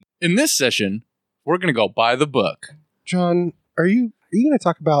In this session, we're going to go by the book. John, are you going to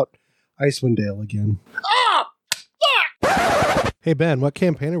talk about Icewind Dale again? Ah! Fuck! Hey, Ben, what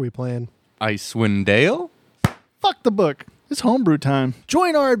campaign are we playing? Icewind Dale? Fuck the book. It's homebrew time.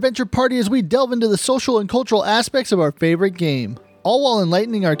 Join our adventure party as we delve into the social and cultural aspects of our favorite game, all while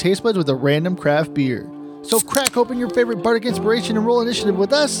enlightening our taste buds with a random craft beer. So crack open your favorite bardic inspiration and roll initiative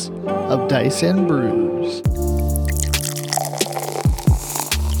with us of Dice and Brews.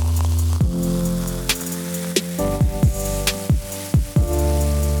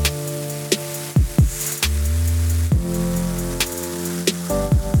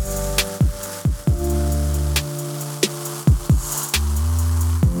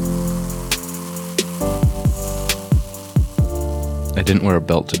 I didn't wear a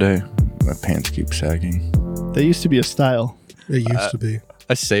belt today. My pants keep sagging. That used to be a style. It used to be.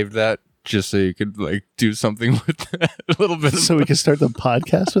 I saved that just so you could do something with that. A little bit. So we can start the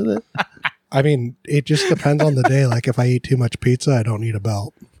podcast with it? I mean, it just depends on the day. Like, if I eat too much pizza, I don't need a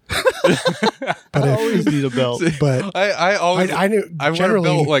belt. I always need a belt. But I always I knew I wear a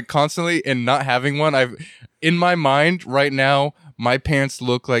generally belt constantly, and not having one. In my mind right now, my pants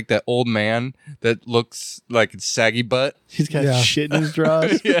look like that old man that looks like it's saggy butt. He's got shit in his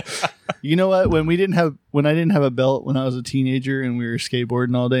drawers. Yeah. You know what? When I didn't have a belt when I was a teenager and we were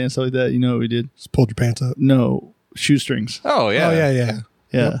skateboarding all day and stuff like that, you know what we did? just pulled your pants up. No, shoestrings. Oh yeah. Oh, yeah.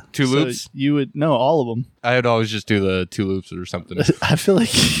 Yeah. Two So loops? You would no, all of them. I would always just do the two loops or something. I feel like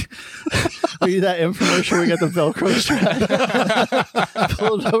are you that infomercial? We got the Velcro strap.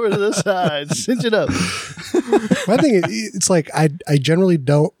 Pull it over to the side, cinch it up. My thing is, it's like, I generally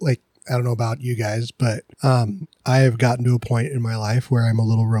don't, like, I don't know about you guys, but I have gotten to a point in my life where I'm a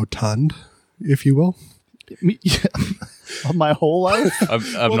little rotund, if you will. My whole life. I'm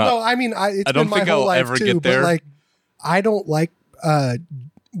Well, not. no, I mean, it's I don't been my think whole I'll life ever too, get there. But, like, I don't like,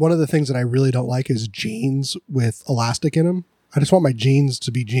 one of the things that I really don't like is jeans with elastic in them. I just want my jeans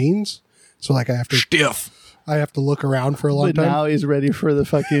to be jeans. So, like, I have to look around for a long But time. now he's ready for the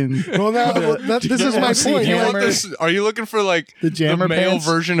fucking. Well, this is my MC point. Hammer. Are you looking for The jammer male pants?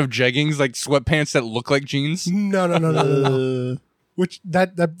 version of jeggings, like sweatpants that look like jeans? No. Which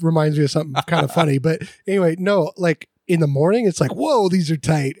that reminds me of something kind of funny. But anyway, no, like in the morning, it's like, whoa, these are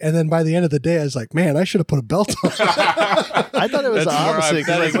tight. And then by the end of the day, I was like, man, I should have put a belt on. I thought it was the opposite. 'cause,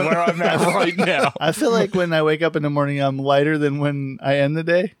 That like, is where I'm at right now. I feel like when I wake up in the morning, I'm lighter than when I end the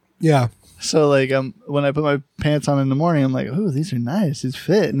day. Yeah. So like when I put my pants on in the morning, I'm like, oh, these are nice. These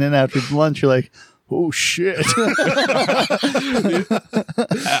fit. And then after lunch, you're like, oh shit.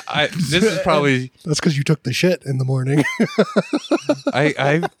 This is probably. That's because you took the shit in the morning.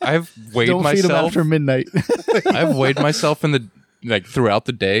 I've weighed Don't feed them myself. after midnight. I've weighed myself throughout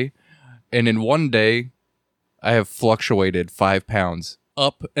the day, and in one day, I have fluctuated 5 pounds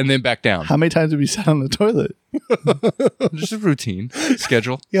up and then back down. How many times have you sat on the toilet? Just a routine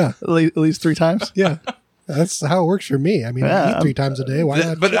schedule. Yeah. At least 3 times? Yeah. That's how it works for me. I mean, I Yeah, eat 3 times a day. Why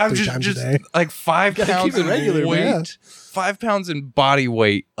not? But shit I'm 3 times just a day? like 5 Gotta pounds keep it in regular, weight, man. 5 pounds in body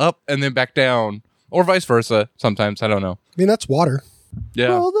weight up and then back down, or vice versa. Sometimes I don't know. I mean, that's water. Yeah,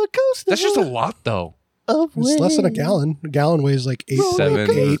 Roller coaster. that's just a lot though. of It's less than a waves. gallon. A gallon weighs like 8,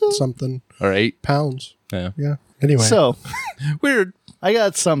 Seven. 8 something Or 8. pounds. Yeah, Yeah. Anyway. So weird. I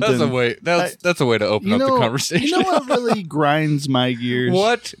got something. That's a way. That's a way to open up the conversation. You know what really grinds my gears?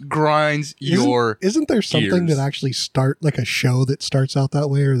 What grinds your? Isn't there something gears? that actually like a show that starts out that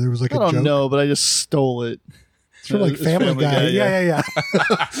way, or there was like I a don't joke? know, but I just stole it. It's from like It's Family Guy. Yeah.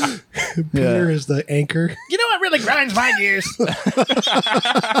 Peter is the anchor. You know what really grinds my gears?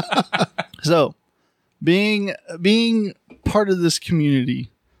 So, being part of this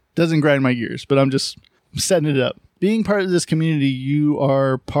community doesn't grind my gears, but I'm just setting it up. Being part of this community, you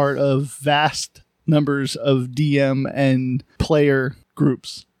are part of vast numbers of DM and player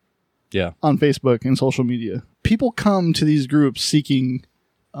groups Yeah. on Facebook and social media. People come to these groups seeking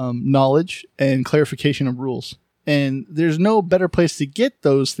knowledge and clarification of rules. And there's no better place to get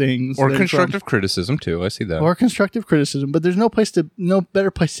those things Or than constructive criticism too. I see that. or constructive criticism, but there's no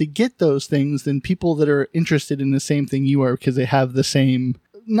better place to get those things than people that are interested in the same thing you are, because they have the same,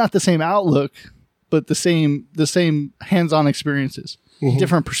 not the same outlook, but the same hands-on experiences,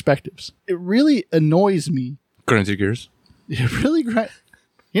 different perspectives. It really annoys me. Grinds your gears. It really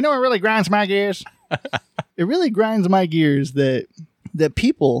you know what really grinds my gears? It really grinds my gears that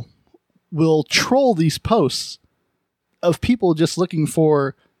people will troll these posts of people just looking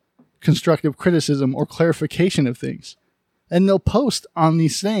for constructive criticism or clarification of things. And they'll post on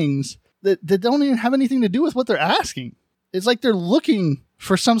these things that don't even have anything to do with what they're asking. it's like they're looking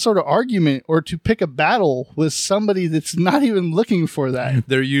for some sort of argument or to pick a battle with somebody that's not even looking for that.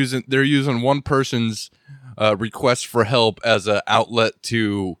 They're using one person's request for help as an outlet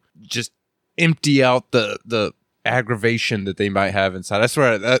to just empty out the aggravation that they might have inside.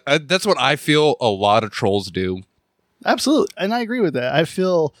 That's what I feel a lot of trolls do. Absolutely. And I agree with that. I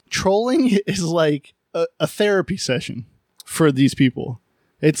feel trolling is like a therapy session for these people.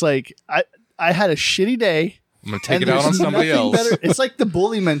 It's like, I had a shitty day. I'm going to take it out on somebody else. Better. It's like the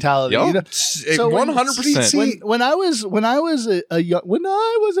bully mentality. Yep. You know? So 100%. When I was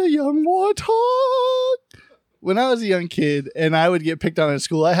a young warthog, when I was a young kid and I would get picked on at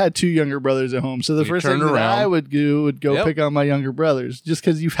school, I had 2 younger brothers at home. So the first thing that I would do would go pick on my younger brothers, just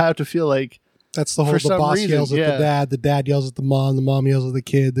because you have to feel like that's the whole. The boss yells at the dad yells at the mom yells at the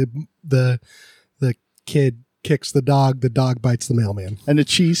kid, the kid kicks the dog bites the mailman, and the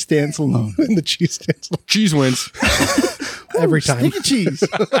cheese stands alone. And the cheese stands alone. Cheese wins every time. Stinky cheese.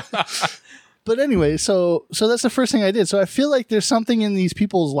 But anyway, so that's the first thing I did. So I feel like there's something in these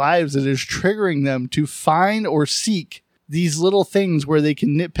people's lives that is triggering them to find or seek these little things where they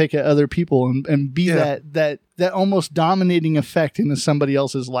can nitpick at other people and be that almost dominating effect into somebody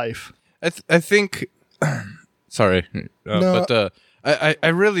else's life. I think. Sorry, no. But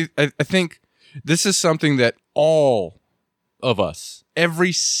I think this is something that all of us,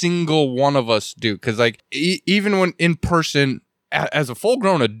 every single one of us, do. Because like even when in person, as a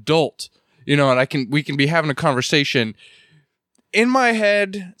full-grown adult, you know, and we can be having a conversation. In my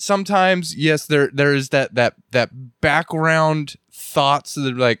head, sometimes, yes, there is that background thoughts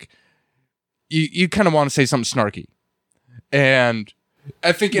that are like you kind of want to say something snarky, and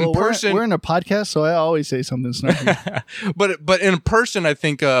I think in person we're in a podcast, so I always say something snarky. but in person, I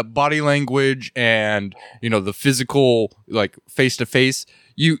think body language and the physical, like face to face,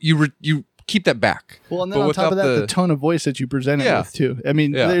 you keep that back. Well, and then on top of that, the tone of voice that you present it with too. I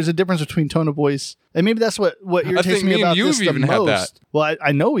mean, there's a difference between tone of voice, and maybe that's what irritates me about this the most. Had that. Well,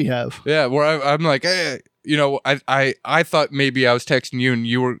 I know we have. Yeah, where I'm like, hey, I thought maybe I was texting you and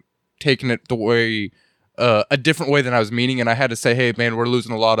you were taking it the way. A different way than I was meaning, and I had to say, "Hey, man, we're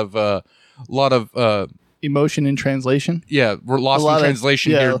losing a lot of emotion in translation." Yeah, we're lost in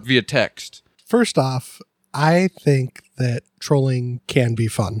translation here via text. First off, I think that trolling can be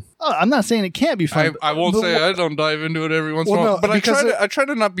fun. Oh, I'm not saying it can't be fun. I won't say I don't dive into it every once in a while, but I try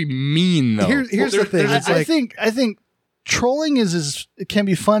to not be mean though. Here's the thing. I think trolling it can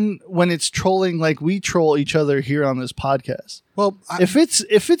be fun when it's trolling like we troll each other here on this podcast. Well, if it's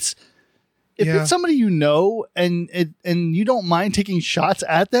somebody you know and you don't mind taking shots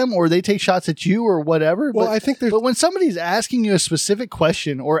at them or they take shots at you or whatever. Well, I think but when somebody's asking you a specific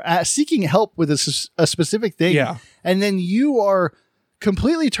question or seeking help with a specific thing, and then you are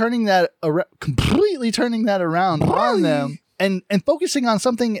completely turning that around on them and focusing on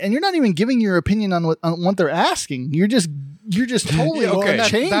something, and you're not even giving your opinion on what they're asking. You're just totally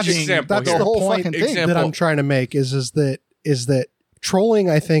changing. That's the whole fucking thing that I'm trying to make is that trolling,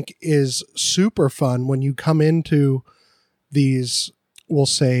 I think, is super fun when you come into these, we'll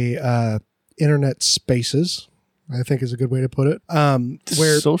say, internet spaces, I think is a good way to put it,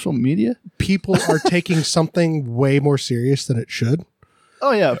 where social media people are taking something way more serious than it should.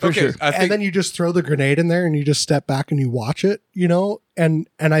 Oh, yeah, for sure. And then you just throw the grenade in there and you just step back and you watch it, and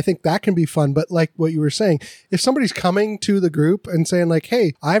I think that can be fun. But like what you were saying, if somebody's coming to the group and saying like,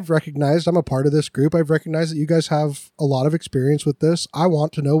 hey, I'm a part of this group. I've recognized that you guys have a lot of experience with this. I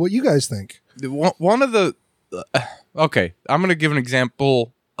want to know what you guys think. One of the, okay, I'm going to give an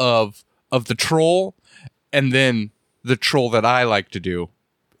example of the troll and then the troll that I like to do.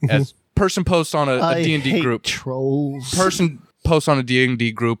 As person posts on a D&D group. Trolls. Person post on a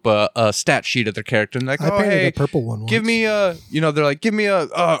D&D group a stat sheet of their character and like, I painted a purple one once. Give me they're like, give me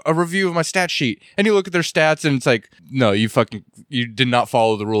a review of my stat sheet, and you look at their stats and it's like, no, you did not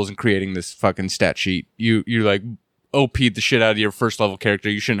follow the rules in creating this fucking stat sheet. You like OP'd the shit out of your first level character.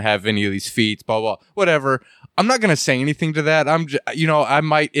 You shouldn't have any of these feats, blah blah, whatever. I'm not gonna say anything to that. I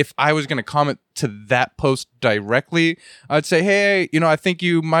might, if I was gonna comment to that post directly, I'd say, hey, I think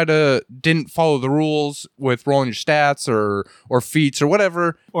you might have didn't follow the rules with rolling your stats or feats or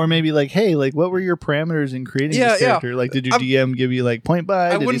whatever. Or maybe like, hey, like what were your parameters in creating this character? Like, did your DM give you like point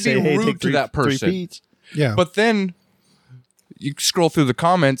buy? I wouldn't be rude to that person. Yeah, but then you scroll through the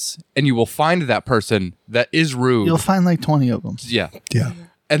comments and you will find that person that is rude. You'll find like 20 of them. Yeah,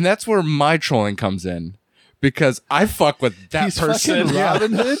 and that's where my trolling comes in. Because I fuck with that person.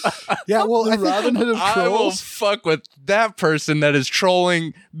 Robin Hood? Yeah, well, I think Robin Hood of trolls. I will fuck with that person that is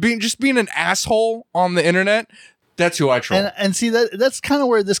trolling, being an asshole on the internet. That's who I troll. And see, that's kind of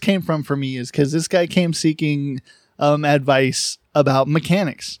where this came from for me, is because this guy came seeking advice about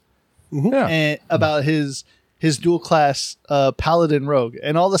mechanics Yeah. and about his dual class paladin rogue,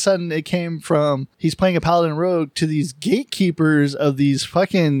 and all of a sudden it came from he's playing a paladin rogue to these gatekeepers of these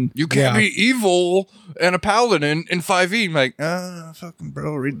fucking You can't Yeah. be evil and a paladin in 5e. I'm like, fucking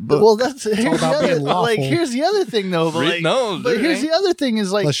bro, read the book. well that's here's the about other, being lawful. like here's the other thing though, but, Read- like, but there here's ain't. the other thing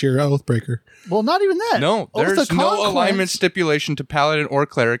is like Unless you're an Oathbreaker. well not even that No, Oath there's of no Conquest- alignment stipulation to paladin or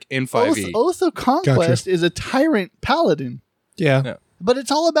cleric in 5e. Oath of Conquest is a tyrant paladin. Yeah. Yeah. But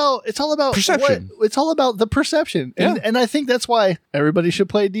it's all about Perception. it's all about the perception, and Yeah. and I think that's why everybody should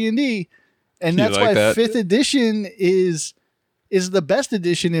play D&D, and You that's like why that? 5th edition is the best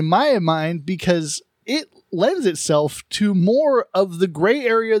edition in my mind because it lends itself to more of the gray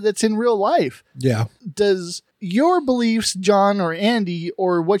area that's in real life. Yeah. Does your beliefs, John or Andy,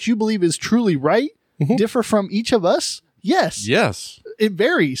 or what you believe is truly right, differ from each of us? Yes, Yes. it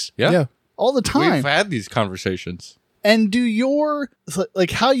varies Yeah. Yeah. all the time. We've had these conversations. And do your, like,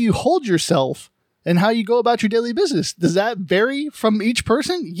 how you hold yourself and how you go about your daily business, does that vary from each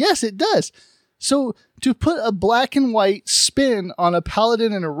person? Yes, it does. So to put a black and white spin on a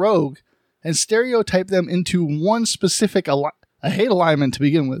paladin and a rogue and stereotype them into one specific, I hate alignment to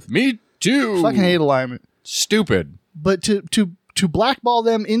begin with. Me too. Fucking hate alignment. Stupid. But to blackball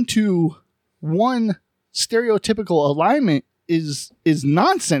them into one stereotypical alignment is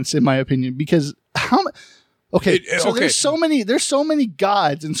nonsense in my opinion, because how much. Okay, so okay. there's so many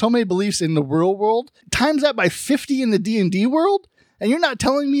gods and so many beliefs in the real world. Times that by 50 in the D&D world, and you're not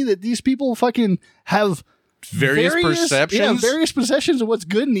telling me that these people fucking have Various perceptions? various perceptions of what's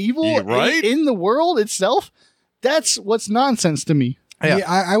good and evil Yeah, right? in the world itself. That's what's nonsense to me. Yeah. Yeah,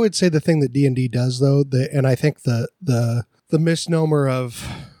 I would say the thing that D&D does though, and I think the misnomer of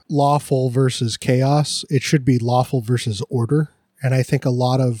lawful versus chaos, it should be lawful versus order. And I think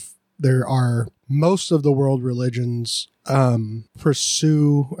most of the world religions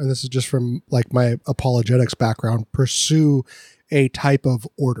pursue, and this is just from like my apologetics background, pursue a type of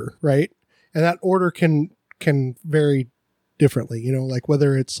order, right? And that order can vary differently, like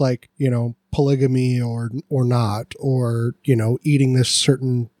whether it's like, polygamy or not, or, eating this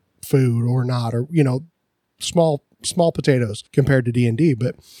certain food or not, or, small potatoes compared to D&D.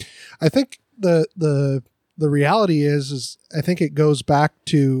 But I think the reality is I think it goes back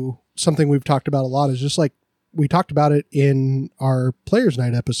to something we've talked about a lot, is just like we talked about it in our Players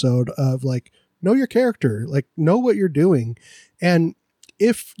Night episode of like, know your character, like know what you're doing. And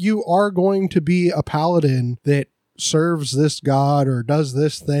if you are going to be a paladin that serves this god or does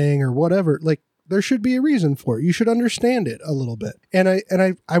this thing or whatever, like there should be a reason for it. You should understand it a little bit. And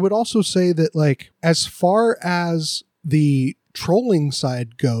I would also say that like, as far as the trolling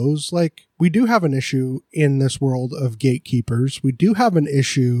side goes, like we do have an issue in this world of gatekeepers. We do have an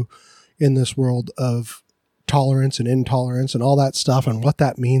issue in this world of tolerance and intolerance and all that stuff and what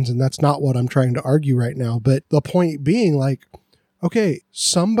that means. And that's not what I'm trying to argue right now. But the point being like, okay,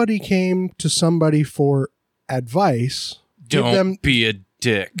 somebody came to somebody for advice. Don't be a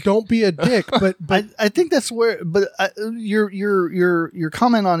dick. Don't be a dick. But I think that's where, but your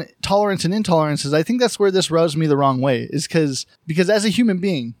comment on tolerance and intolerance is, I think that's where this rubs me the wrong way, is because as a human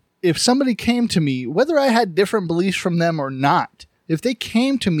being, if somebody came to me, whether I had different beliefs from them or not, if they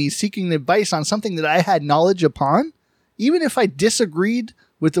came to me seeking advice on something that I had knowledge upon, even if I disagreed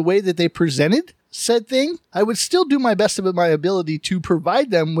with the way that they presented said thing, I would still do my best of my ability to provide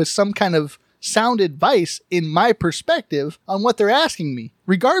them with some kind of sound advice in my perspective on what they're asking me,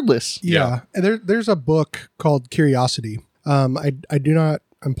 regardless. yeah. And there's a book called Curiosity.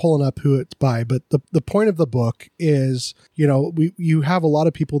 I'm pulling up who it's by, but the point of the book is, you have a lot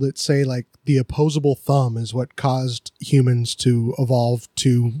of people that say like the opposable thumb is what caused humans to evolve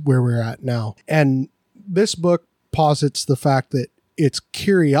to where we're at now. And this book posits the fact that it's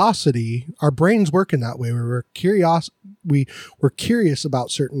curiosity. Our brains work in that way. We're curious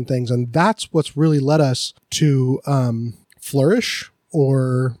about certain things. And that's what's really led us to flourish,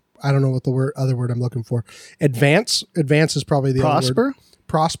 or I don't know what the other word I'm looking for. Advance is probably the other word.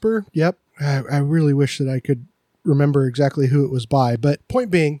 Prosper. Yep. I really wish that I could remember exactly who it was by. But point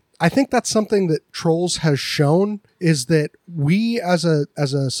being, I think that's something that Trolls has shown, is that we as a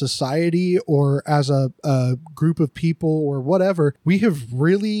society or as a group of people or whatever, we have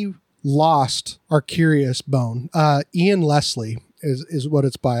really lost our curious bone. Ian Leslie is what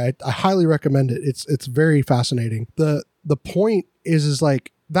it's by. I highly recommend it. It's very fascinating. The point is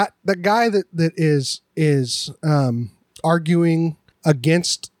like that guy that is arguing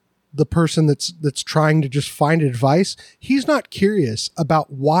against the person that's trying to just find advice. He's not curious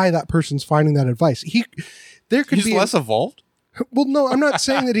about why that person's finding that advice. He's less evolved. Well, no, I'm not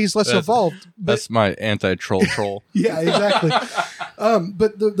saying that he's less evolved. But That's my anti-troll troll. yeah, exactly.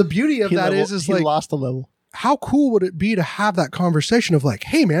 But the beauty of that is he like, lost a level. how cool would it be to have that conversation of like,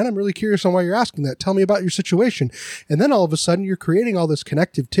 hey man, I'm really curious on why you're asking that. Tell me about your situation. And then all of a sudden you're creating all this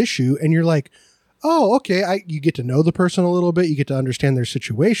connective tissue and you're like, oh, okay. You get to know the person a little bit. You get to understand their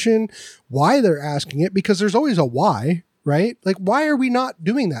situation, why they're asking it, because there's always a why, right? Like, why are we not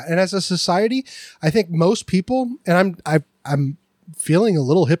doing that? And as a society, I think most people, and I'm feeling a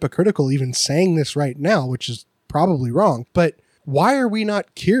little hypocritical even saying this right now, which is probably wrong, but why are we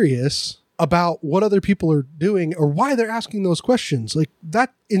not curious about what other people are doing or why they're asking those questions? Like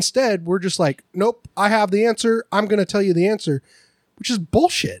that, instead, we're just like, nope, I have the answer. I'm going to tell you the answer, which is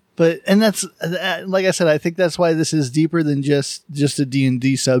bullshit. But, and that's, like I said, I think that's why this is deeper than just a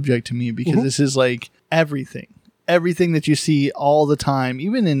D&D subject to me, because this is like everything that you see all the time,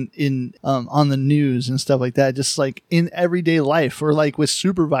 even in on the news and stuff like that, just like in everyday life, or like with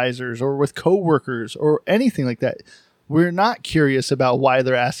supervisors or with coworkers or anything like that. We're not curious about why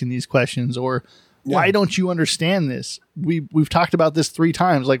they're asking these questions, or why don't you understand this? We've talked about this 3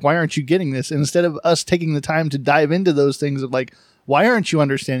 times. Like, why aren't you getting this? And instead of us taking the time to dive into those things of like, why aren't you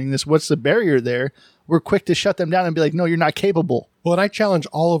understanding this? What's the barrier there? We're quick to shut them down and be like, no, you're not capable. Well, and I challenge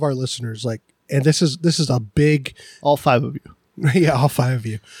all of our listeners, like, and this is a big, all 5 of you. yeah, all 5 of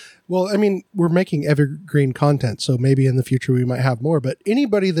you. Well, I mean, we're making evergreen content, so maybe in the future we might have more, but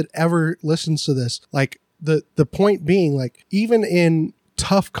anybody that ever listens to this, like, the point being, like, even in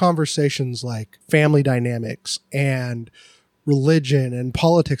tough conversations like family dynamics and religion and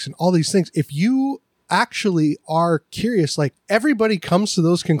politics and all these things, if you actually are curious, like, everybody comes to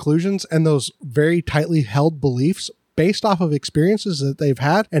those conclusions and those very tightly held beliefs based off of experiences that they've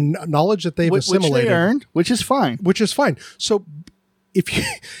had and knowledge that they've assimilated. Which they earned, which is fine. So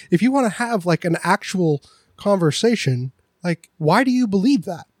if you want to have like an actual conversation, like, why do you believe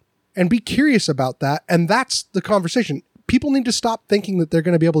that? And be curious about that. And that's the conversation. People need to stop thinking that they're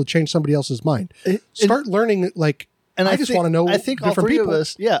going to be able to change somebody else's mind. Start learning, like, and I just want to know. I think all 3 of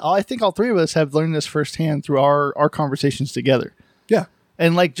us, I think all 3 of us have learned this firsthand through our conversations together. Yeah.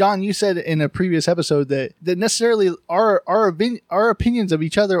 And like John, you said in a previous episode that necessarily our opinions of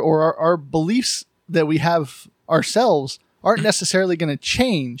each other, or our beliefs that we have ourselves, aren't necessarily going to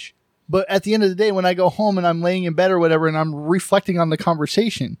change. But at the end of the day, when I go home and I'm laying in bed or whatever, and I'm reflecting on the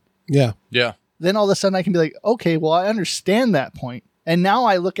conversation, yeah, then all of a sudden I can be like, okay, well, I understand that point, and now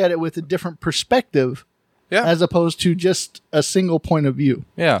I look at it with a different perspective. Yeah. As opposed to just a single point of view.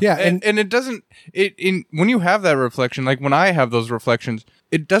 Yeah. Yeah. And it doesn't, when you have that reflection, like when I have those reflections,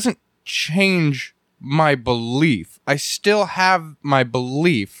 it doesn't change my belief. I still have my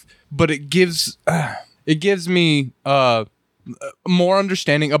belief, but it gives me more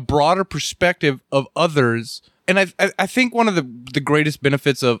understanding, a broader perspective of others. And I think one of the greatest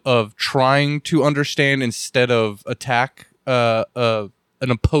benefits of trying to understand instead of attack an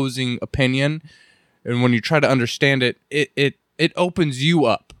opposing opinion, and when you try to understand it, it opens you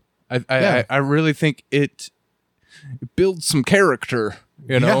up. I really think it builds some character.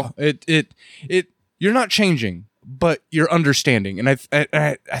 You know, it you're not changing, but you're understanding. And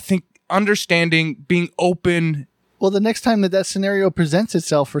I think understanding, being open. Well, the next time that scenario presents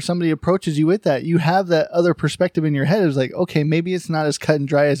itself, or somebody approaches you with that, you have that other perspective in your head. It's like, okay, maybe it's not as cut and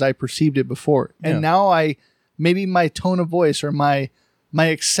dry as I perceived it before. And now maybe my tone of voice, or my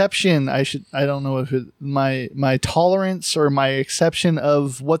exception, I don't know if my tolerance or my exception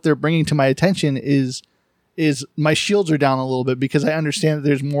of what they're bringing to my attention is my shields are down a little bit, because I understand that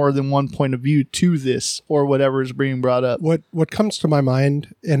there's more than one point of view to this, or whatever is being brought up. What comes to my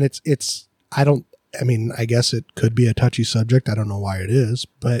mind, and I guess it could be a touchy subject. I don't know why it is,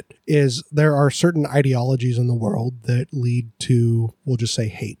 but there are certain ideologies in the world that lead to, we'll just say,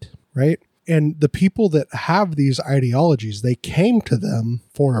 hate, right? And the people that have these ideologies, they came to them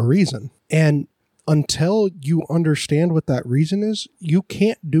for a reason. And until you understand what that reason is, you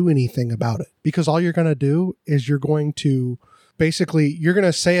can't do anything about it, because all you're going to do is you're going to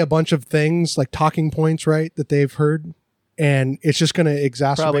say a bunch of things, like talking points, right, that they've heard. And it's just going to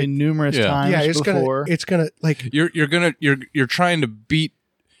exacerbate probably numerous times. Yeah, it's going to like you're trying to beat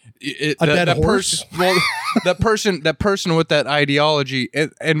a dead horse. That person with that ideology,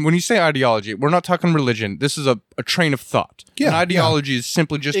 and when you say ideology, we're not talking religion. This is a train of thought. Yeah, an ideology is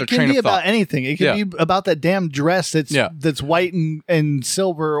simply just a train of thought. It can be about anything. It can be about that damn dress that's white and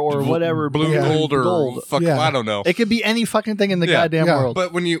silver, or whatever, blue, gold, or fuck, I don't know. It could be any fucking thing in the goddamn world.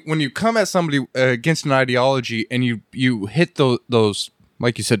 But when you come at somebody against an ideology, and you hit those,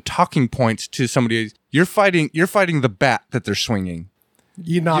 like you said, talking points to somebody, you're fighting the bat that they're swinging.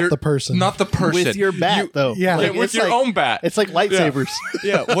 You're not the person. Not the person. With your bat, though. Yeah. Like, with it's your like- own bat. It's like lightsabers.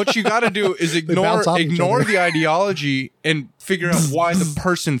 Yeah, what you got to do is ignore bounce off each other. the ideology and figure out why the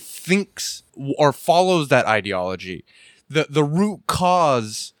person thinks or follows that ideology. The root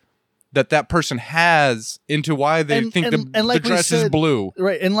cause that person has into why they think the like we dress is said- blue.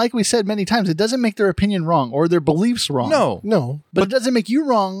 Right. And like we said many times, it doesn't make their opinion wrong or their beliefs wrong. No. But it doesn't make you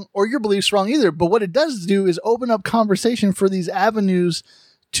wrong or your beliefs wrong either. But what it does do is open up conversation for these avenues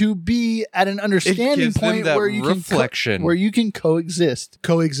to be at an understanding gives them point that where you reflection. can where you can coexist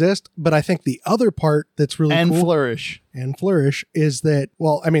Coexist. But I think the other part that's really and cool flourish. and flourish is that,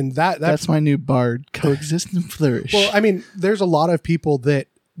 well, I mean, That's my new bard. Coexist and flourish. well, I mean, there's a lot of people that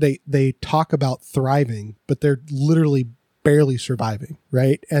they talk about thriving, but they're literally barely surviving,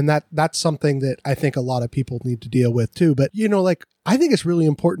 right? And that's something that I think a lot of people need to deal with too. But like, I think it's really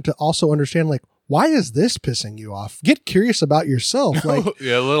important to also understand, like, why is this pissing you off? Get curious about yourself. Like,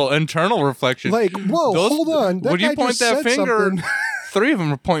 Yeah, a little internal reflection. like, whoa, hold on. That When you guy point just that said finger, something. 3 of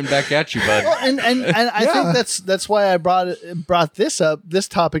them are pointing back at you, bud. Well, and I Yeah. think that's why I brought this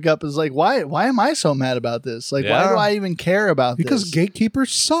topic up is like why am I so mad about this? Like why Yeah. do I even care about Because this?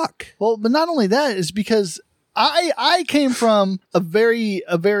 gatekeepers suck. Well, but not only that, it's because I came from a very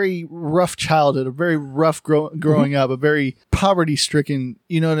rough childhood, a very rough growing up, a very poverty stricken.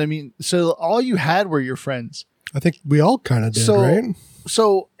 You know what I mean? So all you had were your friends. I think we all kind of did, So- right?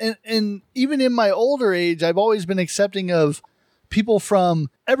 So and even in my older age, I've always been accepting of people from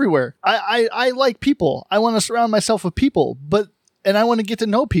everywhere. I like people. I want to surround myself with people, and I want to get to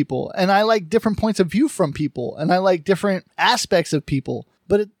know people, and I like different points of view from people, and I like different aspects of people.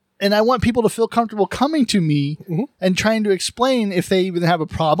 And I want people to feel comfortable coming to me and trying to explain if they even have a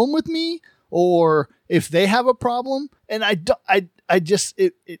problem with me or if they have a problem. And I just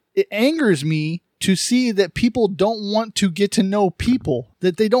it angers me to see that people don't want to get to know people,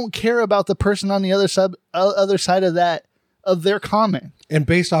 that they don't care about the person on the other side of their comment. And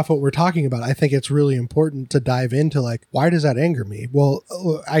based off what we're talking about, I think it's really important to dive into, like, why does that anger me? Well,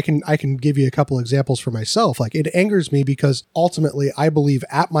 I can give you a couple examples for myself. Like, it angers me because ultimately I believe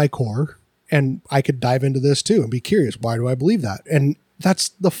at my core, and I could dive into this too and be curious, why do I believe that? And that's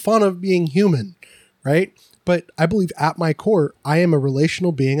the fun of being human, right? But I believe at my core, I am a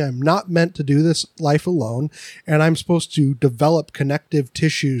relational being. I'm not meant to do this life alone, and I'm supposed to develop connective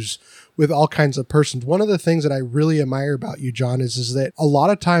tissues with all kinds of persons. One of the things that I really admire about you, John, is that a lot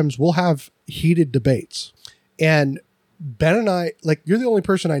of times we'll have heated debates. And Ben and I, like, you're the only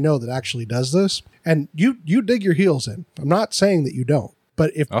person I know that actually does this. And you dig your heels in. I'm not saying that you don't. But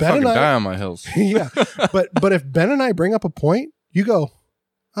if I'll Ben fucking and I die on my heels. yeah. But if Ben and I bring up a point, you go,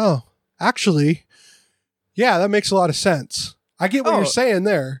 oh, actually, yeah, that makes a lot of sense. I get what you're saying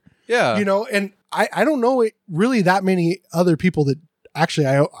there. Yeah. And I don't know really that many other people that actually,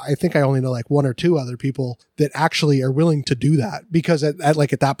 I think I only know like 1 or 2 other people that actually are willing to do that, because at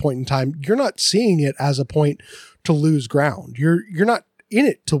that point in time, you're not seeing it as a point to lose ground. You're not in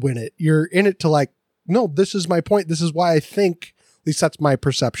it to win it. You're in it to, like, no, this is my point. This is why I think, at least that's my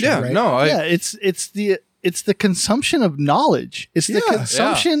perception. Yeah, right? no, It's the consumption of knowledge. It's the Yeah.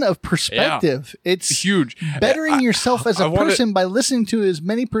 consumption of perspective. It's huge. bettering yourself as a wanna- person by listening to as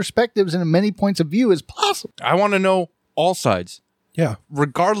many perspectives and many points of view as possible. I want to know all sides. Yeah.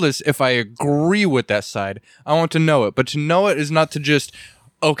 Regardless if I agree with that side, I want to know it. But to know it is not to just,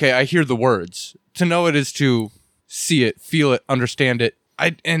 okay, I hear the words. To know it is to see it, feel it, understand it.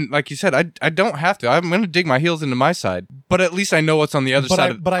 And like you said, I don't have to. I'm going to dig my heels into my side, but at least I know what's on the other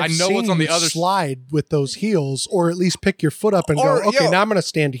side. But I I've know seen what's on the you other slide with those heels, or at least pick your foot up and Or, go, okay, yo, now I'm going to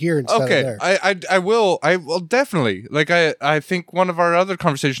stand here instead of Okay, there. I will definitely. Like I think one of our other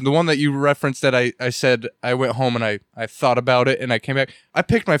conversations, the one that you referenced, that I said I went home and I thought about it and I came back. I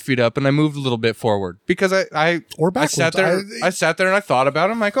picked my feet up and I moved a little bit forward because I Or backwards. sat there. I sat there and I thought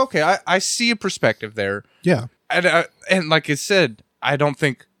about it. I'm like, okay, I see a perspective there, Yeah. and like I said, I don't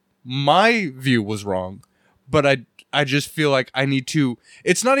think my view was wrong, but I just feel like I need to.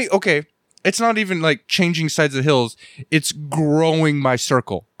 It's not okay. It's not even like changing sides of the hills. It's growing my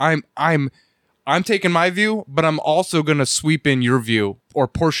circle. I'm taking my view, but I'm also gonna sweep in your view or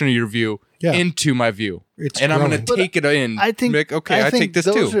portion of your view into my view, and I'm gonna growing. take it in. I think like, okay, I think take this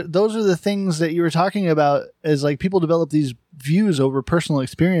those too. those are the things that you were talking about, as like people develop these views over personal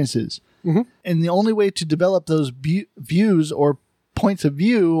experiences, and the only way to develop those views or points of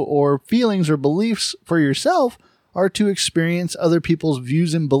view or feelings or beliefs for yourself are to experience other people's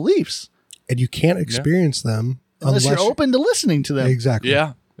views and beliefs, And you can't experience them unless you're open to listening to them. Exactly.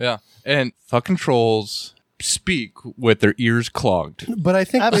 Yeah. And fucking trolls speak with their ears clogged. But I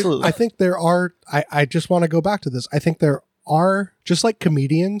think Absolutely. I think there are. I just want to go back to this. I think there are just like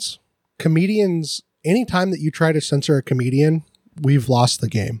comedians, anytime that you try to censor a comedian, we've lost the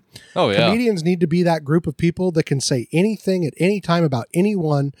game. Oh yeah. Comedians need to be that group of people that can say anything at any time about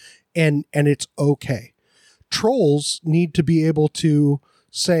anyone and it's okay. Trolls need to be able to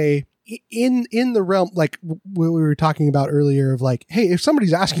say in the realm, like what we were talking about earlier, of like, hey, if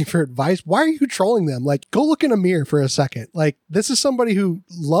somebody's asking for advice, why are you trolling them? Like, go look in a mirror for a second. Like, this is somebody who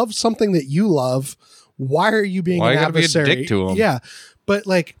loves something that you love. Why are you being an adversary? Be a dick to them? Yeah. But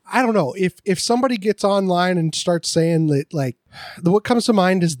like, I don't know, if somebody gets online and starts saying that, like, what comes to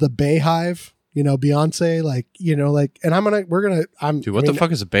mind is the Bayhive, Beyonce, like, and Dude, what the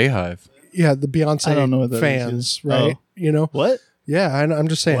fuck is a Bayhive? Yeah, the Beyonce I don't know what that fans, is. right? Oh. What? Yeah, I'm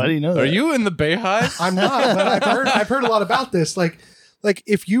just saying. Why do you know that? Are you in the Bayhive? I'm not, but I've heard a lot about this. Like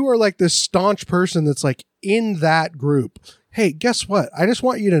if you are like this staunch person that's like in that group, hey, guess what? I just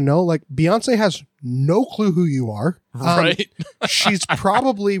want you to know, like, Beyonce has no clue who you are. Right. She's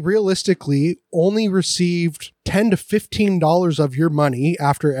probably realistically only received $10 to $15 of your money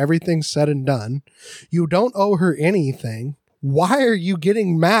after everything's said and done. You don't owe her anything. Why are you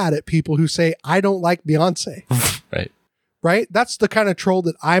getting mad at people who say, I don't like Beyonce? Right? That's the kind of troll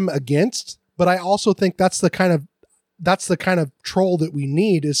that I'm against. But I also think that's the kind of troll that we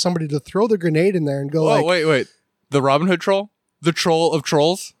need, is somebody to throw the grenade in there and go, wait. The Robin Hood troll? The troll of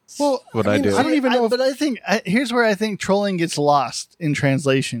trolls? Well, I do. I don't even know. But I think here's where I think trolling gets lost in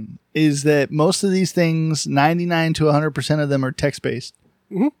translation, is that most of these things, 99 to 100% of them are text-based.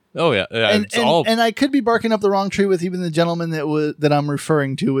 Mm-hmm. Oh yeah, and I could be barking up the wrong tree with even the gentleman that I'm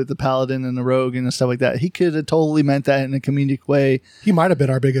referring to with the paladin and the rogue and stuff like that. He could have totally meant that in a comedic way. He might have been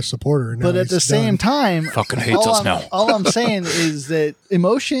our biggest supporter. But at the same time, fucking hates us now. All I'm saying is that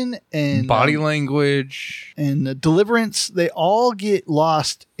emotion and body language and deliverance, they all get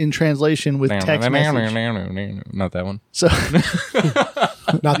lost in translation with text message. Not that one. So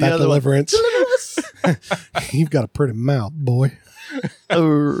not that deliverance. You've got a pretty mouth, boy.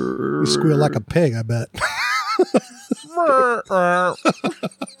 You squeal like a pig, I bet.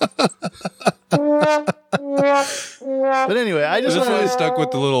 But anyway, I just really stuck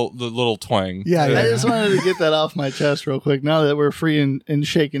with the little twang. Yeah. I just wanted to get that off my chest real quick. Now that we're free and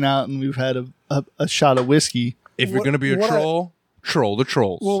shaking out, and we've had a shot of whiskey. If you're gonna be a troll, troll the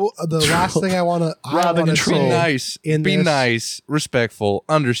trolls. Well, the last thing I want to be nice, respectful,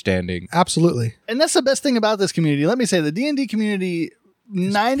 understanding. Absolutely. And that's the best thing about this community. Let me say, the D&D community,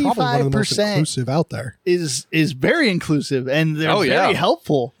 95% inclusive out there is very inclusive, and they're very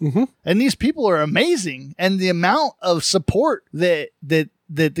helpful. Mm-hmm. And these people are amazing, and the amount of support that the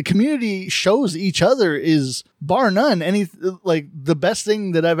community shows each other is bar none like the best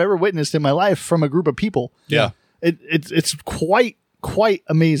thing that I've ever witnessed in my life from a group of people. Yeah. It's quite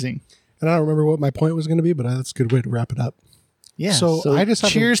amazing. And I don't remember what my point was going to be, but that's a good way to wrap it up. Yeah. So I just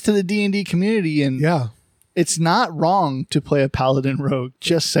cheers to the D&D community, and it's not wrong to play a paladin rogue.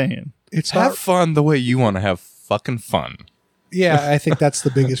 Just saying. Have fun the way you want to have fucking fun. Yeah, I think that's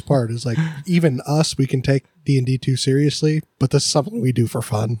the biggest part, is like, even us, we can take D&D too seriously, but this is something we do for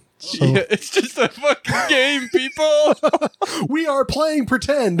fun. So yeah, it's just a fucking game, people. We are playing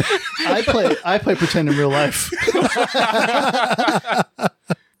pretend. I play pretend in real life.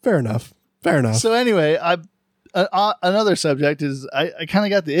 Fair enough. So anyway, another subject is I kind of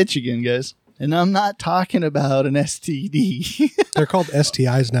got the itch again, guys. And I'm not talking about an STD. They're called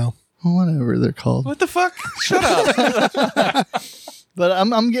STIs now. Whatever they're called. What the fuck? Shut up. But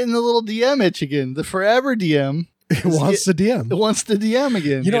I'm getting a little DM itch again. The forever DM. It wants to DM. It wants to DM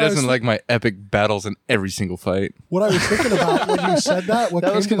again. He doesn't like my epic battles in every single fight. What I was thinking about when you said that, what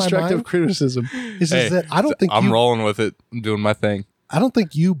that was came to my constructive mind criticism. is that I don't think I'm rolling with it. I'm doing my thing. I don't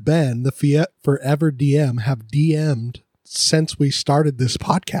think you, Ben, the forever DM, have DM'd since we started this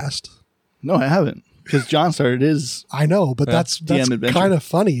podcast. No, I haven't. Because John started his. I know, but that's kind of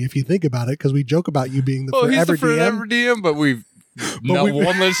funny if you think about it, because we joke about you being the forever he's the forever DM, but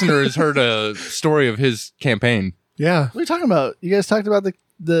one listener has heard a story of his campaign. Yeah. What are you talking about? You guys talked about the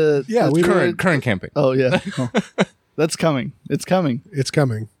current campaign. Oh, yeah. Oh. That's coming. It's coming. It's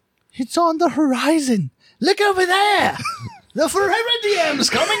coming. It's on the horizon. Look over there. The forever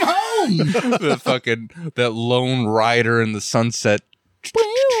DM's coming home. that lone rider in the sunset.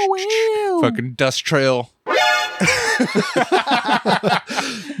 Fucking dust trail.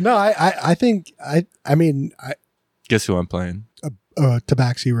 No, I think guess who I'm playing?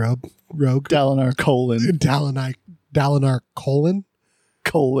 Tabaxi Rogue. Dalinar Colon. Dalinar Colon.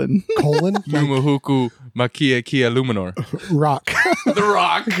 Mumahuku Makia Kia Luminor. Rock. The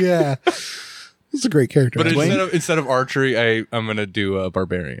Rock. Yeah. It's a great character. But instead of archery, I'm gonna do a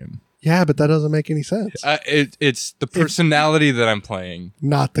barbarian. Yeah, but that doesn't make any sense. It's the personality that I'm playing,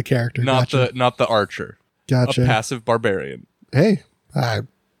 Not the character. not Gotcha. the archer. Gotcha. A passive barbarian. Hey,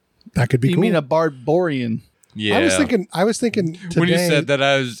 that could be You cool. mean a barbarian? Yeah. I was thinking today, when you said that,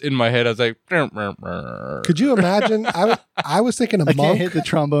 I was in my head. I was like, could you imagine? I was thinking a I can't monk. hit the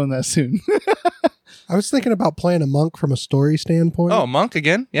trombone that soon. I was thinking about playing a monk from a story standpoint. oh, monk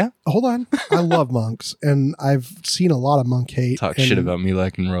again? Yeah. Hold on. I love monks, and I've seen a lot of monk hate. Talk and shit about me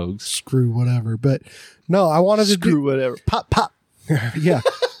liking rogues. screw whatever. But no, I wanted to do Screw whatever. Pop, pop. yeah.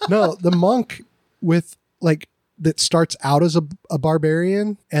 No, the monk with like that starts out as a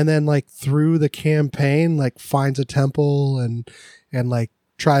barbarian and then like through the campaign like finds a temple and like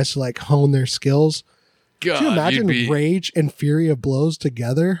tries to like hone their skills. God, Could you imagine you'd be- rage and fury of blows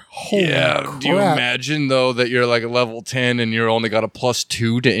together? Holy Yeah. crap. Do you imagine though that you're like a level 10 and you're only got a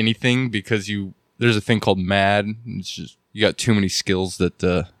 +2 to anything because there's a thing called mad. It's just you got too many skills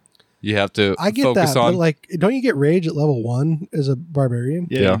that you have to I get focus that, on. but like, don't you get rage at level 1 as a barbarian?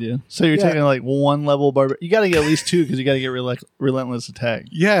 Yeah, Yeah. you do. So you're Yeah. taking like one level You got to get at least 2 because you got to get relentless attack.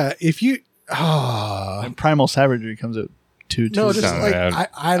 Yeah, if you And primal savagery comes at 2 too. no, just Sound like bad.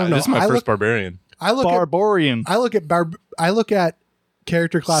 I don't know. This is my I first look, barbarian. I look at barbarian. I look at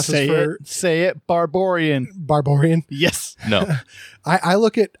character classes Say for it. Say it. Barbarian. barbarian. Yes. No. I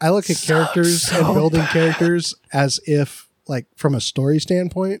look at characters and building characters as if like from a story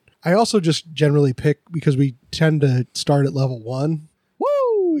standpoint. I also just generally pick because we tend to start at level 1.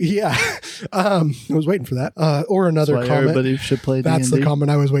 Woo! Yeah. I was waiting for that. Or another That's why comment. everybody should play That's D&D. the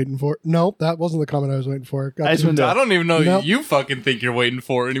comment I was waiting for. Nope, that wasn't the comment I was waiting for. Got Icewind to- Dale. I don't even know Nope. you fucking think you're waiting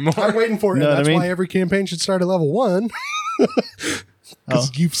for anymore. I'm waiting for it. Know And what I that's mean? why every campaign should start at level 1.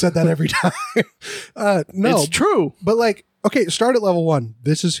 Because you've said that every time. No, It's true. but like, okay, start at level 1.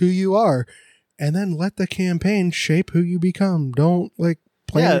 This is who you are. And then let the campaign shape who you become. Don't like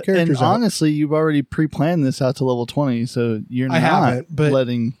plan Yeah, your characters and out. honestly, you've already pre-planned this out to level 20, so you're I not haven't, but-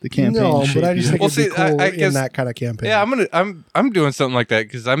 letting the campaign No, shape but I just you. think Well, it'd be see, cool I in guess- that kind of campaign. Yeah, I'm doing something like that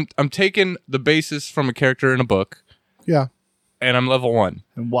because I'm taking the basis from a character in a book Yeah. and I'm level 1.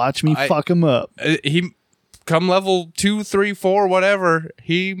 and watch me I- fuck him up. He come level 2, 3, 4, whatever.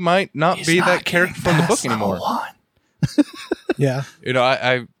 He might not He's be not that character getting from the book past level anymore. 1. Yeah. You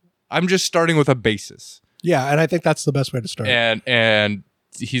know, I'm just starting with a basis, Yeah. And I think that's the best way to start. and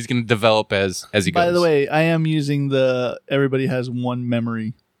he's going to develop as he goes. By the way, I am using the everybody has one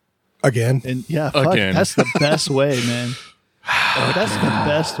memory. Again. And yeah, fuck, Again. that's the best way, man. That's the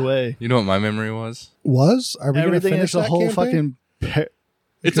best way. you know what my memory was? Are we going to Everything finish is a that whole campaign? fucking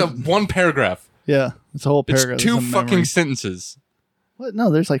It's a one paragraph. yeah. It's a whole paragraph. It's 2 It's a fucking memory. sentences. What?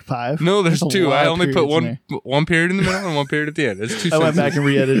 No, there's like 5. No, there's a 2. lot I of only put periods in one period in the middle and one period at the end. It's 2 there. I went sentences. back and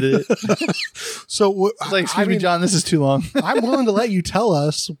re-edited it. So, It's like, excuse me, John, this is too long. I'm willing to let you tell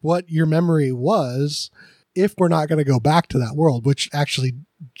us what your memory was if we're not going to go back to that world, which actually,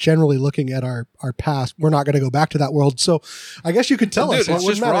 generally looking at our past, we're not going to go back to that world. So I guess you could tell us. Dude, It it's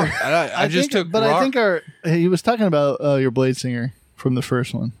wouldn't just matter. rock. I just think, took but rock. I think he was talking about your Blade Singer from the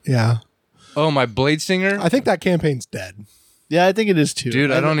first one. Yeah. Oh, my Blade Singer? I think that campaign's dead. Yeah, I think it is too. Dude,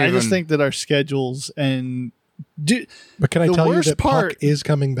 I don't I just even- think that our schedules and But can I The tell you worst that part- Puck is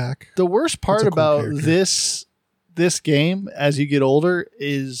coming back? the worst part That's a cool about character. this game as you get older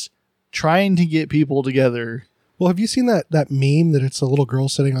is trying to get people together. Well, have you seen that meme that it's a little girl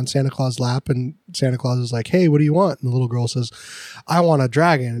sitting on Santa Claus' lap and Santa Claus is like, "Hey, what do you want?" And the little girl says, "I want a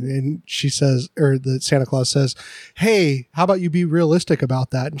dragon." And she says, or the Santa Claus says, "Hey, how about you be realistic about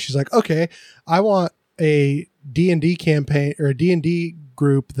that?" And she's like, "Okay, I want a D&D campaign or a D&D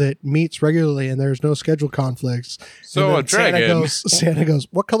group that meets regularly and there's no schedule conflicts." So And a then dragon. Santa goes,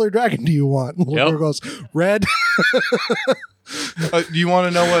 "What color dragon do you want?" And the little Yep. girl goes, "Red." Do you want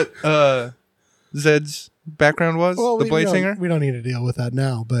to know what Zed's background was? Well, the Blade we don't- Singer? We don't need to deal with that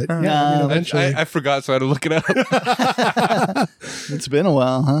now, but yeah, Nah, I mean, I- eventually. I forgot, so I had to look it up. It's been a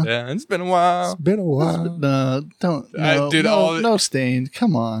while, huh? Yeah, it's been a while. it's been a while. No, don't. No, Dude, no stain.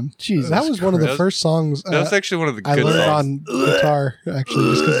 Come on, Jesus. That was one of the Christ. first songs That was actually one of the I good learned songs. on guitar,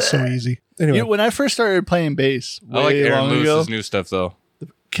 actually, just because it's so easy. Anyway, You know, when I first started playing bass, I like way Aaron long ago, Lewis's new stuff, though.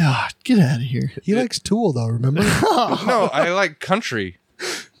 God, get out of here! he likes Tool, though, remember? No, I like country.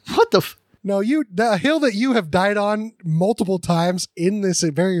 What the? No, the hill that you have died on multiple times in this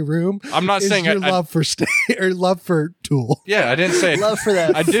very room I'm not is saying your I- love for or love for Tool. Yeah, I didn't say Love for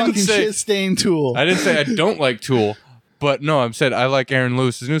that I didn't fucking say- shit stain tool. I didn't say I don't like Tool, but no, I said I like Aaron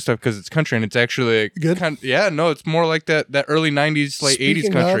Lewis's new stuff because it's country and it's actually like Good? yeah, no, it's more like that early '90s, late '80s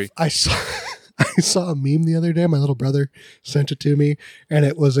Speaking country. of, I I saw a meme the other day. My little brother sent it to me, and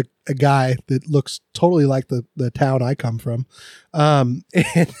it was a guy that looks totally like the town I come from. And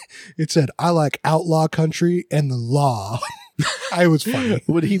it said, "I like outlaw country and the law." I was funny.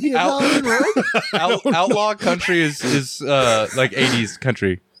 Would he be a Hollywood Road? Outlaw country is like 80s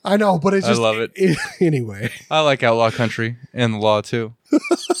country. I know, but it's I just love it. Anyway. I like outlaw country and the law too.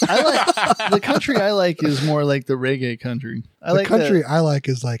 The country I like is more like the reggae country. The country I like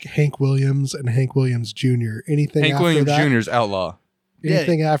is like Hank Williams and Hank Williams Jr. Anything Hank after Williams that, Jr.'s outlaw.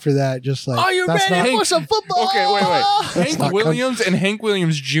 anything after that, just like Are you that's ready not- for some football? Okay, wait. Hank not Williams and Hank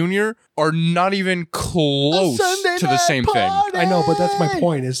Williams Jr. are not even close Sunday to the same night thing. party. I know, but that's my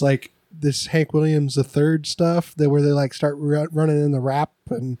point. Is like this Hank Williams the third stuff that where they like start running in the rap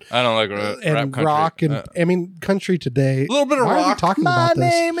and I don't like rap country. rock and I mean country today. A little bit of Why are we rock. talking My about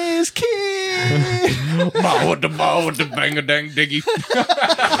this? name is King. Bow with the bang a dang diggy.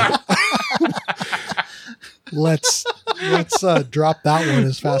 Let's drop that one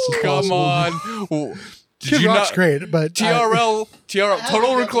as fast as Come possible. on. Did Kid you Rock's not? great, but TRL,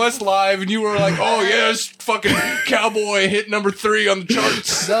 Total Request Live, and you were like, "Oh yes, fucking Cowboy hit number 3 on the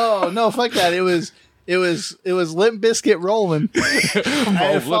charts." No, fuck that. It was Limp Bizkit rolling.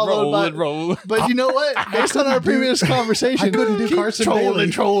 Roll. But you know what? Based on our previous conversation, I couldn't do keep Carson Daly.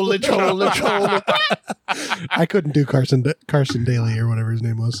 trolling. I couldn't do Carson Daly or whatever his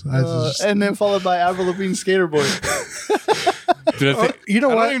name was. I was just- And then followed by Avril Lavigne Skater Boy. Did I think, you know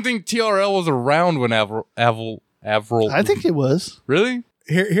I what? don't even think TRL was around when Avril. I think it was. Really?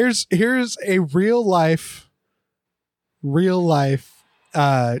 Here's a real life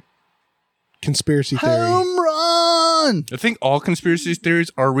conspiracy theory. Home run. I think all conspiracy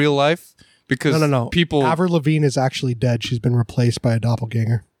theories are real life because No. people. Avril Lavigne is actually dead. She's been replaced by a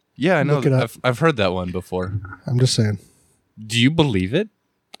doppelganger. Yeah, I know. Look it up. I've heard that one before. I'm just saying. Do you believe it?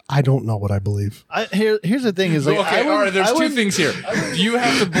 I don't know what I believe. Here's the thing: is like, Okay, all right. There's two things here. You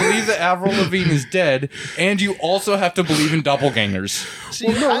have to believe that Avril Lavigne is dead, and you also have to believe in doppelgangers. See,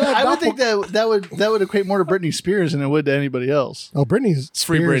 I would think that would equate more to Britney Spears than it would to anybody else. Oh, Britney Spears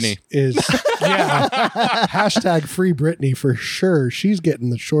Free Britney. is yeah. Hashtag free Britney for sure. She's getting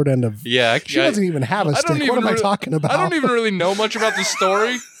the short end of. Yeah, She doesn't even have a stick. What am I talking about? I don't even really know much about the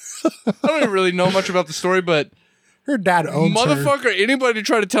story. I don't even really know much about the story, but Her dad owns her. motherfucker, anybody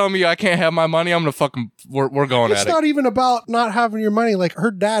try to tell me I can't have my money, I'm gonna fucking. We're going It's at it. not even about not having your money. Like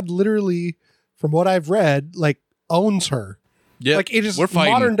her dad, literally, from what I've read, like owns her. Yeah, Like it is we're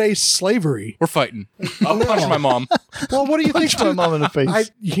fighting. modern day slavery. We're fighting. I'll punch my mom. Well, what do you think? My mom in the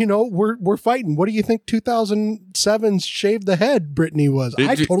face. We're fighting. What do you think 2007's Shave the Head Britney was?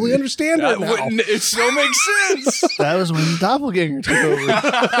 I totally understand her now. It still makes sense. That was when Doppelganger took over. You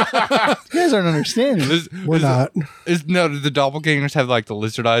guys aren't understanding. We're not. No, do the doppelgangers have like the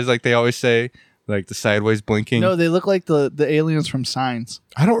lizard eyes, like they always say, like the sideways blinking? No, they look like the aliens from Signs.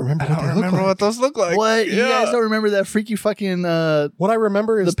 I don't remember. I don't remember what those look like. What? You Yeah. guys don't remember that freaky fucking What I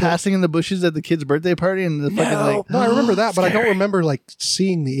remember is the passing in the bushes at the kid's birthday party and the fucking like. No, I remember that, but I don't remember like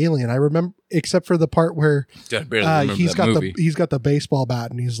seeing the alien. I remember except for the part where I barely remember he's that got movie. the baseball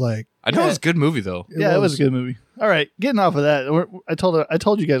bat and he's like, I know it's a good movie though. Yeah, it was a good movie. All right, getting off of that. I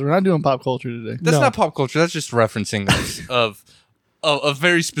told you guys we're not doing pop culture today. That's No. not pop culture. That's just referencing of a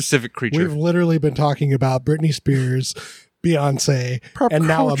very specific creature. We've literally been talking about Britney Spears, Beyonce, Pop and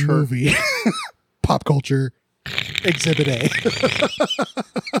now culture. a movie. Pop culture. Exhibit A.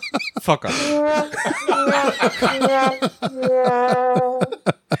 Fuck off.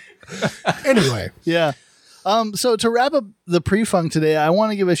 Anyway, Yeah. So to wrap up the pre-funk today, I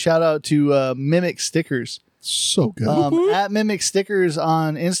want to give a shout out to Mimic Stickers. so good. At Mimic Stickers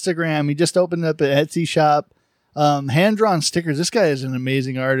on Instagram. He just opened up an Etsy shop. Hand drawn stickers. This guy is an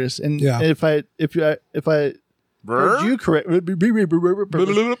amazing artist. And Yeah. if I heard you correct,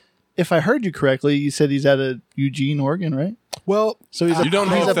 if I heard you correctly, you said he's out of Eugene, Oregon, right? Well, So he's You don't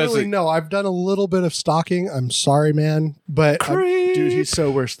know I if don't that's really know. I've done a little bit of stalking. I'm sorry, man, but dude, he's so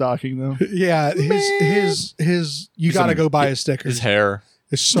worth stalking though. yeah, his you got to go buy his stickers. His hair.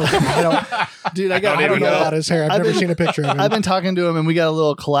 It's so I don't, Dude, I I don't know about his hair. I've never seen a picture of him. I've been talking to him, and we got a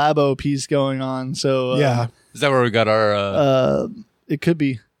little collabo piece going on. So yeah, Is that where we got our it could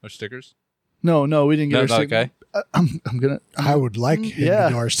be. stickers? No, we didn't get No, our not stick- okay. I'm gonna. I would like him Yeah. to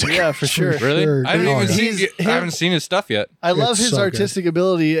do our stickers. Yeah, for sure. Really? I haven't Oh, even yeah. seen. I haven't seen his stuff yet. I love It's his so good. artistic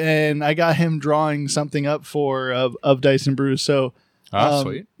ability, and I got him drawing something up for of Dyson Brews. So,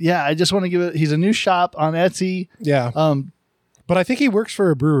 Sweet. yeah, I just want to give it. He's a new shop on Etsy. Yeah, but I think he works for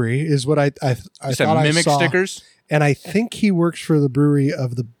a brewery. Is what I You said thought I mimic saw. stickers. And I think he works for the brewery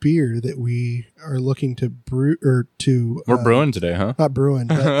of the beer that we are looking to brew or to. We're brewing today, huh? Not brewing,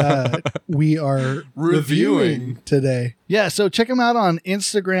 but we are reviewing today. Yeah, so check him out on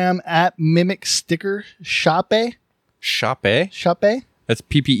Instagram at Mimic Sticker Shoppe. Shoppe? Shoppe? That's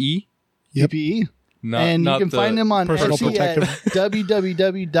PPE? Yep. PPE. Not You can the find him on personal Etsy at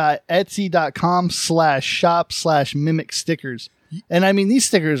www.etsy.com/shop/mimic stickers. And I mean, these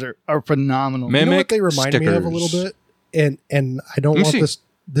stickers are phenomenal. You know what Mimic they remind me of a stickers. little bit, and I don't Let me want see.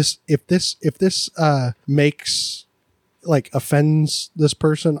 this if this makes like offends this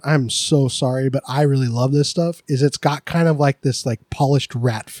person, I'm so sorry, but I really love this stuff. Is it's got kind of like this like polished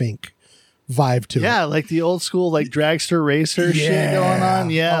rat fink vibe to it. Yeah, like the old school like dragster racer shit going on.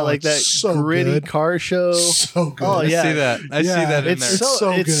 Yeah, Oh, like it's that so gritty good. car show. So good. Oh, I yeah. see that. I see Yeah, that in It's there.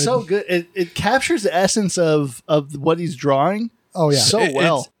 so It's so so good. It captures the essence of what he's drawing Oh yeah. so It-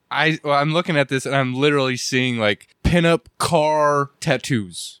 well. I'm looking at this and I'm literally seeing like pinup car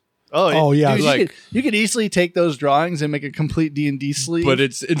tattoos. Oh, yeah. dude, Like- you could easily take those drawings and make a complete D&D sleeve. But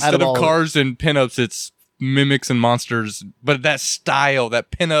it's instead of of all of cars and pinups, it's mimics and monsters. But that style, that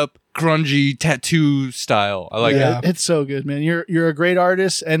pinup, grungy tattoo style, I like Yeah. it. It's so good, man. You're a great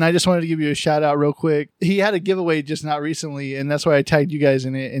artist, and I just wanted to give you a shout out real quick. He had a giveaway just not recently, and that's why I tagged you guys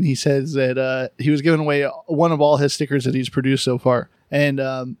in it. And he says that he was giving away one of all his stickers that he's produced so far. And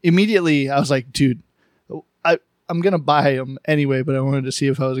immediately I was like, dude, I'm gonna buy them anyway, but I wanted to see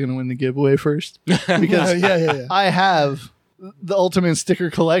if I was gonna win the giveaway first because yeah. I have the ultimate sticker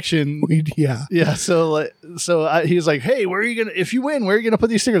collection. Yeah. Yeah, so he was like, "Hey, where are you gonna? If you win, where are you gonna put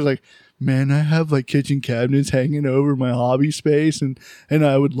these stickers?" Like, man, I have like kitchen cabinets hanging over my hobby space, and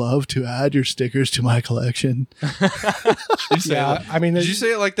I would love to add your stickers to my collection. Did you say Yeah. it- I mean, did you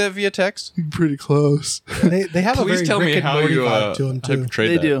say it like that via text? Pretty close. they have a Please very tell Rick me and how Morty you vibe to them how you too.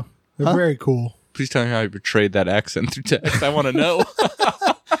 portrayed They that. do. They're Huh? very cool. Please tell me how you portrayed that accent through text. I want to know.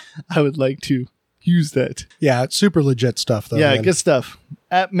 I would like to use that. Yeah, it's super legit stuff though. Yeah, man. good stuff.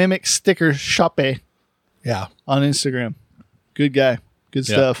 At Mimic Sticker Shoppe Yeah, on Instagram. Good guy. Good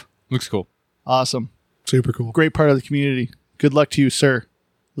Yeah. stuff. Looks cool. Awesome. super cool. Great part of the community. Good luck to you, sir.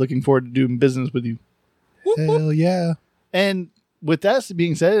 Looking forward to doing business with you. Hell yeah. And with that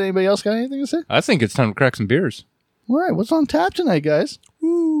being said, anybody else got anything to say? I think it's time to crack some beers. All right, what's on tap tonight, guys?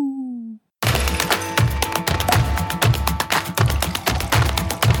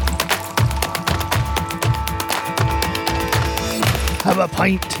 Have a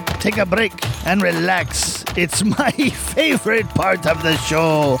pint, take a break, and relax. It's my favorite part of the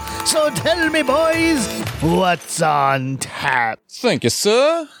show. So tell me, boys, what's on tap? Thank you,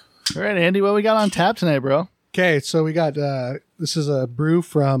 sir. All right, Andy, what we got on tap tonight, bro? Okay, so we got this is a brew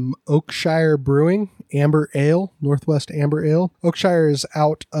from Oakshire Brewing, Amber Ale, Northwest Amber Ale. Oakshire is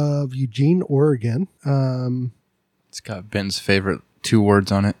out of Eugene, Oregon. It's got Ben's favorite 2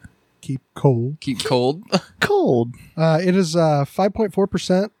 words on it. Keep cold. Keep cold. Cold. It is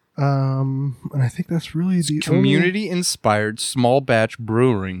 5.4%. And I think that's really the Community inspired small batch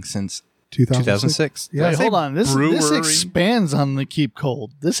brewing since 2006. 2006. Yeah, Wait, hold on. This brewery. expands on the keep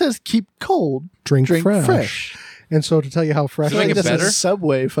cold. This says keep cold, Drink drink fresh. fresh. And so to tell you how fresh Does it I make think it this better? is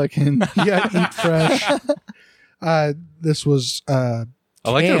Subway fucking. yeah, eat fresh. This was I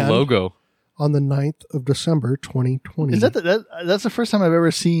like their Canned. logo. on the 9th of December, 2020. Is that's the first time I've ever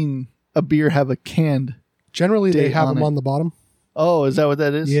seen a beer have a canned. Generally, they date have on them it? on the bottom. Oh, is that what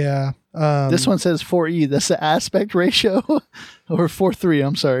that is? Yeah. This one says 4E. That's the aspect ratio, or 4.3.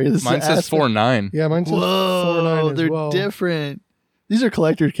 I'm sorry. This is Mine the says aspect- 4.9. Yeah, mine says 4.9 Whoa, as they're well. different. These are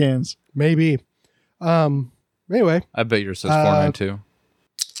collector cans. Maybe. Anyway, I bet yours says Uh, 4.9 too.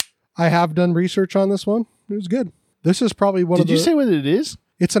 I have done research on this one. It was good. This is probably one of Did the... you say what it is?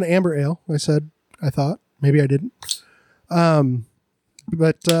 It's an amber ale. I thought. Maybe I didn't.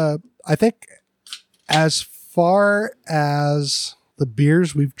 But I think as far as the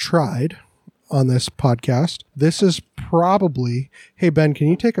beers we've tried on this podcast, this is probably... Hey, Ben, can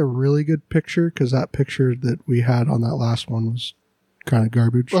you take a really good picture? Because that picture that we had on that last one was kind of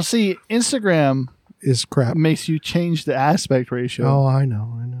garbage. Well, see, Instagram Is crap. makes you change the aspect ratio. Oh, I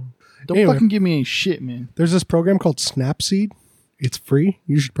know. Don't anyway. fucking give me any shit, man. There's this program called Snapseed. It's free.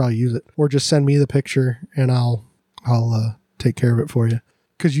 You should probably use it, or just send me the picture and I'll take care of it for you.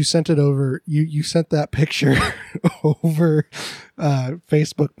 Because you sent it over. You sent that picture over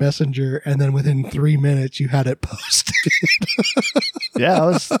Facebook Messenger, and then within 3 minutes you had it posted. Yeah, I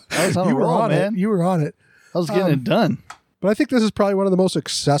was on You a were roll, on man. it. You were on it. I was getting it done. But I think this is probably one of the most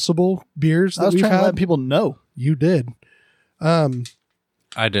accessible beers I that was we've trying to let had. people know. You did.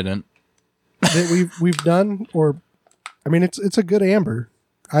 I didn't. That we've done, or I mean, it's a good amber.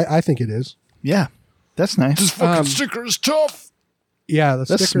 I think it is. Yeah, That's nice. This fucking sticker is tough. Yeah, the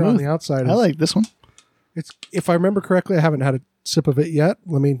That's sticker on smooth. the outside. I like this one. It's, if I remember correctly, I haven't had a sip of it yet.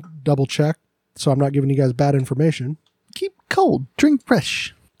 Let me double check, so I'm not giving you guys bad information. Keep cold, drink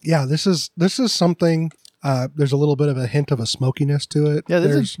fresh. Yeah, this is something. There's a little bit of a hint of a smokiness to it. Yeah,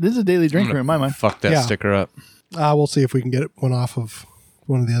 this is a daily drinker in my mind. Fuck that Yeah. sticker up. We'll see if we can get one off of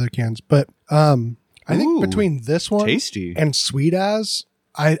one of the other cans. But I think Ooh, between this one tasty. and Sweet As,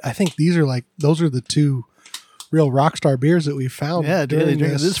 I think those are the two real rockstar beers that we found. Yeah, daily during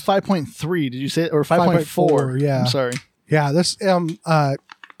drinker. This is 5.3. Did you say or 5.4? 5.4, yeah. I'm sorry. Yeah, this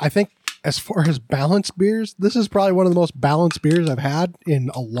I think as far as balanced beers, this is probably one of the most balanced beers I've had in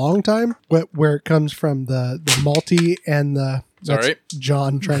a long time. Where it comes from the malty and the that's Sorry.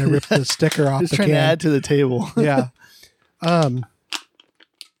 John trying to rip the sticker off Just the trying can. to add to the table. Yeah.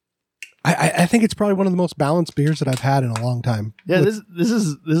 I think it's probably one of the most balanced beers that I've had in a long time. Yeah, this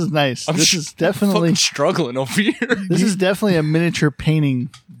is nice. This is definitely fucking struggling over here. this is definitely a miniature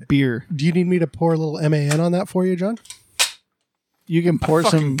painting beer. Do you need me to pour a little MAN on that for you, John? You can pour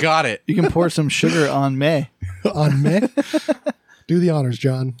Fucking some got it. you can pour some sugar on May. On me? Do the honors,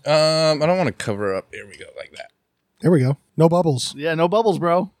 John. I don't want to cover up. Here we go, like that. There we go. No bubbles. Yeah, no bubbles,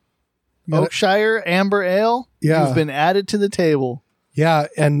 bro. Got it. Oakshire Amber Ale. Yeah. You've been added to the table. Yeah,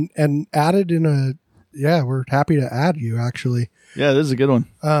 and added in a we're happy to add you actually. Yeah, this is a good one.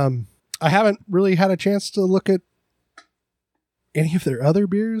 I haven't really had a chance to look at any of their other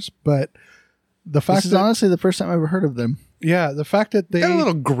beers, but the fact This is that honestly the first time I've ever heard of them. the fact that they Got a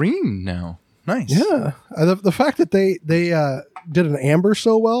little green now. Nice. the fact that they did an amber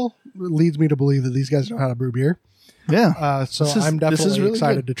so well leads me to believe that these guys know how to brew beer. Yeah. So This is- I'm this is definitely really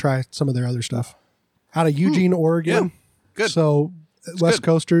excited good. to try some of their other stuff. Out of Eugene, Oregon. Yeah. Good. So West good.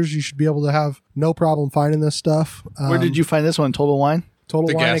 Coasters, you should be able to have no problem finding this stuff. Where did you find this one? Total Wine? Total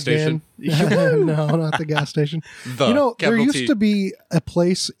The Wine gas again. no, not the gas station. The There capital used T. to be a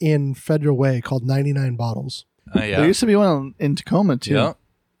place in Federal Way called 99 Bottles. Yeah. There used to be one in Tacoma too.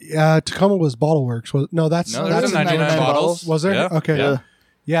 Yeah. Tacoma was Bottle Works. No, that's No, that's there's 99 bottles. Was there? Yeah. Okay. Yeah.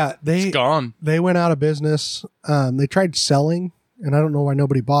 Yeah, It's gone. they went out of business. They tried selling, and I don't know why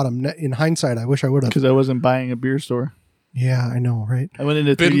nobody bought them. In hindsight, I wish I would have. Because I wasn't buying a beer store. Yeah, I know, right? I went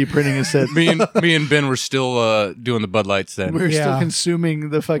into Ben- 3D printing and said me and Ben were still doing the Bud Lights then. we were still Yeah. consuming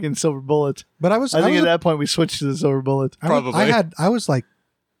the fucking Silver Bullet. But I was. I think was at that point we switched to the Silver Bullet. Probably. I was like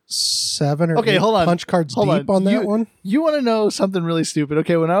 7 or Okay, 8 hold on. punch cards Hold deep on that one. You want to know something really stupid?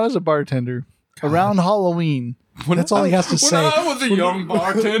 Okay, when I was a bartender around Halloween, That's all he has to say. When I was a young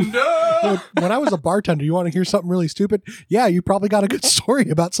bartender. When I was a bartender, you want to hear something really stupid? Yeah, you probably got a good story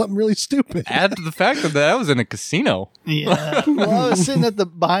about something really stupid. Add to the fact that I was in a casino. yeah. Well, I was sitting at the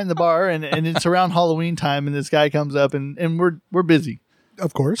behind the bar, and it's around Halloween time, and this guy comes up, and we're busy,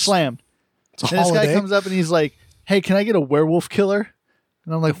 Of course. slammed. It's a And this guy holiday. comes up and he's like, "Hey, can I get a werewolf killer?"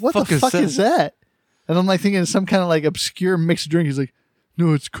 And I'm like, "What the fuck is that?" And I'm like thinking it's some kind of like obscure mixed drink. He's like,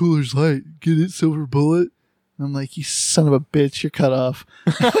 "No, it's Coolers Light. Get it, Silver Bullet." And I'm like, "You son of a bitch, you're cut off."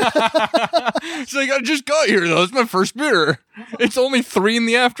 It's like, I just got here though. It's my first beer. It's only 3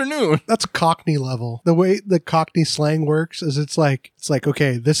 p.m. That's Cockney level. The way the Cockney slang works is it's like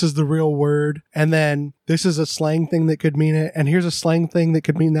okay, this is the real word, and then this is a slang thing that could mean it, and here's a slang thing that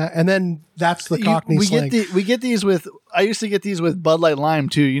could mean that, and then that's the Cockney slang. We get these with. I used to get these with Bud Light Lime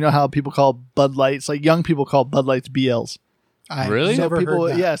too. You know how people call Bud Lights, like young people call Bud Lights BLs. I Really? Never people,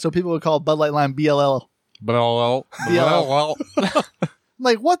 heard that. yeah. So people would call Bud Light Lime BLL. Well. I'm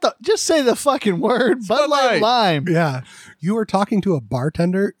like, what the? Just say the fucking word, Bud Bud Light Light. Lime. Yeah. You are talking to a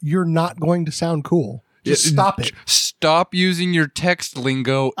bartender. You're not going to sound cool. Just stop it. Stop using your text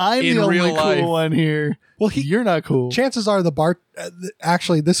lingo I'm in the only real life. cool one here. Well, You're not cool. chances are the bar.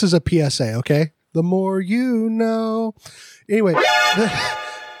 Actually, this is a PSA. Okay. The more you know. Anyway.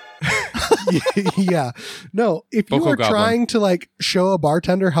 Yeah. No, if you Boko are Goblin. trying to like show a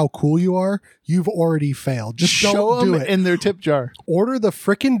bartender how cool you are, you've already failed. Just Show don't do them it. in their tip jar. Order the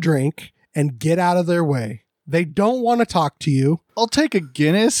frickin' drink and get out of their way. They don't want to talk to you. I'll take a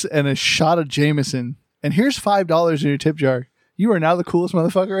Guinness and a shot of Jameson, and here's $5 in your tip jar. You are now the coolest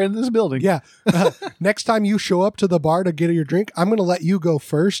motherfucker in this building. Yeah. Next time you show up to the bar to get your drink, I'm going to let you go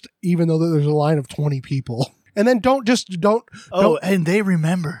first, even though there's a line of 20 people. And then don't. Oh, and they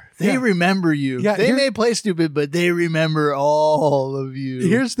remember. They Yeah. remember you. Yeah, they here- may play stupid, but they remember all of you.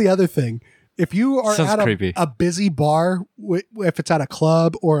 Here's the other thing. If you are Sounds at creepy. a busy bar, if it's at a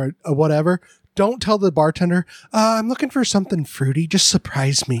club or a whatever, don't tell the bartender, I'm looking for something fruity. Just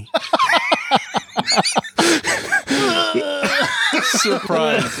surprise me.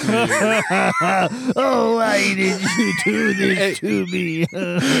 Surprise me. Oh, why did you do this to me?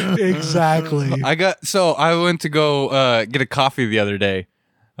 Exactly. I went to go get a coffee the other day.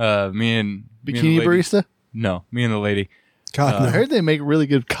 Me and the Bikini lady- barista? No, me and the lady. God, I no. heard they make really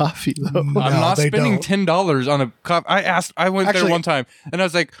good coffee, though. I'm not they spending don't. $10 on a cup. I went there Actually- one time and I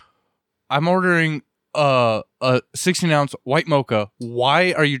was like, I'm ordering a 16-ounce white mocha.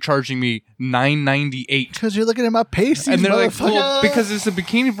 Why are you charging me $9.98? Because you're looking at my pasties, And they're like, motherfucker. well, because it's a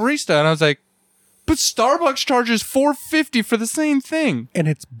bikini barista. And I was like, but Starbucks charges $4.50 for the same thing, And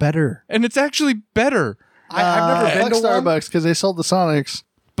it's better. and it's actually better. I've never been fuck to one. Starbucks because they sold the Sonics.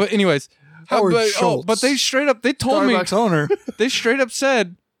 But anyways, Howard but Schultz. they straight up they told me Starbucks owner. they straight up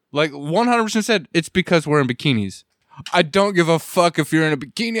said, like 100% said, it's because we're in bikinis. I don't give a fuck if you're in a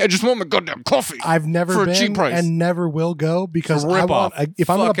bikini. I just want my goddamn coffee. I've never For a been cheap price. and never will go because It's a I rip-off. want. If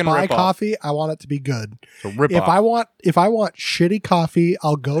I'm going to Fucking buy rip-off. coffee, I want it to be good. It's a rip If I want shitty coffee,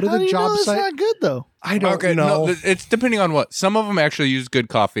 I'll go to How the do you job know it's site. not good, though? I don't okay, know. no, it's depending on what. Some of them actually use good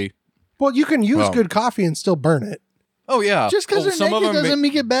coffee. Well, you can use Well. good coffee and still burn it. Oh yeah, Just because Well, they're naked doesn't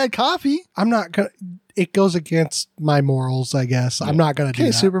make it bad coffee. I'm not gonna. It goes against my morals, I guess. I'm not gonna do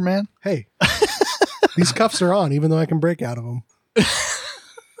Okay, that. Superman. Hey, these cuffs are on, even though I can break out of them.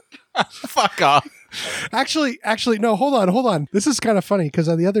 fuck off. Actually, no. Hold on. This is kind of funny because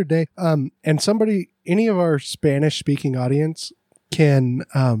the other day, and any of our Spanish-speaking audience can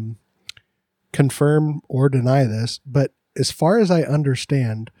confirm or deny this, but as far as I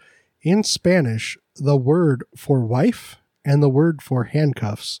understand, in Spanish, the word for wife and the word for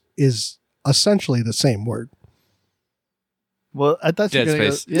handcuffs is essentially the same word. Well, I thought you Dead were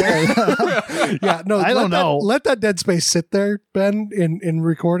going space. to Yeah. Yeah, no, I don't know. Let that dead space sit there, Ben, in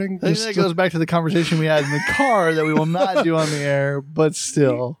recording. I think that goes back to the conversation we had in the car that we will not do on the air, but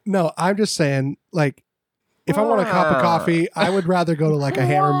still. No, I'm just saying, like, if I want a cup of coffee, I would rather go to like a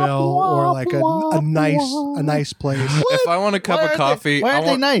hammer mill or like a nice place. If I want a cup Why of aren't coffee, They, why aren't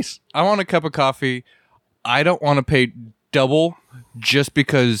they nice? I want a cup of coffee. I don't want to pay double just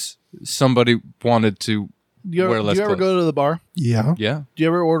because somebody wanted to. Do Wear you less ever clothes. go to the bar? Yeah. Yeah,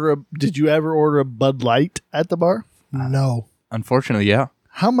 Did you ever order a Bud Light at the bar? No. unfortunately, yeah.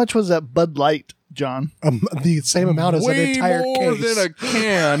 How much was that Bud Light, John? The same amount as an Way entire more case. than a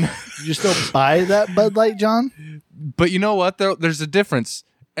can. Did you still buy that Bud Light, John? But you know what? There's a difference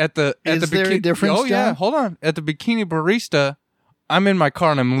at the Is there a bikini. difference, Oh yeah, John? hold on. At the bikini barista, I'm in my car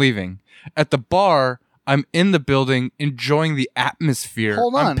and I'm leaving. At the bar, I'm in the building enjoying the atmosphere.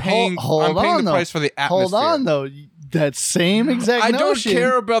 Hold on. I'm paying, hold I'm paying on, the though. price for the atmosphere. Hold on, though. That same exact I don't notion,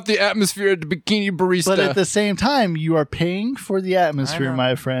 care about the atmosphere at the bikini barista. but at the same time, you are paying for the atmosphere, know.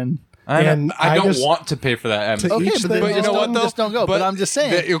 my friend. And I don't just- want to pay for that atmosphere. Okay, each but, their then own. just you know what, don't, though? just don't go. But I'm just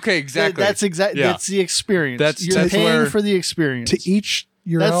saying. Okay, exactly. That's Yeah. That's the experience. That's You're paying where- for the experience. To each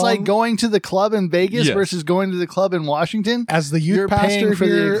your That's own. like going to the club in Vegas Yes. versus going to the club in Washington. As the youth You're paying pastor for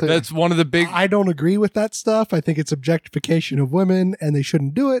the here, eclipse. That's one of the big. I don't agree with that stuff. I think it's objectification of women, and they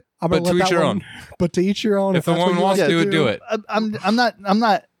shouldn't do it. I'm gonna But to let each that your one- own. But to each your own. If the that's what woman you wants like to do it, do it.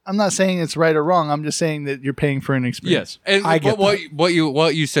 I'm not saying it's right or wrong. I'm just saying that you're paying for an experience. Yes, and I get but what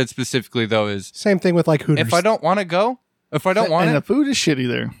you said specifically though is Same thing with like Hooters. if I don't want to go, if I don't want And it, the food is shitty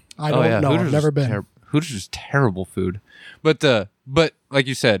there. I don't know. Hooters I've never is been. Hooters is terrible food, but like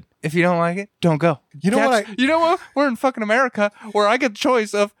you said, if you don't like it, don't go. You know what You know what? We're in fucking America where I get the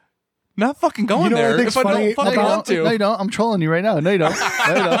choice of not fucking going You know what I there think's if I funny don't fucking about- want to. No, you don't. I'm trolling you right now. No, you don't.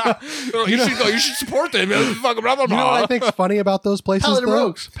 No, you don't. You should go. You should support them. Fucking blah blah You know what I think's funny about those places Paladin though?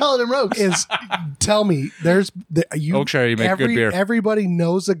 Rogues. Paladin Rogues. Is tell me, you Oakshire, you make good beer. Everybody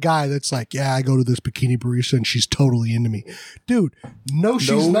knows a guy that's like, yeah, I go to this bikini barista and she's totally into me, dude. No,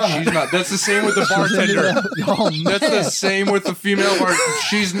 she's not. She's not. That's the same with the bartender. Oh, man. That's the same with the female bar.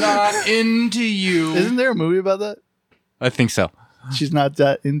 She's not into you. Isn't there a movie about that? I think so. She's not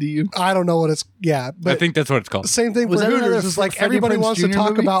that into you. I don't know what it's. Yeah, but I think that's what it's called. same thing Was for that another Hooters. Is like Freddie everybody Prinze wants to Jr. talk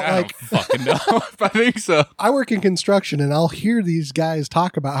movie? about I like. don't fucking know. I think so. I work in construction and I'll hear these guys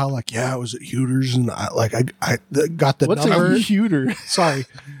talk about how like, yeah, I was at Hooters and I got the What's number. a computer? Sorry.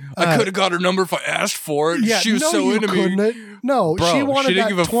 I could have got her number if I asked for it. Yeah, she was no, so you into couldn't. me. No, Bro, she wanted she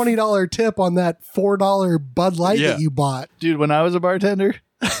didn't that give a f- $20 tip on that $4 Bud Light Yeah. that you bought. Dude, when I was a bartender,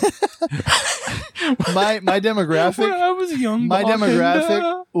 my When demographic I was a young my bartender.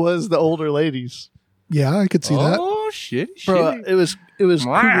 demographic was the older ladies. Yeah, I could see that. Oh shit! Bro, it was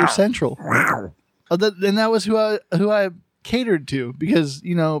Wow. Cougar Central. And that was who I catered to because,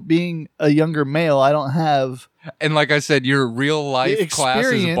 you know, being a younger male, I don't have And like I said, your real life The class is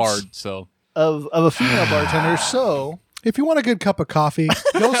a experience- bard. So of a female bartender. So If you want a good cup of coffee,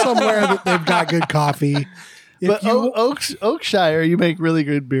 go somewhere that they've got good coffee. But Oakshire, you make really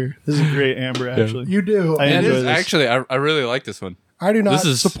good beer. This is a great amber, actually. You do. I It enjoy is this. actually. I really like this one. I do not This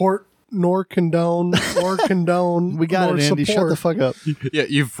is- support nor condone or condone. We got nor it, Andy. support. Shut the fuck up. Yeah,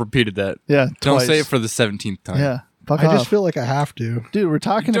 you've repeated that. Yeah, Don't twice. say it for the 17th time. Yeah, fuck I off. just feel like I have to. Dude, we're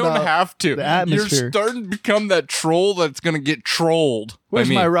talking You don't about have to. the atmosphere. You're starting to become that troll that's going to get trolled. Where's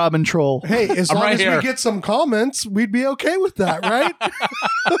by me. my Robin troll? Hey, as I'm long right as here. we get some comments, we'd be okay with that, right?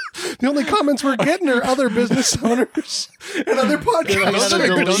 The only comments we're getting are other business owners and other I podcasts. Those gotta are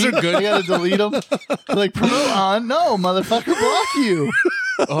good. delete- Those are good. I gotta delete them. Like promote on. No, motherfucker, block you.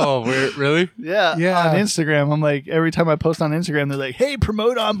 Oh, really? Yeah, Yeah. On Instagram, I'm like, every time I post on Instagram, they're like, "Hey,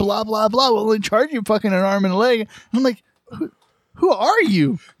 promote on blah blah blah. We'll only charge you fucking an arm and a leg." And I'm like, who are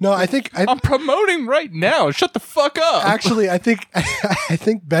you? No, I think I'm promoting right now. Shut the fuck up. actually, I think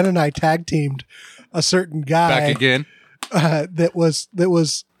Ben and I tag teamed a certain guy Back again. that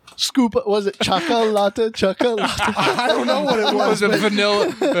was Scoop, was it chocolate? I don't know what it was. Was it vanilla?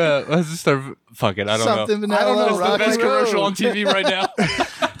 Was this their, fuck it. I don't Something know. vanilla. I don't know. It's the rock best and roll. commercial on TV right now.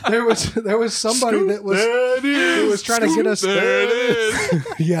 There was somebody that was trying to get us. There it is.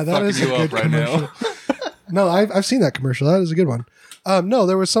 Yeah, that Fucking is a you good up right commercial. now. No, I've seen that commercial. That is a good one. No,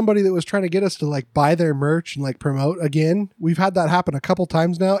 there was somebody that was trying to get us to like buy their merch and like promote again. We've had that happen a couple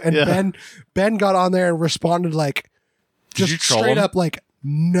times now, and Yeah. Ben got on there and responded like Did just you troll straight him? up like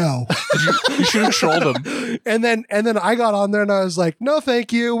no. You should have trolled him. and then I got on there and I was like, no,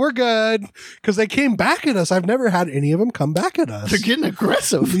 thank you, we're good, because they came back at us. I've never had any of them come back at us. They're getting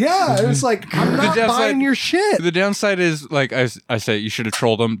aggressive. Yeah, it was like I'm not downside- buying your shit. The downside is, like I say, you should have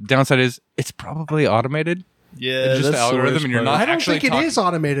trolled him. Downside is, it's probably automated. Yeah, It's just that's the algorithm worst and you're part. not I don't actually think it is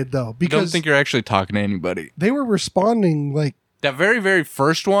automated though, Don't because think you're actually talking to anybody. they were responding like That very, very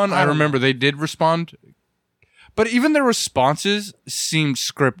first one, I don't remember they did respond. But even their responses seemed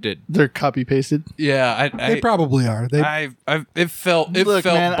scripted. They're copy pasted. Yeah, they probably are. They it felt Look,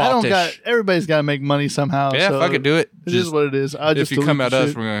 man, I don't bottish. got. Everybody's got to make money somehow. Yeah, so fuck it, do it. It is what it is. I just if you come delete at the us,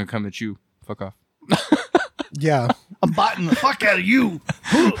 shit. we're gonna come at you. Fuck off. yeah. I'm biting the fuck out of you.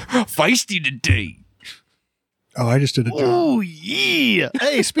 Feisty today. Oh, I just did a job. Oh yeah.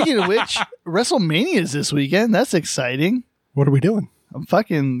 Hey, speaking of which, WrestleMania is this weekend. That's exciting. What are we doing? I'm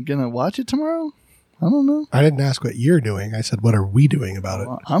fucking gonna watch it tomorrow. I don't know. I didn't ask what you're doing. I said, what are we doing about it?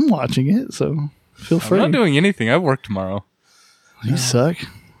 Well, I'm watching it, so feel I'm free. not doing anything. I work tomorrow. You suck.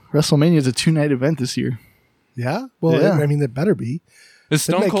 WrestleMania is a 2-night event this year. Yeah? Well, Yeah. I mean, it better be. Is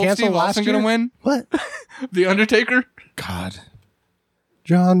Didn't Stone they Cold cancel Steve last Austin gonna year? win? What? The Undertaker? God.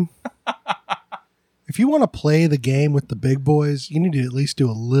 John, if you want to play the game with the big boys, you need to at least do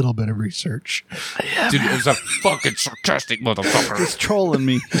a little bit of research. Dude, it's a fucking sarcastic motherfucker. He's trolling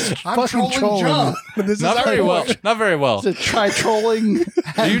me. He's I'm fucking trolling John. me. This is Not how very it well. works. Not very well. To try trolling.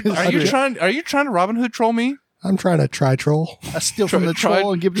 Are you trying to Robin Hood troll me? I'm trying to try troll. I steal from the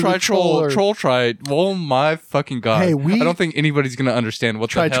troll and give to try the troll. try. Oh my fucking god! Hey, I don't think anybody's gonna understand what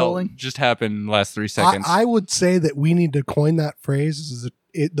Try the hell trolling? just happened in the last 3 seconds. I would say that we need to coin that phrase.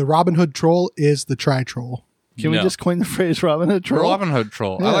 The Robin Hood troll is the try troll. Can we No. just coin the phrase Robin Hood troll? Robin Hood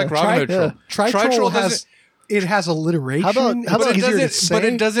troll. Yeah, I like Robin Hood troll. Try troll has it has alliteration. How about It's But it easier to doesn't. say. But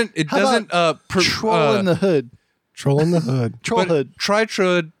it doesn't. It How doesn't. Troll in the hood. Troll in the hood. Troll hood. Try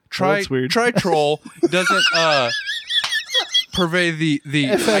trud. Try that's weird. try troll doesn't purvey the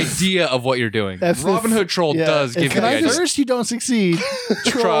idea of what you're doing. If- Robin Hood troll Yeah, does if give you the at idea. first you don't succeed,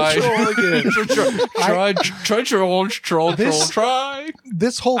 troll again. try troll. This- Try.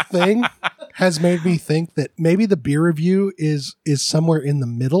 This whole thing has made me think that maybe the beer review is somewhere in the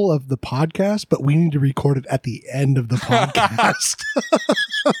middle of the podcast, but we need to record it at the end of the podcast.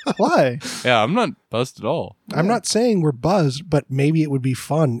 Why? Yeah, I'm not buzzed at all. I'm not saying we're buzzed, but maybe it would be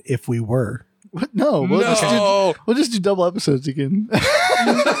fun if we were. What? No, we'll No. just do double episodes again.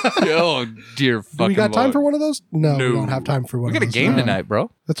 Oh dear fucking Do we got time Lord. for one of those? No, No. we don't have time for one We of got a those. game No. tonight,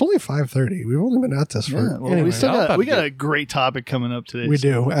 bro. It's only 5:30. We've only been at this for Yeah, well, anyway. we still I'm got about we to got get- a great topic coming up today. We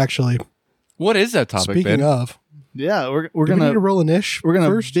do actually. What is that topic, Speaking Ben? of, Yeah, we're do we need gonna to roll an ish. we're gonna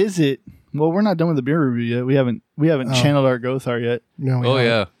first. visit. Well, we're not done with the beer review yet. We haven't Oh. channeled our Gothar yet. No, we Oh haven't.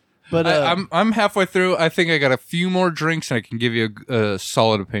 yeah. But I'm halfway through. I think I got a few more drinks and I can give you a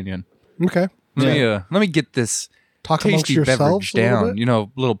solid opinion. Okay. Let me get this Talk amongst tasty yourselves beverage a little down. bit. You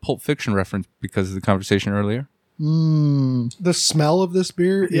know, little Pulp Fiction reference because of the conversation earlier. The smell of this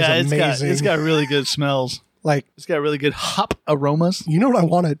beer is yeah, amazing. it's got really good smells. like, It's got really good hop aromas. you know what I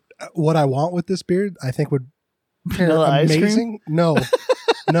wanted? What I want with this beer, I think would pair Vanilla ice cream? amazing. No,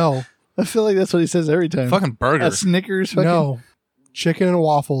 no, I feel like that's what he says every time. Fucking burger. A Snickers. Fucking, no. Chicken and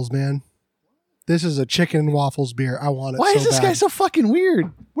waffles, man. This is a chicken and waffles beer. I want it. Why so is this bad. guy so fucking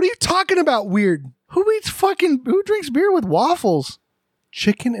weird? What are you talking about? Weird. Who drinks beer with waffles?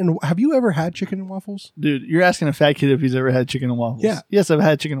 Chicken and have you ever had chicken and waffles? Dude, you're asking a fat kid if he's ever had chicken and waffles. Yeah. Yes, I've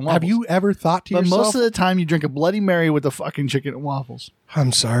had chicken and waffles. Have you ever thought to But yourself? most of the time, you drink a Bloody Mary with the fucking chicken and waffles.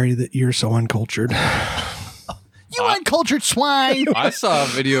 I'm sorry that you're so uncultured. You uncultured swine! I saw a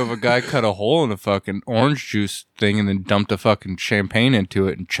video of a guy cut a hole in a fucking orange juice thing and then dumped a fucking champagne into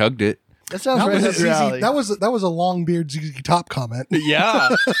it and chugged it. That sounds That right was, up your alley. that was a long beard ZZ Top comment. Yeah,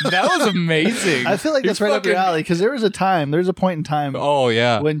 that was amazing. I feel like that's right up your alley because there was a point in time Oh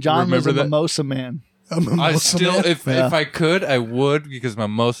yeah, when John was a Remember that? mimosa man. I still, if Yeah. I could, I would because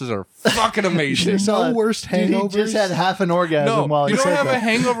mimosas are fucking amazing. There's no worse Dude, he hangovers. just had half an orgasm No, while he you don't said have that. a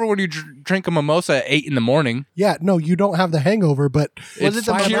hangover when you drink a mimosa at 8 a.m. Yeah, no, you don't have the hangover, but Was it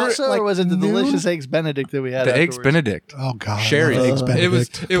the It's pure- mimosa like or was it the noon? delicious eggs Benedict that we had The eggs afterwards? Benedict. oh god, Sherry. eggs It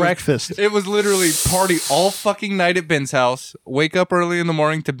Benedict. It was Breakfast. It was literally party all fucking night at Ben's house. Wake up early in the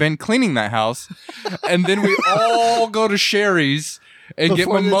morning to Ben cleaning that house, and then we all go to Sherry's and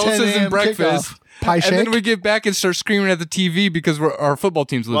Before get the 10 mimosas a.m. and breakfast. kickoff. Pie And shake, then we get back and start screaming at the TV because our football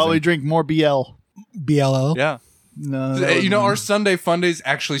team's losing. While we drink more BL. BLL. yeah. No, that was You know, me. our Sunday fun days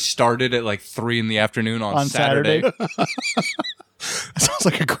actually started at like 3 p.m. on Saturday. Sounds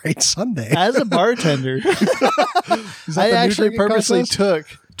like a great Sunday. As a bartender, Is that I the new actually drinking purposely process? took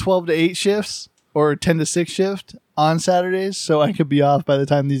 12 to 8 shifts or 10 to 6 shift on Saturdays so I could be off by the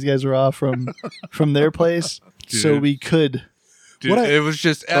time these guys were off from their place. So Dude. we could. Dude, What it was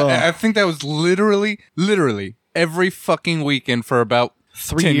just, Oh. I think that was literally every fucking weekend for about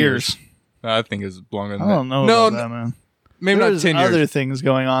 3 10 years. I think it's longer than I don't that. know No, about that, man. maybe There not was 10 other years. things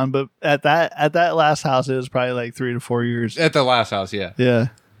going on, but at that last house, it was probably like 3 to 4 years. At the last house, yeah. Yeah,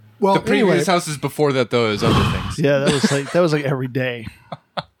 Well, The previous anyway, houses before that, though, is other things. yeah, that was like every day.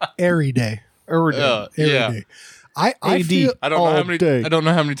 airy day. Every day. Airy Yeah. day. I AD. feel I don't know All how many. day. I don't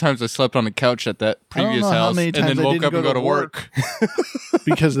know how many times I slept on a couch at that I don't previous know how house, many and times then I woke didn't up and go to work.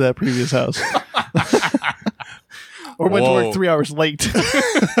 because of that previous house. Or went to Whoa. work 3 hours late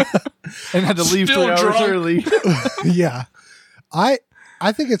and had to leave Still 3 hours drunk. early. yeah. I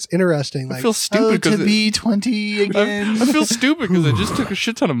think it's interesting. Like I feel stupid to because be 20 again. I feel stupid because I just took a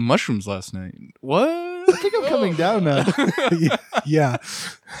shit ton of mushrooms last night. What? I think I'm coming down now. yeah.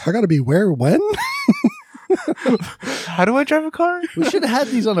 I gotta be where when? How do I drive a car? We should have had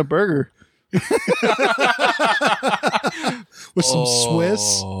these on a burger. With some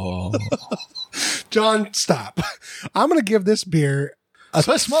Swiss. Oh. John, stop. I'm gonna give this beer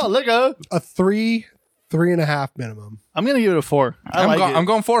Swiss small liquor. a 3.5 minimum. I'm going to give it a 4. I like it. I'm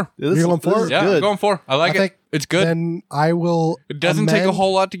going 4. This, You're going this 4? is Yeah, good. I'm going 4. I like I think it. It's good. Then I will. It doesn't take a amend-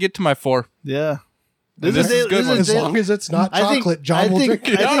 whole lot to get to my 4. Yeah. This is good one. As long as it's not chocolate, John will drink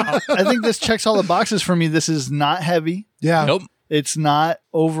it. I think this checks all the boxes for me. This is not heavy. Yeah. Nope. It's not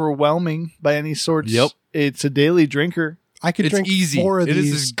overwhelming by any sorts. Yep. It's a daily drinker. I could It's drink easy. 4 of It is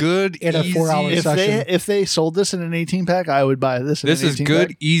these. as good in a easy- 4-hour If session. if they sold this in an 18 pack, I would buy this. In This an is 18 good,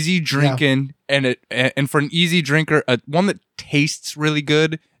 pack. easy drinking, and for an easy drinker, one that tastes really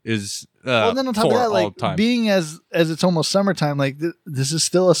good is Well, and then on top of 4 that, all like the time. being as it's almost summertime, like this is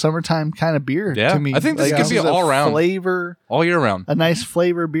still a summertime kind of beer Yeah, to me. I think this Like, could be is a all around. flavor, all year round. a nice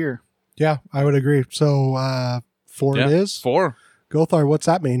flavor beer. Yeah, I would agree. So 4 Yeah, it is. 4. Gothar, what's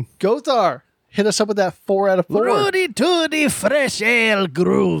that mean? Gothar, hit us up with that 4 out of 4. Rudy Tooty Fresh Ale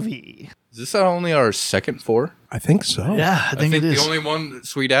Groovy. Is this only our second 4? I think so. Yeah, I think it the is. only one that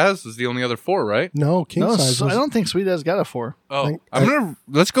Sweet As was the only other 4, right? No, king No, size. so Was, I don't think Sweet has got a 4. Oh,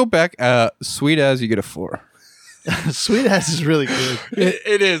 let's go back. Sweet As, you get a 4. Sweet Ass is really good.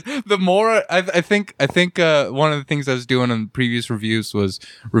 It is. The more I think one of the things I was doing in previous reviews was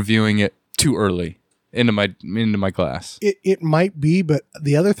reviewing it too early into my glass. it might be, but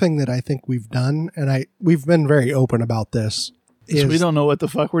the other thing that I think we've done, and we've been very open about this, is So we don't know what the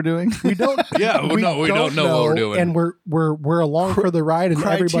fuck we're doing. we don't Yeah, we don't know what we're doing. and we're along for the ride, and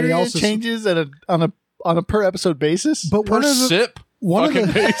everybody Criteria else is. changes on a per episode basis. But Per one of the sip, one of fucking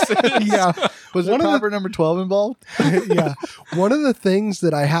the basis. yeah Was it one of the- proper number 12 involved? yeah. One of the things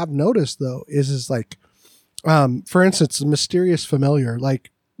that I have noticed though is like, for instance, the Mysterious Familiar.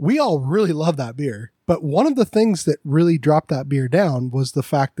 Like we all really love that beer, but one of the things that really dropped that beer down was the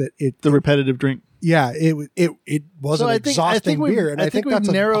fact that The repetitive drink. it was an exhausting beer, and I think we've that's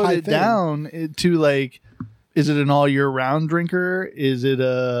a narrowed high it thing. down to like, is it an all year round drinker? Is it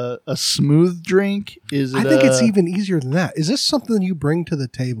a smooth drink? Is it? I think it's even easier than that. Is this something you bring to the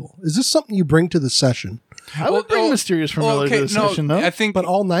table? Is this something you bring to the session? I would bring Mysterious Familiar to the session though. I think, But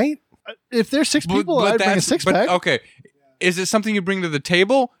all night? If there's 6 people, I'd bring a that's- 6-pack. Okay, is it something you bring to the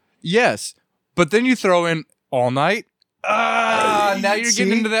table? Yes, but then you throw in all night. Now you're See?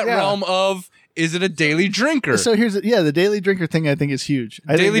 getting into that Yeah. realm of is it a daily drinker? So here's the daily drinker thing. I think is huge.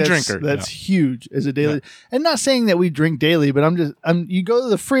 I Daily think drinker, That's huge as a daily. And not saying that we drink daily, but you go to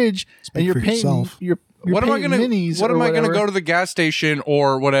the fridge and you're for paying. yourself. You're what am I paying gonna? minis What or am I gonna whatever. go to the gas station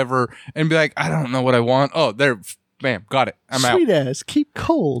or whatever and be like, I don't know what I want. Oh, there, bam, got it. I'm out. Sweet ass, keep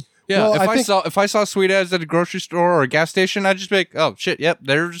cold. Yeah, Well, if I saw sweet ads at a grocery store or a gas station, I'd just be like, oh shit, yep,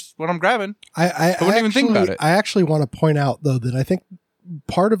 there's what I'm grabbing. I wouldn't even think about it. I actually want to point out though that I think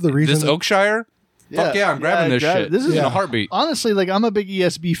part of the reason This Oakshire, fuck yeah, I'm grabbing this grab shit. it. This is in a heartbeat. Honestly, like I'm a big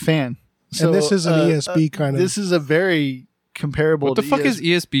ESB fan. So, and this is an ESB kind of This is a very comparable. What the to fuck is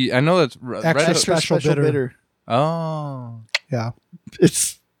ESB? I know that's Extra special bitter. bitter. Oh, yeah.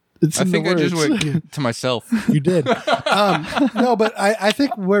 It's I in think the I just words. went to myself. You did. No, but I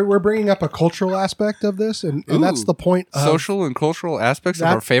think we're bringing up a cultural aspect of this, and that's Ooh. the point. Of, Social and cultural aspects of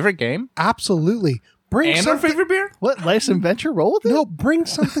That- our favorite game absolutely bring and our something. favorite beer. What Life and Venture? Roll with it. No, bring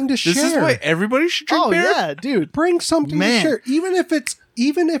something to share. This is why everybody should drink Oh beer. yeah, dude. Bring something Man. to share, even if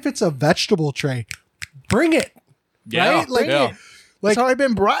it's a vegetable tray. Bring it. Yeah, Right? Like- yeah. That's how I've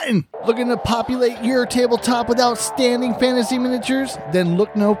been brought in. Looking to populate your tabletop with outstanding fantasy miniatures? Then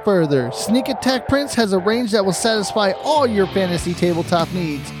look no further. Sneak Attack Prince has a range that will satisfy all your fantasy tabletop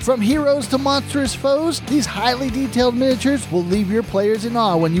needs. From heroes to monstrous foes, these highly detailed miniatures will leave your players in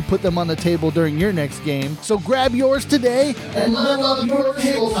awe when you put them on the table during your next game. So grab yours today and level up your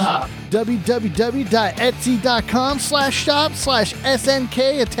tabletop.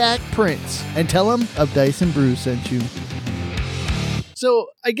 www.etsy.com/shop/SNK Attack Prince and tell them of Dice and Brew sent you. So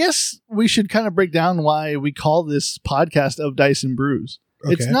I guess we should kind of break down why we call this podcast of Dice and Brews.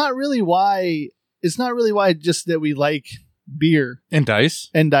 Okay. It's not really why just that we like beer And dice.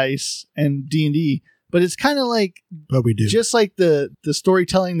 and dice and D&D, but it's kind of like But we do. just like the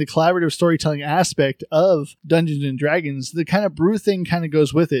storytelling, the collaborative storytelling aspect of Dungeons and Dragons, the kind of brew thing kind of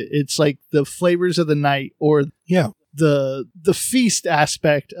goes with it. It's like the flavors of the night or Yeah. the feast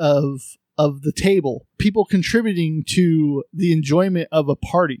aspect of the table, people contributing to the enjoyment of a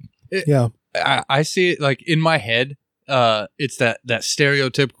party. Yeah. I see it like in my head. It's that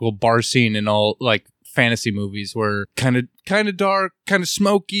stereotypical bar scene in all like fantasy movies where kind of dark, kind of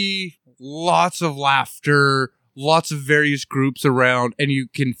smoky, lots of laughter, lots of various groups around, and you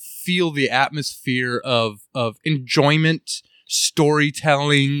can feel the atmosphere of enjoyment,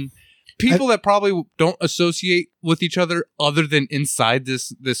 storytelling. People that probably don't associate with each other than inside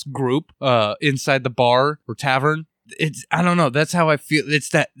this group, inside the bar or tavern. I don't know. That's how I feel. It's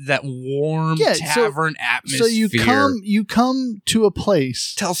that warm tavern atmosphere. So you come to a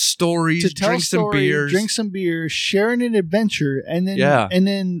place tell stories, to tell drink some stories, beers. drink some beer, sharing an adventure, and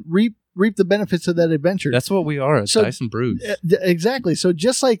then reap the benefits of that adventure. That's what we are at So- Dice and Brews. Exactly. So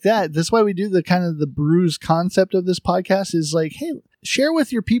just like that, that's why we do the kind of the brews concept of this podcast is like, hey, share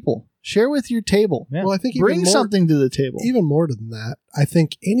with your people, share with your table, Yeah. Well, I think bring something to the table. Even more than that, I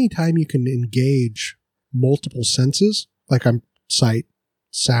think anytime you can engage multiple senses, like I'm sight,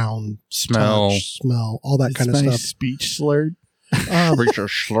 sound, Smell. touch, smell, all that It's kind of my stuff. speech slurred. Preacher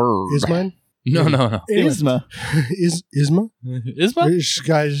slurred. Is mine? No. Anyway. Isma. Isma? Isma? Which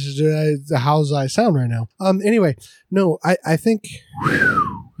guys, how's I sound right now? Anyway, no, I think,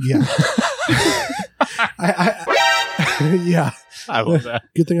 yeah, yeah. I love that.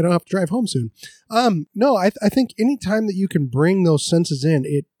 Good thing I don't have to drive home soon. No, I think anytime that you can bring those senses in,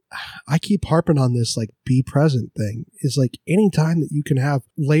 I keep harping on this like be present thing. Is like anytime that you can have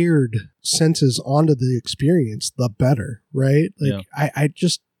layered senses onto the experience, the better, right? Like I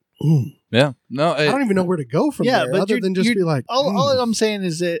just. Yeah. No. I don't even know where to go from there, but other than just be like, all I'm saying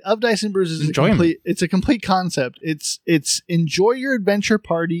is that of Dice and Brews is Enjoyment. it's a complete concept. It's enjoy your adventure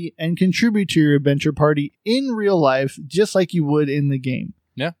party and contribute to your adventure party in real life, just like you would in the game.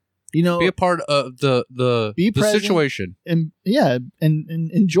 Yeah. You know, Be a part of the present. situation. and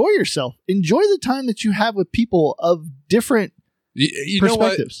enjoy yourself. Enjoy the time that you have with people of different You know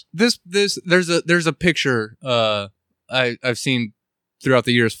what? perspectives. There's a picture I've seen throughout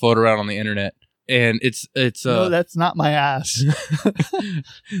the years float around on the internet, and it's No, that's not my ass.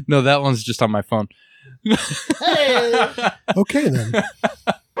 no, that one's just on my phone. Hey! okay then.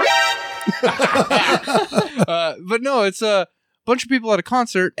 But no, it's a bunch of people at a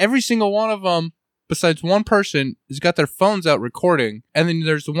concert. Every single one of them, besides one person, has got their phones out recording, and then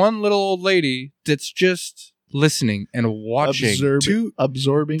there's one little old lady that's just listening and watching.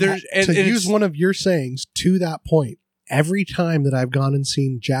 Absorbing. There's and To use it's- one of your sayings to that point, every time that I've gone and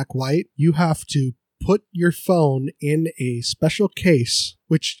seen Jack White, you have to put your phone in a special case,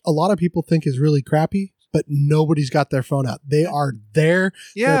 which a lot of people think is really crappy. but nobody's got their phone out. They are there.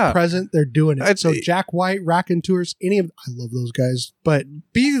 Yeah. They're present. They're doing it. I'd So say- Jack White, Raconteurs, I love those guys, but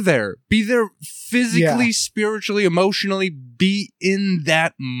Be there physically, Yeah. spiritually, emotionally. Be in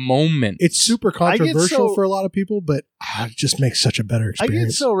that moment. it's super I get controversial so- for a lot of people, but it just makes such a better I get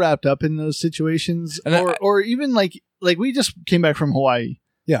experience. so wrapped up in those situations, And or even like we just came back from Hawaii.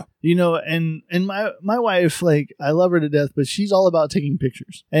 Yeah. You know, and my wife, like, I love her to death, but she's all about taking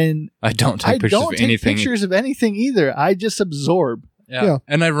pictures. And I don't I take pictures don't of take anything. pictures of anything either. I just absorb. Yeah.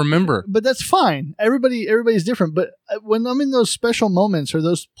 And I remember. But that's fine. Everybody's different. But when I'm in those special moments or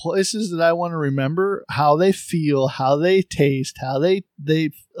those places that I want to remember, how they feel, how they taste, how they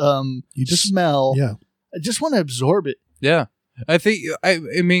You just- smell. Yeah. I just want to absorb it. Yeah. I think, I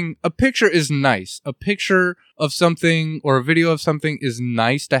mean, a picture is nice. A picture of something or a video of something is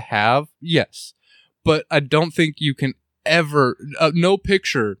nice to have. Yes. But I don't think you can ever, no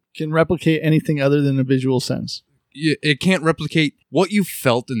picture, Can replicate anything other than a visual sense. it can't replicate what you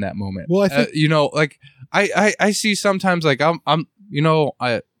felt in that moment. Well, I think- you know, like I see sometimes like I'm, you know,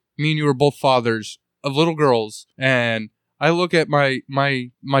 me and you were both fathers of little girls, and I look at my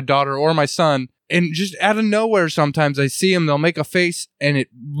daughter or my son, and just out of nowhere, sometimes I see them, they'll make a face, and it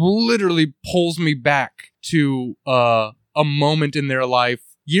literally pulls me back to a moment in their life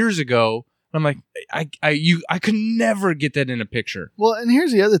years ago. I'm like, I could never get that in a picture. Well, and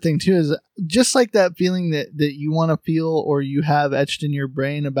here's the other thing too, is just like that feeling that you want to feel or you have etched in your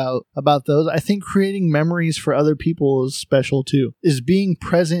brain about those, I think creating memories for other people is special too. Is being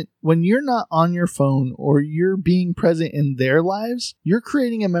present when you're not on your phone or you're being present in their lives, you're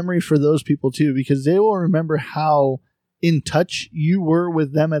creating a memory for those people too, because they will remember how in touch you were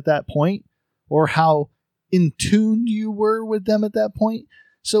with them at that point, or how in tune you were with them at that point.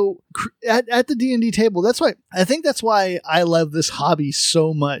 So at the D&D table, that's why I love this hobby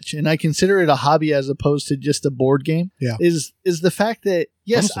so much, and I consider it a hobby as opposed to just a board game. Yeah. Is the fact that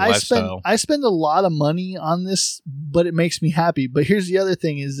yes, Almost a lifestyle. I spend a lot of money on this, but it makes me happy. But here's the other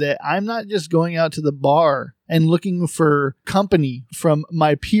thing: is that I'm not just going out to the bar and looking for company from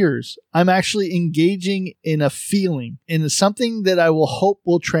my peers. I'm actually engaging in a feeling, in something that I will hope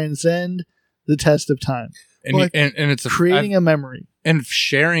will transcend the test of time, And, Well, and it's creating a memory. and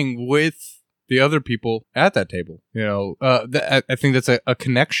sharing with the other people at that table. You know, I think that's a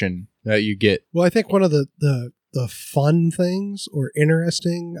connection that you get. Well, I think one of the fun things or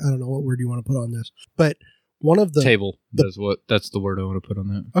interesting, I don't know what word you want to put on this, but one of the Table. That's the word I want to put on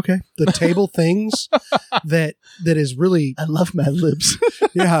that. okay, the table things that is really I love Mad Libs.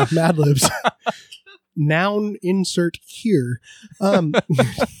 yeah, Mad Libs. Noun insert here.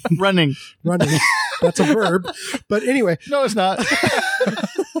 Running. Running. That's a verb. But anyway, No, it's not.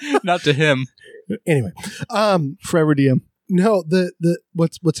 Not to him. anyway. Forever DM. No, the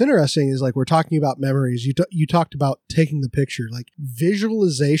what's interesting is like we're talking about memories. You talked about taking the picture. Like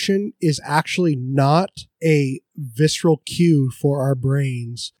visualization is actually not a visceral cue for our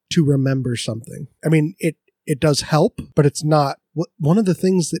brains to remember something. I mean, it does help, but it's not. One of the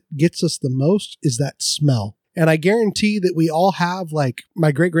things that gets us the most is that smell. And I guarantee that we all have, like,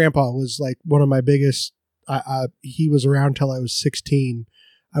 my great grandpa was like one of my biggest. He was around till I was 16.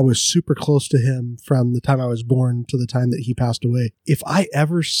 I was super close to him from the time I was born to the time that he passed away. If I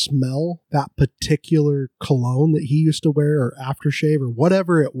ever smell that particular cologne that he used to wear or aftershave or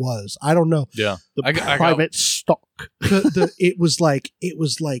whatever it was, I don't know. Yeah. The I got- private stock. It was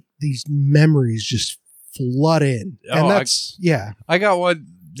like these memories just flood in. And Oh, that's, yeah. I got one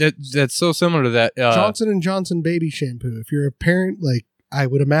that's so similar to that. Johnson & Johnson baby shampoo. If you're a parent, like, I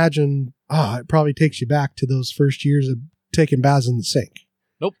would imagine, it probably takes you back to those first years of taking baths in the sink.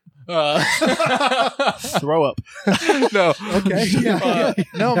 Throw up. No. Okay. Yeah.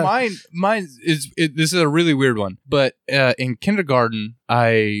 No, mine is this is a really weird one. But in kindergarten,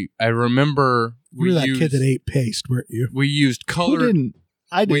 I remember You were that kid that ate paste, weren't you? we used Who colored didn't?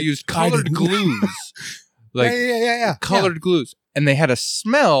 I did. we used I colored didn't. glues. Like yeah. colored glues. And they had a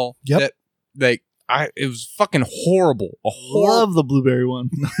smell Yep. that like it was fucking horrible. A horrible Love the blueberry one.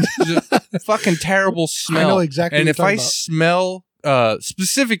 fucking terrible I smell. know exactly And what if you're I talking about. smell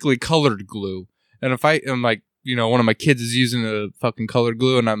specifically colored glue, and if I am like, you know, one of my kids is using a fucking colored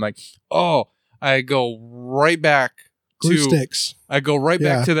glue, and I'm like, oh, I go right back Glue to sticks. I go right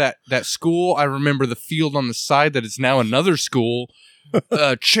Yeah. back to that school. I remember the field on the side that is now another school.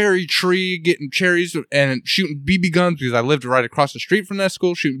 Cherry tree, getting cherries and shooting BB guns because I lived right across the street from that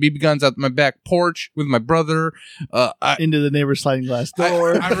school. Shooting BB guns out my back porch with my brother. Into the neighbor's sliding glass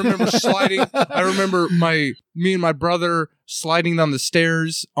door. I remember sliding. I remember me and my brother sliding down the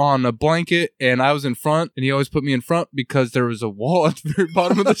stairs on a blanket, and I was in front, and he always put me in front because there was a wall at the very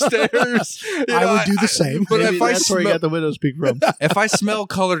bottom of the stairs. I would do the same. But Maybe if I that's where you smell, got the widow's peak from. if I smell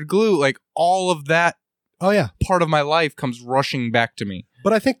colored glue, like all of that Oh yeah, part of my life comes rushing back to me.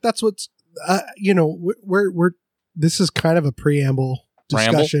 but I think that's what's we're this is kind of a preamble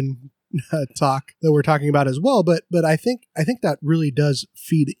discussion talk that we're talking about as well. But I think that really does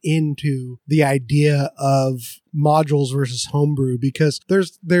feed into the idea of modules versus homebrew, because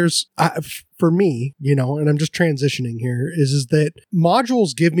there's for me, and I'm just transitioning here, is that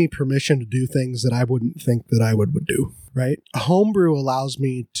modules give me permission to do things that I wouldn't think that I would do. Right, homebrew allows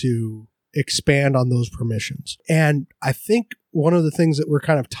me to expand on those permissions. And I think one of the things that we're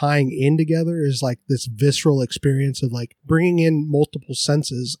kind of tying in together is like this visceral experience of like bringing in multiple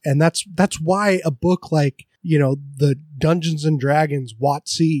senses. And that's why a book like, the Dungeons and Dragons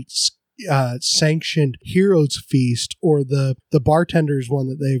WotC sanctioned Heroes Feast, or the Bartenders one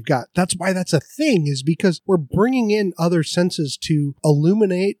that they've got, that's why that's a thing, is because we're bringing in other senses to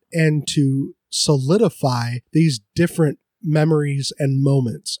illuminate and to solidify these different memories and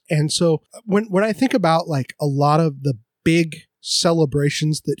moments. And so when I think about like a lot of the big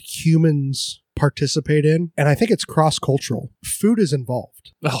celebrations that humans participate in, and I think it's cross-cultural, food is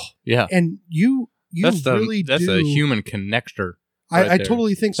involved. Oh, yeah. And you That's really that's do. a human connector. I there.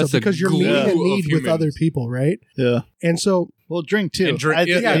 totally think so, That's a because you're glue meeting a of need with humans. other people, right? Yeah. And so Well, drink too. And drink, I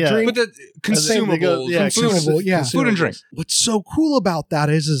think- yeah, drink. But the consumables, consumable, yeah. food and drink. what's so cool about that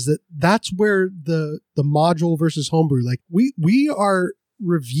is that that's where the module versus homebrew, like we are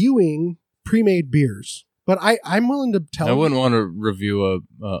reviewing pre-made beers, but I'm willing to tell I wouldn't want to review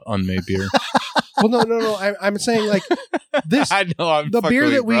a unmade beer. well no I'm saying like this I know. I'm the fucking beer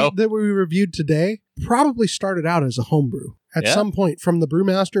with that you, bro. we reviewed today probably started out as a homebrew at Yeah. some point from the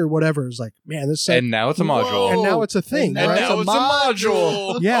brewmaster or whatever. It's like, man, this And now it's a module. and now it's a thing, And And right? now it's a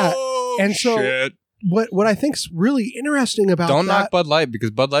module. Yeah. Oh, And so- shit. What I think's really interesting about Don't that, knock Bud Light,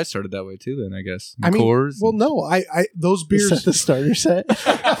 because Bud Light started that way too. Then I guess. I mean, Coors. well, no, I those Is that beers, the starter set?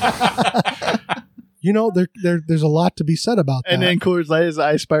 there's a lot to be said about that. And then Coors Light is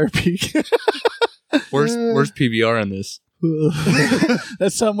Ice Fire Peak. where's PBR in this?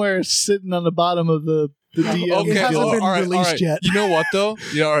 That's somewhere sitting on the bottom of the DM. It hasn't field. been released yet. You know what though?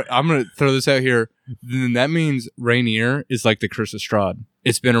 All right, I'm gonna throw this out here. Then that means Rainier is like the Curse of Strahd.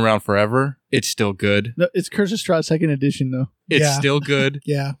 It's been around forever. It's still good. No, it's Curse of Strahd second edition though. It's Yeah. still good.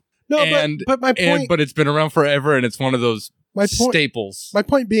 Yeah. No, And- but my point, But it's been around forever, and it's one of those my point, staples my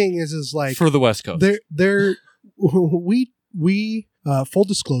point being is like for the West Coast. we full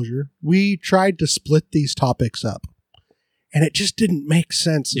disclosure, we tried to split these topics up, and it just didn't make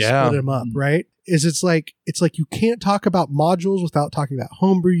sense to Yeah. split them up, right? It's like you can't talk about modules without talking about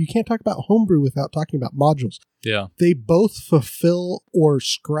homebrew. You can't talk about homebrew without talking about modules. Yeah. They both fulfill or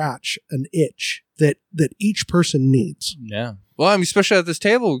scratch an itch that each person needs. Yeah. Well, I mean, especially at this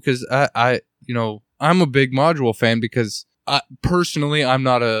table, because I'm a big module fan, because personally, I'm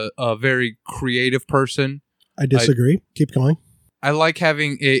not a very creative person. I disagree. Keep going. I like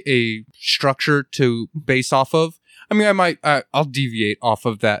having a structure to base off of. I mean, I'll deviate off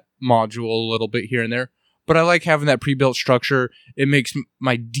of that module a little bit here and there, but I like having that pre-built structure. It makes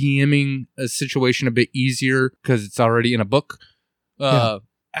my DMing a situation a bit easier because it's already in a book. Yeah.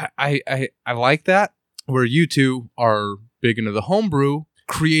 I like that, where you two are big into the homebrew,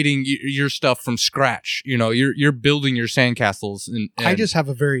 creating your stuff from scratch. You're building your sandcastles. And I just have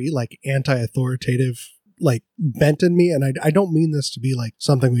a very like anti-authoritative like bent in me, and I don't mean this to be like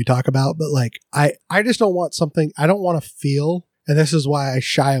something we talk about, but like I just don't want something. I don't want to feel, and this is why I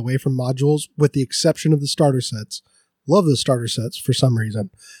shy away from modules, with the exception of the starter sets. Love the starter sets for some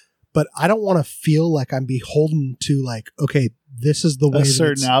reason, but I don't want to feel like I'm beholden to like, okay, this is the way A that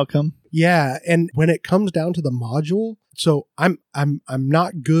certain it's- outcome. Yeah, and when it comes down to the module, so I'm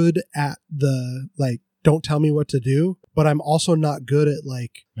not good at the like, don't tell me what to do, but I'm also not good at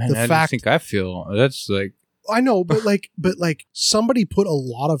like Man, the I fact. think I feel that's like, I know, but like somebody put a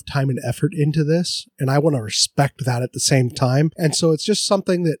lot of time and effort into this, and I want to respect that at the same time. And so it's just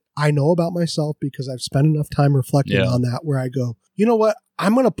something that I know about myself because I've spent enough time reflecting Yeah. on that, where I go, you know what?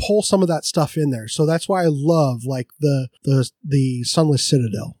 I'm going to pull some of that stuff in there. So that's why I love like the Sunless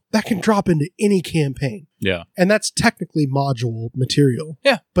Citadel. That can drop into any campaign. yeah, And that's technically module material.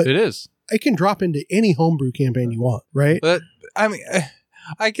 yeah, But- it is. It can drop into any homebrew campaign you want, right? But I mean,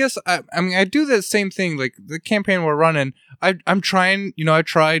 I guess I do the same thing. Like the campaign we're running, I'm trying. I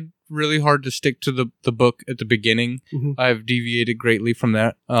tried really hard to stick to the book at the beginning. Mhm. I've deviated greatly from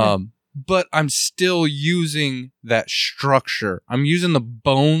that. But I'm still using that structure. I'm using the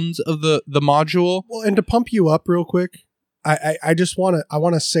bones of the module. Well, and to pump you up real quick, I just want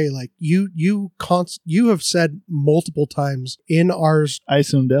to say, like, you have said multiple times in ours.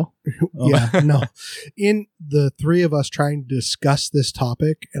 Icewind Dale. Yeah, no, in the three of us trying to discuss this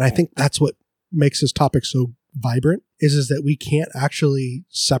topic, and I think that's what makes this topic so vibrant is that we can't actually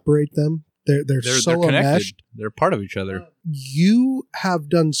separate them. They're so connected. enmeshed. They're part of each other. You have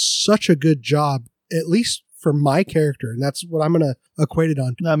done such a good job, at least for my character, and that's what I'm going to equate it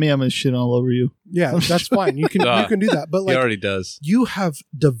on. Not me. I'm gonna shit all over you. Yeah, that's fine. You can do that, but He like already does. you have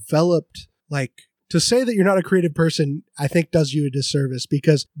developed, like, to say that you're not a creative person, I think does you a disservice,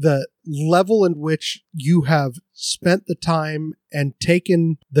 because the level in which you have spent the time and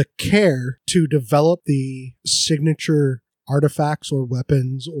taken the care to develop the signature artifacts or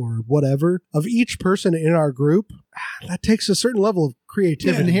weapons or whatever of each person in our group, that takes a certain level of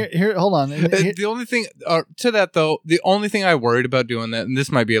creativity. And here, hold on. And here- The only thing to that though, the only thing I worried about doing that, and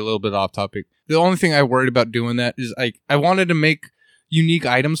this might be a little bit off topic, the only thing I worried about doing that is I wanted to make unique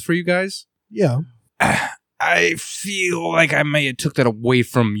items for you guys. Yeah. I feel like I may have took that away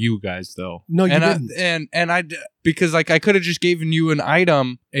from you guys though. No, you and didn't. Because like I could have just given you an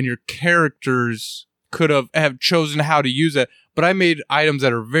item and your characters could have chosen how to use it, but I made items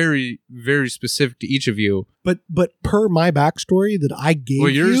that are very, very specific to each of you. But per my backstory that I gave Well,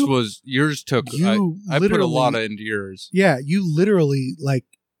 yours you, took. you I put a literally- lot into yours. yeah, you literally like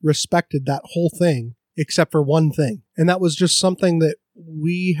respected that whole thing except for one thing. And that was just something that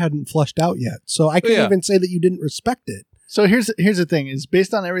we hadn't flushed out yet. So I can't Yeah. even say that you didn't respect it. So here's the thing: is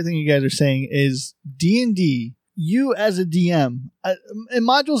based on everything you guys are saying, is D&D. You as a DM, and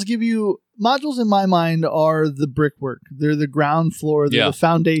modules give you modules. In my mind, are the brickwork. They're the ground floor. They're the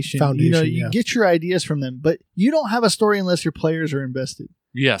foundation. You get your ideas from them, but you don't have a story unless your players are invested.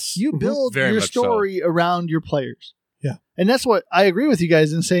 Yes. You build Very your much so. story around your players. Yeah, and that's what I agree with you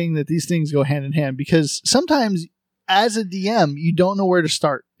guys in saying that these things go hand in hand, because sometimes as a DM, you don't know where to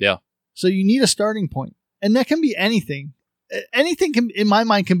start. Yeah. So you need a starting point, and that can be anything. Anything can, in my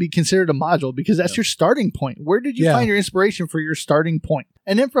mind, can be considered a module because that's your starting point. Where did you find your inspiration for your starting point?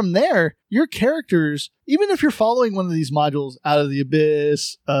 And then from there, your characters, even if you're following one of these modules, Out of the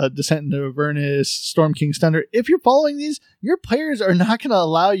Abyss, Descent into Avernus, Storm King's Thunder, if you're following these, your players are not going to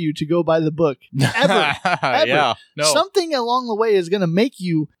allow you to go by the book. Ever. Ever. Yeah. No. Something along the way is going to make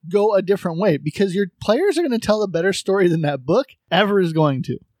you go a different way because your players are going to tell a better story than that book ever is going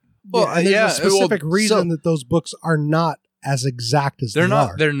to. Well, and there's a specific reason that those books are not as exact as they're they not.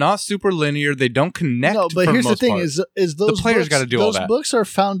 are. They're not super linear. They don't connect. No, but for here's the most thing: part. is those the players got to do all those that. books are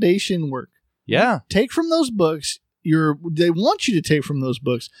foundation work. Yeah. Take from those books. They want you to take from those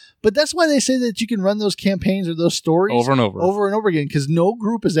books, but that's why they say that you can run those campaigns or those stories Over and over again, because no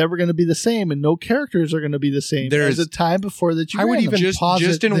group is ever going to be the same, and no characters are going to be the same. There's a time before that you. I would ran them. even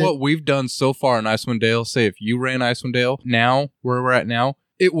just in that- what we've done so far in Icewind Dale. Say if you ran Icewind Dale now, where we're at now,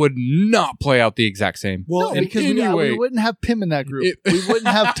 it would not play out the exact same. Well, No, because we wouldn't have Pim in that group. We wouldn't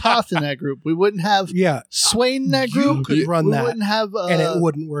have Toth in that group. We wouldn't have Swain in that group. You could run we that, wouldn't have, and it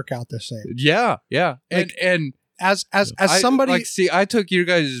wouldn't work out the same. Yeah, yeah, Like, and as somebody, like, see, I took your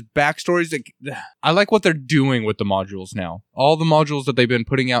guys' backstories. I like what they're doing with the modules now. All the modules that they've been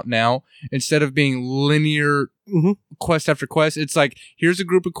putting out now, instead of being linear quest after quest, it's like here's a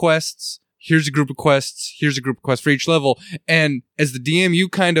group of quests. Here's a group of quests. Here's a group of quests for each level. And as the DM,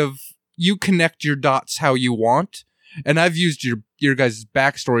 you connect your dots how you want. And I've used your guys'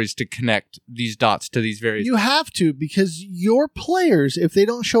 backstories to connect these dots to these various. You have to, because your players, if they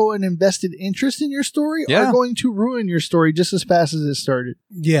don't show an invested interest in your story, are going to ruin your story just as fast as it started.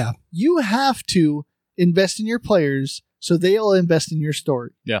 Yeah. You have to invest in your players so they'll invest in your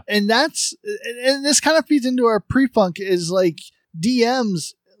story. Yeah. And this kind of feeds into our pre-funk is like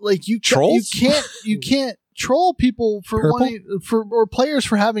DMs, like Trolls? you can't troll people for wanting or players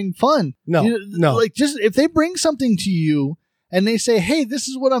for having fun. No. Like, just if they bring something to you and they say, "Hey, this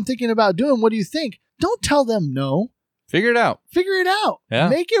is what I'm thinking about doing. What do you think?" Don't tell them no. Figure it out. Figure it out. Yeah.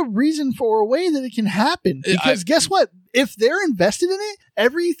 Make a reason for a way that it can happen. Because guess what? If they're invested in it,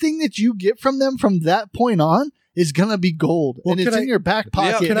 everything that you get from them from that point on is gonna be gold, and it's in your back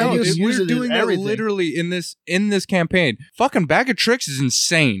pocket. Yeah, and you can use we're it doing in that everything. literally in this campaign. Fucking Bag of Tricks is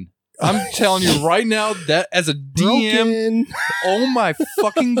insane. I'm telling you right now that as a DM, oh my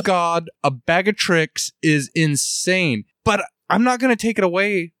fucking god, a Bag of Tricks is insane. But I'm not gonna take it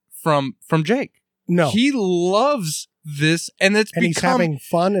away from Jake. No, he loves this, and he's having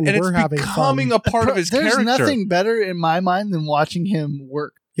fun, and we're having fun. Becoming a part of his There's character. nothing better in my mind than watching him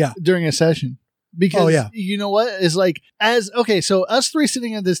work. Yeah. During a session. Because you know what is like so us three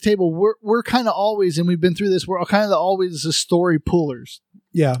sitting at this table, we're kind of always, and we've been through this, we're kind of always the story pullers.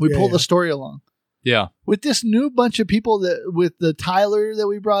 Yeah. We pull the story along. Yeah. With this new bunch of people with the Tyler that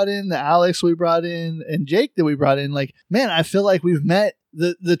we brought in, the Alex we brought in, and Jake that we brought in, like, man, I feel like we've met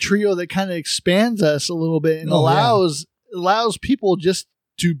the trio that kind of expands us a little bit and allows people just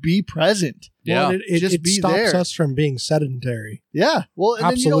to be present. Yeah. Well, it be stops there. us from being sedentary. Yeah. Well, and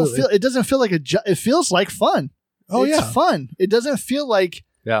then you don't feel, it doesn't feel like it feels like fun. Oh, it's yeah. fun. It doesn't feel like,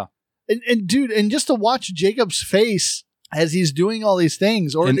 Yeah. and dude, and just to watch Jacob's face as he's doing all these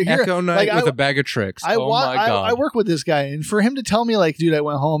things, or An to hear, Echo Knight like, with a bag of tricks. my God. I work with this guy, and for him to tell me, like, dude, I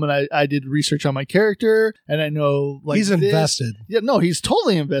went home and I did research on my character, and I know, like, he's invested. Yeah, no, he's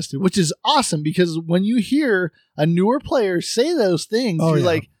totally invested, which is awesome, because when you hear a newer player say those things, you're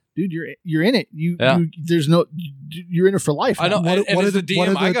like, dude, you're in it. You're in it for life. I know. man. And as a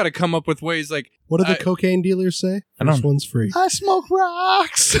DM, I got to come up with ways like. What do the cocaine dealers say? First one's free. I smoke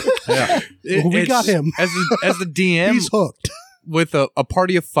rocks. Yeah. We got him. As the DM. He's hooked. With a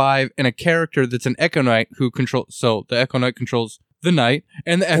party of 5 and a character that's an Echo Knight who controls. So the Echo Knight controls the Knight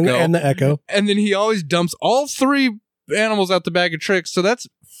and the Echo. And the Echo. And then he always dumps all 3 animals out the bag of tricks. So that's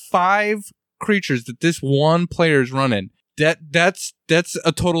 5 creatures that this one player is running. That's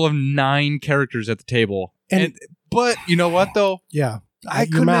a total of 9 characters at the table. But you know what though? Yeah. I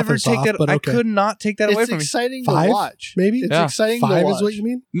could never take that. I could not take that away It's from me. exciting 5, to watch. maybe? It's Yeah. exciting 5 to watch. is what you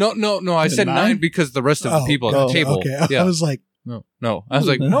mean? No. I said 9 because the rest of the people at the table. Okay. Yeah. I was like, No. I was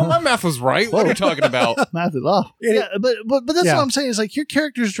like, no, my math was right. What are you talking about? Math it off. Yeah, but that's what I'm saying. Is like your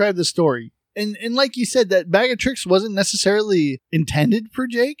characters drive the story, and like you said, that bag of tricks wasn't necessarily intended for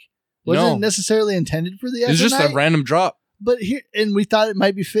Jake. Wasn't necessarily intended for the. It's just a random drop. But here, and we thought it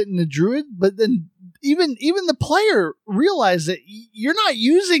might be fitting the druid, but then even the player realized that you're not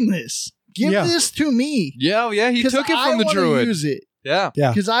using this. Give this to me. Yeah, he took it from the druid. Use it. Yeah.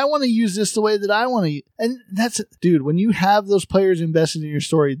 Because I want to use this the way that I want to. And that's, dude, when you have those players invested in your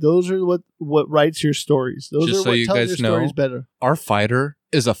story, those are what writes your stories. Those Just are so what you tells guys your know, stories better. Our fighter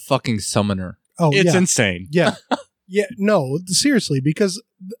is a fucking summoner. oh, It's yeah. insane. Yeah. Yeah. No, seriously, because,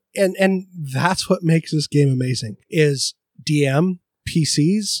 and that's what makes this game amazing is DM,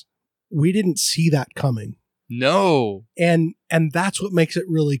 PCs, we didn't see that coming. No. And that's what makes it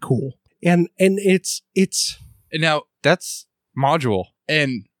really cool. And it's, And now that's module.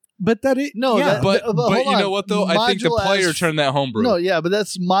 And but that it, No, yeah, but hold you know on. what though? I think the Module player as- turned that homebrew. No, yeah, but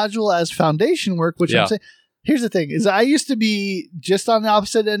that's module as foundation work, which Yeah. I'm saying. Here's the thing: is I used to be just on the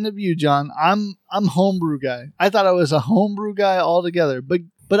opposite end of you, John. I'm homebrew guy. I thought I was a homebrew guy altogether.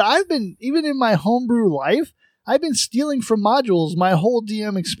 But I've been, even in my homebrew life, I've been stealing from modules my whole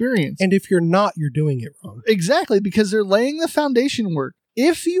DM experience. and if you're not, you're doing it wrong. Exactly, because they're laying the foundation work.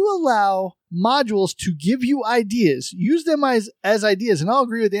 If you allow modules to give you ideas, use them as ideas, and I'll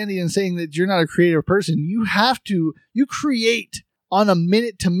agree with Andy in saying that you're not a creative person. You create on a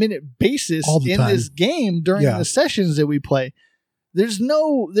minute-to-minute basis All the in time. this game during Yeah. the sessions that we play. There's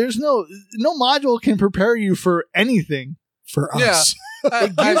no module can prepare you for anything. For Yeah. us.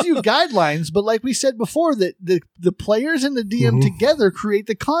 It gives you guidelines, but like we said before, that the players and the DM Mhm. together create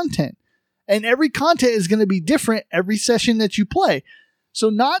the content. And every content is going to be different every session that you play. So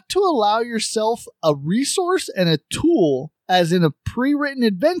not to allow yourself a resource and a tool as in a pre-written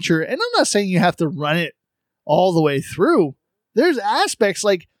adventure, and I'm not saying you have to run it all the way through. There's aspects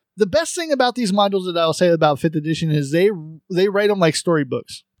like the best thing about these modules that I'll say about 5th edition is they write them like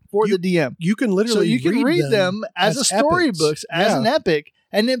storybooks for the DM. You can literally So you can read them as a storybook, epics. as Yeah. an epic,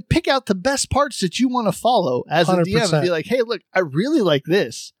 and then pick out the best parts that you want to follow as a DM and 100%. be like, hey, look, I really like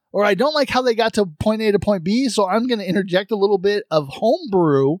this. Or I don't like how they got to point A to point B, so I'm going to interject a little bit of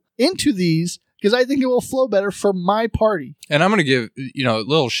homebrew into these because I think it will flow better for my party. And I'm going to give, a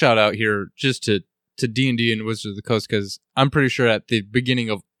little shout out here just to D&D and Wizards of the Coast, because I'm pretty sure at the beginning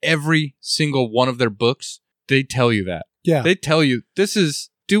of every single one of their books, they tell you that. Yeah. They tell you,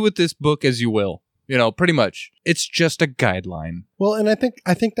 do with this book as you will. Pretty much. It's just a guideline. Well, and I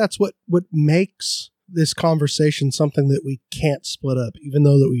think that's what makes this conversation something that we can't split up, even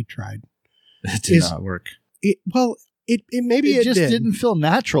though that we tried. It did not work. It maybe It just did. didn't feel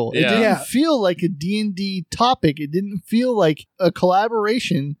natural. It Yeah. didn't Yeah. feel like a D&D topic. It didn't feel like a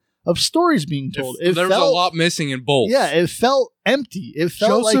collaboration of stories being told. There was a lot missing in both. Yeah, it felt empty. It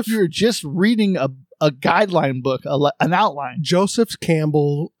felt like Joseph- you were just reading a guideline book, an outline. Joseph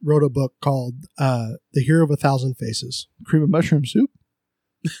Campbell wrote a book called The Hero of a Thousand Faces. Cream of mushroom soup.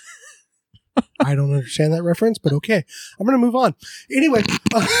 I don't understand that reference, but okay. I'm going to move on. Anyway,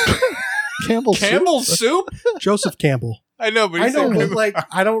 Campbell's soup. Campbell's soup? Joseph Campbell. I know, but I you know, said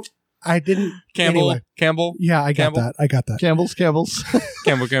but I didn't. Campbell. Anyway. Campbell. Yeah, I got Campbell? that. I got that. Campbell's. Campbell.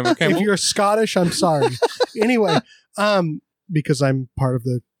 If you're Scottish, I'm sorry. Anyway, because I'm part of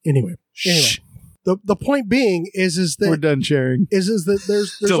the. Anyway. The point being is We're that done sharing. is that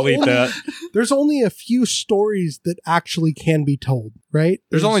there's Delete only, that. There's only a few stories that actually can be told, right?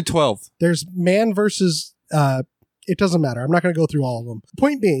 There's only 12. there's man versus it doesn't matter. I'm not going to go through all of them.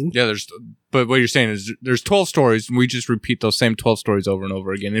 Point being, Yeah, but what you're saying is there's 12 stories, and we just repeat those same 12 stories over and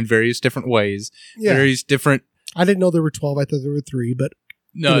over again in various different ways. yeah, Various different. I didn't know there were 12. I thought there were 3, but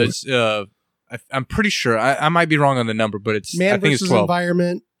No, Anyway. it's. I'm pretty sure. I might be wrong on the number, but it's. man I think it's versus 12.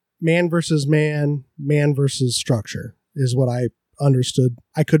 environment, man versus man, man versus structure is what I understood.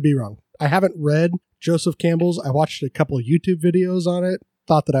 I could be wrong. I haven't read Joseph Campbell's. I watched a couple of YouTube videos on it.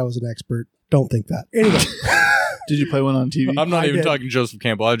 Thought that I was an expert. Don't think that. Anyway, Did you play one on TV? I'm not I even did. talking Joseph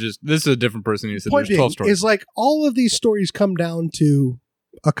Campbell. This is a different person. He said point there's 12 being stories. is like all of these stories come down to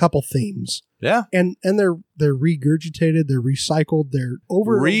a couple themes. Yeah. And they're regurgitated, they're recycled, they're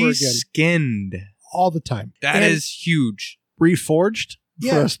over and over again Reskinned. all the time. That is huge. Reforged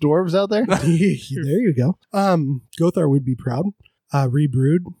Yeah. for us dwarves out there? there you go. Gothar would be proud.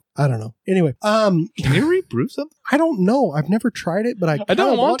 Rebrewed. I don't know. Anyway, Can you rebrew something? I don't know. I've never tried it, but I I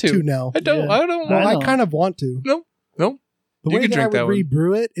don't kinda want to. now. I don't. Yeah. I don't. No, I I know. kind of want to. No. The You way can that I drink would that one.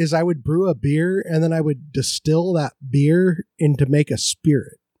 rebrew it is I would brew a beer and then I would distill that beer into make a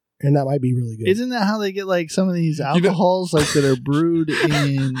spirit. And that might be really good. Isn't that how they get like some of these alcohols like that are brewed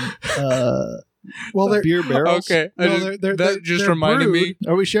in well, they're beer barrels? Okay. No, That just they're reminded brewed. me.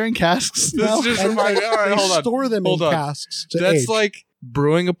 Are we sharing casks? This now? just and reminded. All right, they hold on. store them Hold in on. casks to That's age. like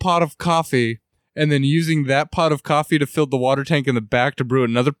brewing a pot of coffee and then using that pot of coffee to fill the water tank in the back to brew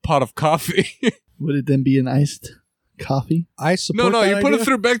another pot of coffee. Would it then be an iced coffee? I support no, that you put idea. it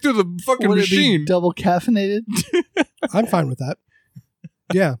through back through the fucking Would it be machine. double caffeinated? I'm fine with that.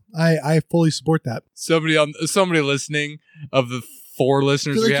 Yeah, I fully support that. Somebody listening of the 4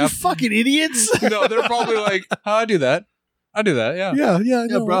 listeners You're we like, you have. fucking idiots. No, they're probably like, oh, I do that. Yeah. Yeah, Yeah,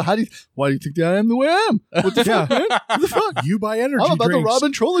 no. bro. Why do you think that I am the way I am? What the fuck, man? What the fuck? You buy energy I'm about drinks. to rob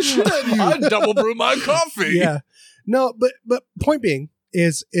and troll the shit out of you. I double brew my coffee. Yeah, no, but point being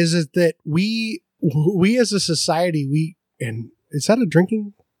is that we as a society and is that a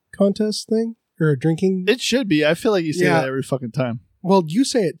drinking contest thing or a drinking? It should be. I feel like you say Yeah. that every fucking time. Well, you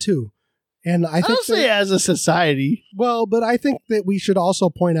say it too, and I I think don't say that, as a society. well, but I think that we should also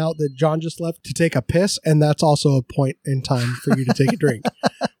point out that John just left to take a piss, and that's also a point in time for you to take a drink,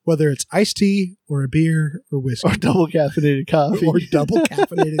 whether it's iced tea or a beer or whiskey Or double caffeinated coffee. or double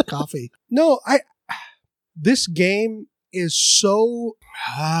caffeinated coffee. No, this game is so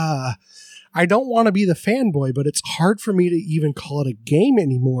I don't want to be the fanboy, but it's hard for me to even call it a game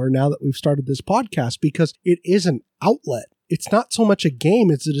anymore now that we've started this podcast because it is an outlet. It's not so much a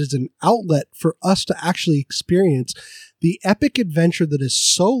game as it is an outlet for us to actually experience the epic adventure that is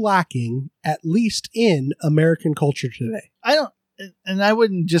so lacking, at least in American culture today. And I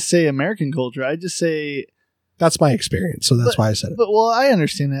wouldn't just say American culture. I just say, That's my experience, so that's why I said it. but well, I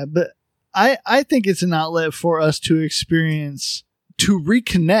understand that, but I think it's an outlet for us to experience, to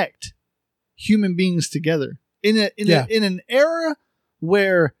reconnect human beings together in an era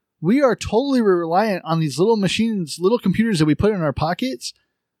where we are totally reliant on these little machines, little computers that we put in our pockets.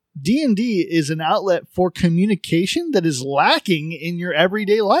 D&D is an outlet for communication that is lacking in your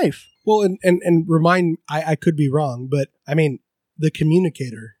everyday life. Well, and remind, I could be wrong, but I mean, the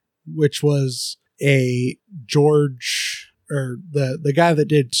Communicator, which was a George, or the guy that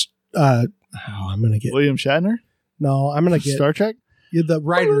did, I'm going to get, William Shatner? no, I'm going to get Star Trek? the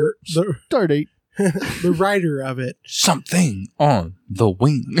writer, Stardate. the writer of it. Something on the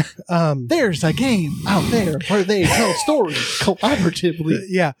wing. There's a game out there where they tell stories collaboratively.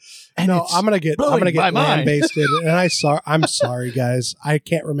 Yeah. And No, it's I'm gonna get blowing my mind. land based, and I'm sorry, guys. I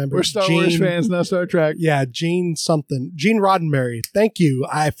can't remember. We're Star Wars fans, not Star Trek. Yeah, Gene Roddenberry. Thank you.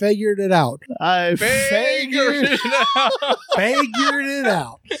 I figured it out. I figured. Figured it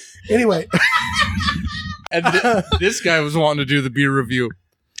out. Anyway, And this guy was wanting to do the beer review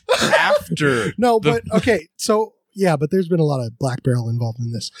after. no, the- but okay. So yeah, but there's been a lot of Black Barrel involved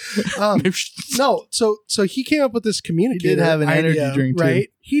in this. No, so he came up with this Communicator. He did have an energy idea, drink, too. right?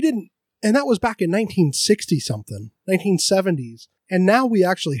 He didn't, and that was back in 1960 something, 1970s. And now we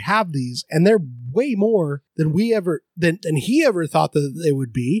actually have these, and they're way more than he ever thought that they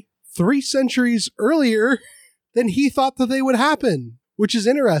would be 3 centuries earlier than he thought that they would happen, which is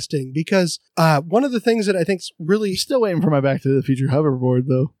interesting because one of the things that I think's really Still waiting for my Back to the Future hoverboard,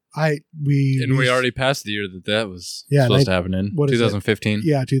 though. we already passed the year that was Yeah, supposed to happen in what is it? 2015.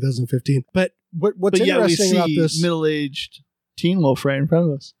 Yeah, 2015. But what's But yet we interesting see about this, middle-aged Teen Wolf right in front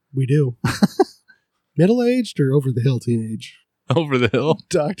of us. we do. Middle-aged or over the hill teenage? Over the hill.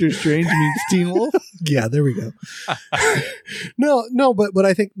 Doctor Strange meets Teen Wolf. Yeah, there we go. no, but what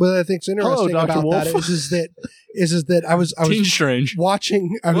I think it's interesting Hello, Dr. about Wolf. that is that I was Teen Strange.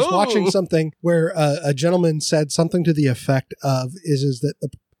 watching something where a gentleman said something to the effect of is that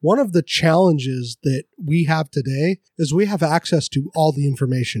one of the challenges that we have today is we have access to all the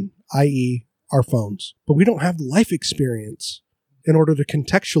information, i.e. our phones, but we don't have life experience in order to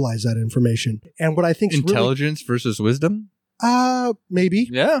contextualize that information. And what I think Intelligence versus wisdom? Maybe.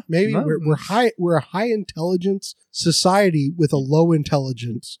 Yeah. Maybe No. we're a high intelligence society with a low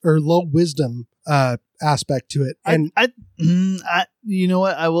intelligence or low wisdom aspect to it. And You know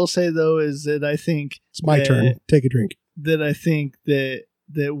what I will say though is that I think it's my turn. Take a drink. That I think that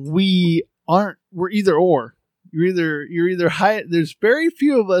we aren't. We're either or. You're either high. There's very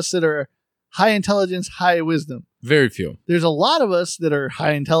few of us that are high intelligence, high wisdom. Very few. There's a lot of us that are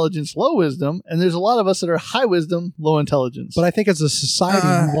high intelligence, low wisdom, and there's a lot of us that are high wisdom, low intelligence. But I think as a society,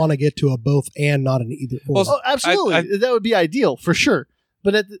 we want to get to a both and, not an either or. Oh, absolutely, that would be ideal for sure.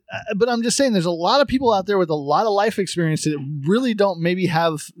 But but I'm just saying, there's a lot of people out there with a lot of life experience that really don't maybe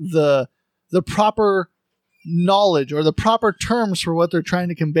have the proper knowledge or the proper terms for what they're trying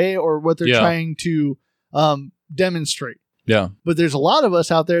to convey or what they're trying to demonstrate. Yeah. But there's a lot of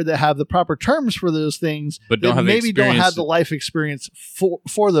us out there that have the proper terms for those things, but don't have maybe don't have the life experience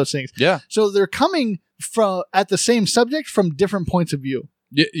for those things. Yeah. So they're coming from at the same subject from different points of view.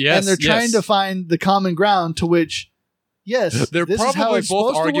 Yes. And they're trying to find the common ground to which, yes, they're this is how probably it's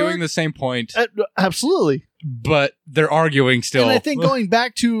both supposed to arguing work. the same point, Absolutely. but they're arguing still. And I think going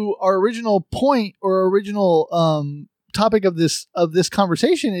back to our original point or original topic of this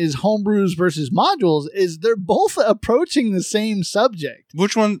conversation is homebrews versus modules, is they're both approaching the same subject.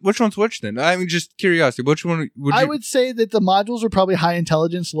 Which one's which then? I mean, just curiosity. Which one would you? I would say that the modules are probably high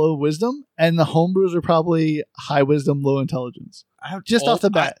intelligence, low wisdom, and the homebrews are probably high wisdom, low intelligence. Just off the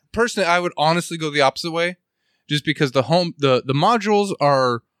bat. Personally, I would honestly go the opposite way, just because the modules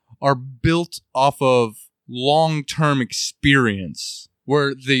are built off of long-term experience,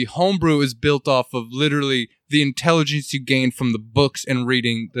 where the homebrew is built off of literally the intelligence you gain from the books and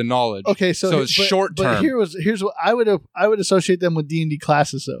reading the knowledge. Okay, so it's short term. But here's what I would associate them with D&D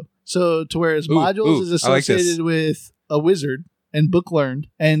classes though. So to whereas modules is associated with a wizard and book learned,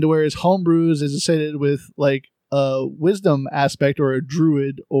 and whereas homebrews is associated with like a wisdom aspect or a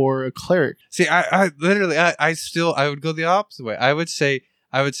druid or a cleric. See, I literally would go the opposite way. I would say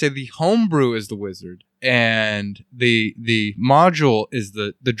the homebrew is the wizard and the module is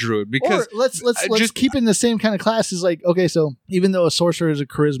the druid, because or let's just keep in the same kind of class. Is like, okay, so even though a sorcerer is a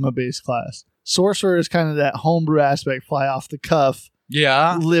charisma based class, sorcerer is kind of that homebrew aspect, fly off the cuff,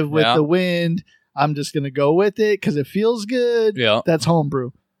 live with the wind. I'm just gonna go with it because it feels good. Yeah, that's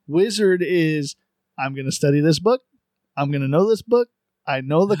homebrew. Wizard is, I'm gonna study this book, I'm gonna know this book, I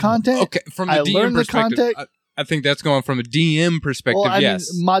know the content. Okay, from the DM perspective, I think that's going from a DM perspective. Well, I mean,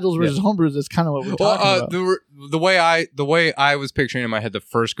 yes, modules versus homebrews is kind of what we're talking about. The way I was picturing in my head the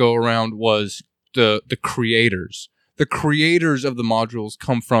first go around was the creators. The creators of the modules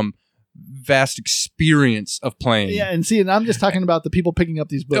come from vast experience of playing. Yeah, and I'm just talking about the people picking up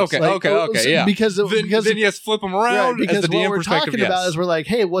these books. Okay, yeah. Because then yes, flip them around. Right, because as the DM what we're perspective, talking about is we're like,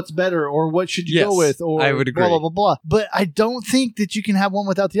 hey, what's better, or what should you go with, or I would agree. Blah blah blah blah. But I don't think that you can have one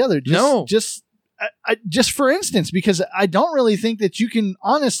without the other. Just for instance, because I don't really think that you can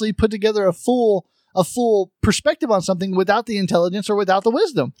honestly put together a full perspective on something without the intelligence or without the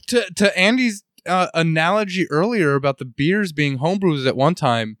wisdom. To Andy's analogy earlier about the beers being homebrews at one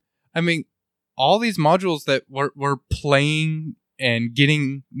time, I mean, all these modules that we're playing and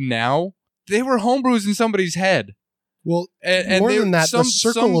getting now, they were homebrews in somebody's head. Well, and more than that, the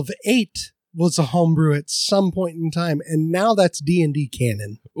Circle of Eight was a homebrew at some point in time, and now that's D&D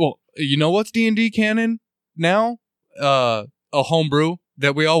canon. Well, you know what's D&D canon now? A homebrew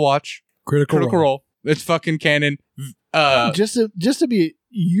that we all watch. Critical Role. It's fucking canon. Just to be,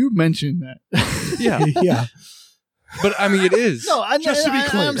 you mentioned that. Yeah. Yeah. But I mean, it is. No, just to be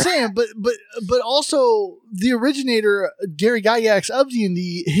clear, I'm saying, but also the originator Gary Gygax of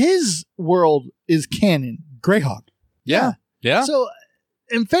D&D, his world is canon. Greyhawk. Yeah. So,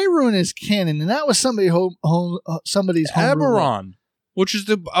 and Faerun is canon, and that was somebody's homebrew. Eberron, which is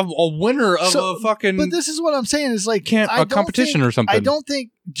a winner of a fucking. But this is what I'm saying is like a competition or something. I don't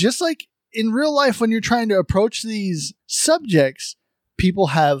think, just like in real life when you're trying to approach these subjects, people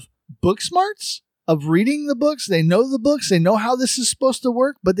have book smarts of reading the books. They know the books. They know how this is supposed to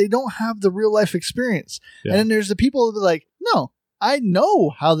work, but they don't have the real life experience. Yeah. And then there's the people that are like, no, I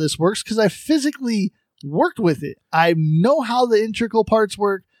know how this works because I physically worked with it. I know how the integral parts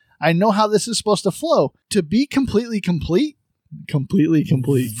work. I know how this is supposed to flow. To be completely complete, Completely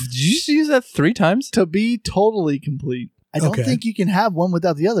complete. Did you just use that 3 times? To be totally complete. I don't Okay. think you can have one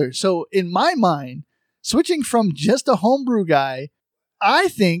without the other. So in my mind, switching from just a homebrew guy, I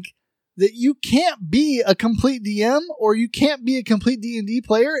think that you can't be a complete DM or you can't be a complete D&D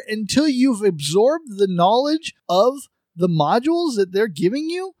player until you've absorbed the knowledge of the modules that they're giving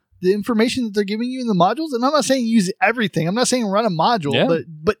you, the information that they're giving you in the modules. And I'm not saying use everything. I'm not saying run a module, Yeah.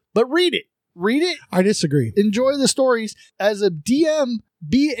 but read it. Read it. I disagree. Enjoy the stories. As a DM,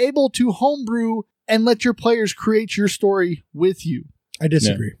 be able to homebrew and let your players create your story with you. I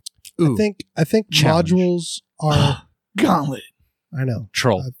disagree. Ooh. I think Challenge. modules are. Gauntlet. I know.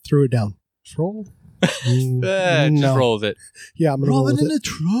 Troll. I threw it down. Troll? Just no. roll with it. Yeah, I'm gonna roll with it. a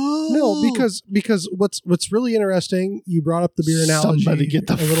troll. No, because what's really interesting, you brought up the beer analogy. Somebody get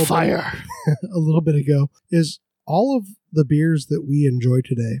the a little fire. a little bit ago, is all of the beers that we enjoy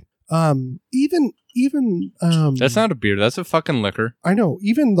today. Even That's not a beer. That's a fucking liquor. I know,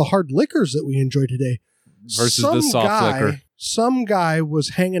 even the hard liquors that we enjoy today Versus the soft liquor. Some guy was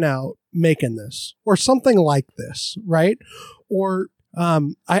hanging out making this or something like this, right? Or I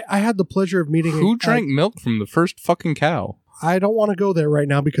had the pleasure of meeting Who drank milk from the first fucking cow? I don't want to go there right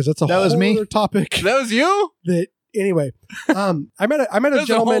now because that's a That whole was me. other topic. That was you? That anyway, I met a That's a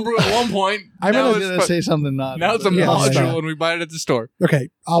gentleman. homebrew at one point. I now I was it's going to fu- say something not. now it's a Yeah, module yeah. when we buy it at the store. Okay,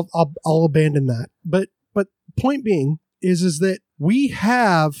 I'll abandon that. But point being is that we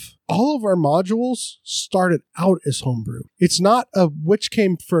have all of our modules started out as homebrew. It's not a which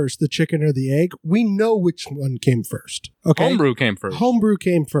came first, the chicken or the egg. We know which one came first. Okay, Homebrew came first. Homebrew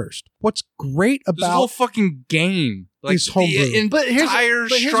came first. What's great This whole about fucking game. Like is homebrew. the entire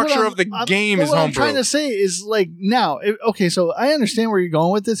structure of the game is what I'm homebrew. trying to say is like now. Okay, so I understand where you're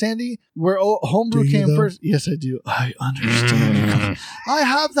going with this, Andy. Where homebrew Do you, came though? first. Yes, I do. I understand. I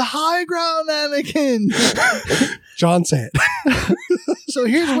have the high ground, Anakin. John said. So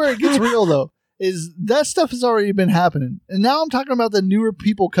here's where it gets real, though. Is that stuff has already been happening, and now I'm talking about the newer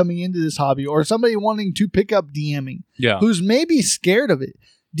people coming into this hobby, or somebody wanting to pick up DMing, Yeah. who's maybe scared of it.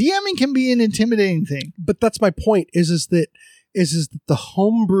 DMing can be an intimidating thing. But that's my point. Is that the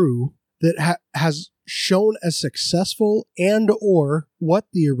homebrew that has shown as successful and or what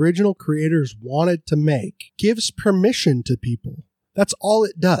the original creators wanted to make gives permission to people. That's all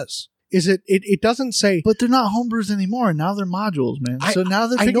it does. It doesn't say But they're not homebrews anymore. Now they're modules, man. So now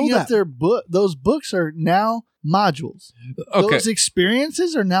they're I know picking up that. their book. Those books are now modules. Okay. Those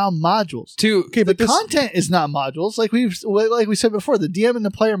experiences are now modules. okay, The but this, content is not modules. Like we said before, the DM and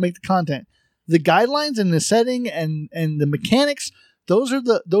the player make the content. The guidelines and the setting and the mechanics, those are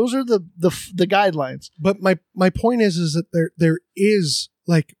the guidelines. but my point is that there is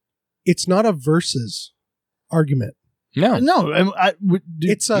like it's not a versus argument. No. No,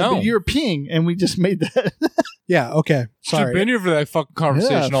 It's a No. you're peeing, and we just made that. yeah. Okay, Should have sorry. been here for that fucking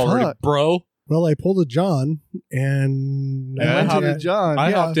conversation Yeah, already, fuck. bro. Well, I pulled a John and Yeah, I went how to the did- John. I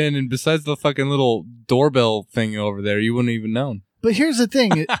yeah. hopped in, and besides the fucking little doorbell thing over there, you wouldn't even known. But here's the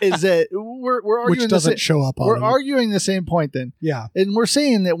thing: is that we're arguing which doesn't the show up on. we're him. arguing the same point then, Yeah, and we're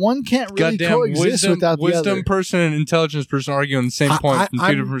saying that one can't really Goddamn coexist without the wisdom other. person and intelligence person arguing the same point from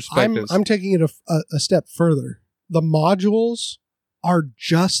two different perspectives. I'm taking it a step further. The modules are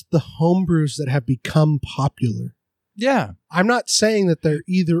just the homebrews that have become popular. yeah. I'm not saying that they're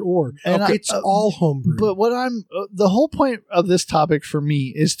either or. And It's all homebrew. But what the whole point of this topic for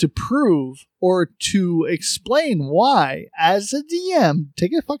me is to prove or to explain why, as a DM,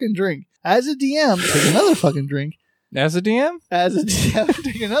 take a fucking drink. As a DM, take another fucking drink. As a DM? As a DM,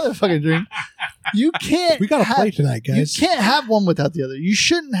 take another fucking drink. You can't. we got to have- play tonight, You guys. can't have one without the other. You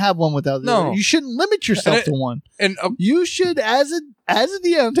shouldn't have one without the No. other. You shouldn't limit yourself And to one. And You should, as a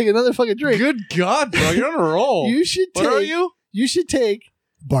DM, take another fucking drink. good God, bro, you're on a roll. You should take. What are you? You should take.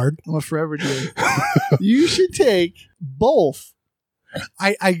 Bard. I'm a forever DM. You should take both.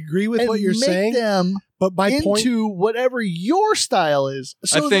 I agree with and what you're make saying, them but my into point. whatever your style is,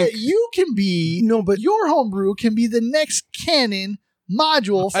 so I think- that you can be No, but your homebrew can be the next canon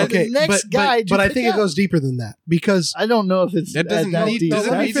module for okay, the next guide. but to I pick think up. it goes deeper than that because I don't know if it's That doesn't that need- deep. doesn't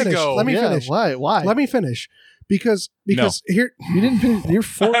let me need to finish. go. Let me Yeah, finish. Why? Let me finish because here You didn't finish. You're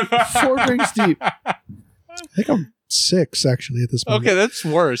four drinks deep. I think I'm 6 actually at this moment. Okay, that's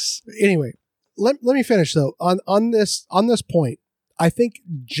worse. Anyway, let me finish though. On this point, I think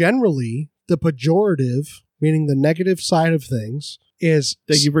generally the pejorative, meaning the negative side of things, is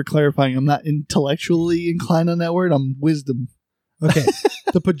Thank you for clarifying. I'm not intellectually inclined on that word. I'm wisdom. okay.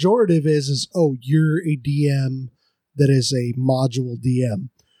 The pejorative is oh, you're a DM that is a module DM.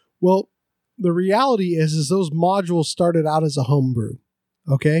 Well, the reality is those modules started out as a homebrew.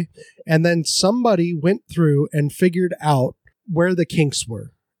 Okay. And then somebody went through and figured out where the kinks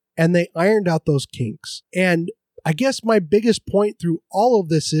were, and they ironed out those kinks. And I guess my biggest point through all of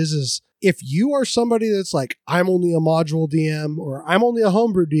this is if you are somebody that's like, I'm only a module DM or I'm only a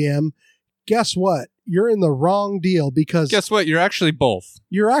homebrew DM, guess what? You're in the wrong deal, because Guess what? You're actually both.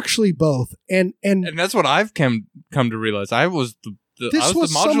 you're actually both. And And that's what I've come to realize. I was the This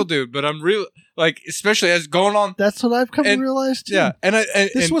was module some- dude, but I'm real, like, especially as going on. That's what I've come to And- realize too. Yeah, and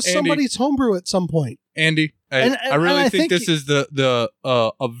this was Andy, somebody's homebrew at some point. Andy, And I really I think think this is the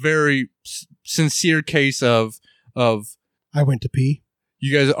a very sincere case of I went to pee.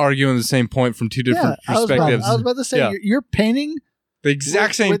 you guys arguing the same point from two different I was perspectives. about to say, Yeah. you're painting The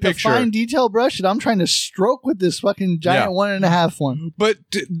exact same with picture. a fine detail brush, and I'm trying to stroke with this fucking giant Yeah. 1.5 one. But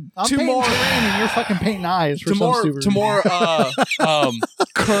I'm to painting more terrain, and you're fucking painting eyes for to some more stupid to reason. more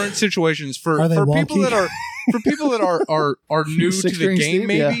current situations for Are they people wonky? that are for people that are new to Six the String game, Steve,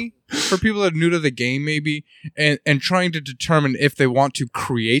 maybe for people that are new to the game, maybe and trying to determine if they want to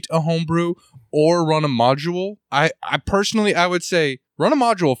create a homebrew or run a module. I personally I would say run a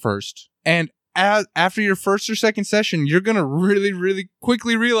module first, and after your first or second session, you're gonna really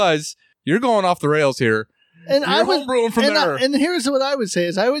quickly realize you're going off the rails here. And You're I would, homebrewing from there. and here's what I would say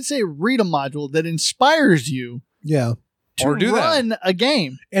is I would say read a module that inspires you Yeah. to Or do that. run a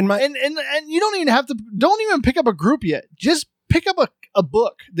game. And my And you don't even pick up a group yet. Just pick up a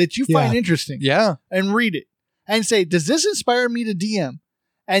book that you find interesting Yeah. and read it and say, does this inspire me to DM?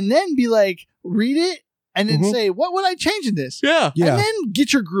 And then be like, read it and then Mhm. say, what would I change in this? Yeah. Yeah. And then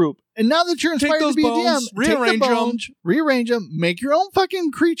get your group. And now that you're Take inspired to those be bones, a DM, take rearrange the 'em. bones, rearrange them, make your own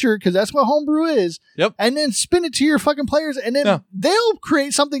fucking creature, because that's what homebrew is. Yep. And then spin it to your fucking players, and then Yeah. they'll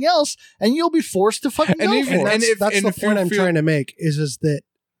create something else, and you'll be forced to fucking And go even- for it. and if- that's the if you point I'm feel- trying to make is that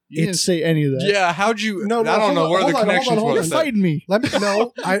You didn't say any of that. Yeah, how'd you? No, I don't know where the hold on, connections hold on, were. You're hold on. fighting me. let me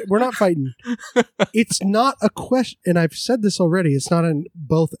no, we're not fighting. It's not a question, and I've said this already. It's not an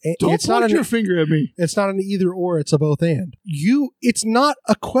both. Don't It's not point an. your finger at me. It's not an either or. It's a both and. It's not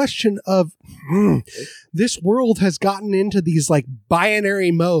a question of this world has gotten into these like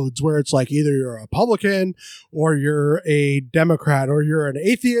binary modes where it's like either you're a Republican or you're a Democrat or you're an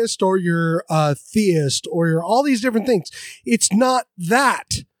atheist or you're a theist or you're all these different things. It's not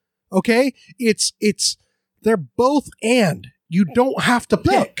that. Okay? It's they're both and. You don't have to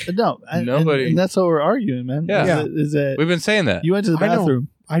pick. No, Nobody- and that's what we're arguing, man. Yeah. Is that We've been saying that. you went to the I know. bathroom?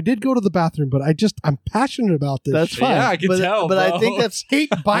 I did go to the bathroom, but I'm passionate about this. That's shit. fine. Yeah, I can but, tell, But I bro. think that's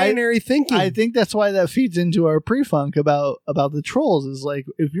Hate binary thinking. I think that's why that feeds into our pre-funk about the trolls. Is like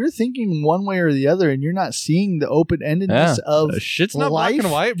if you're thinking one way or the other and you're not seeing the open-endedness of Shit's not life, black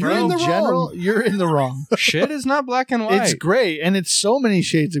and white, you're bro. in the general. You're in the wrong. Shit is not black and white. It's gray, and it's so many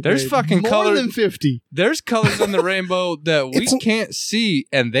shades of There's gray. fucking more color- than 50. There's colors in the rainbow that we It's- can't see,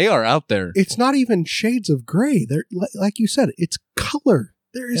 and they are out there. It's not even shades of gray. They're like you said, it's color.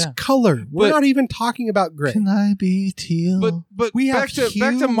 There is Yeah. color. We're But- not even talking about gray. Can I be teal? But We have back to hue,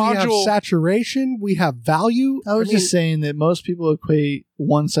 back to we have module. saturation, we have value. I was mean, just saying that most people equate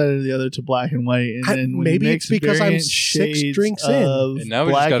one side or the other to black and white, and then when maybe you it's mix because I'm variant 6 shades drinks in. of And now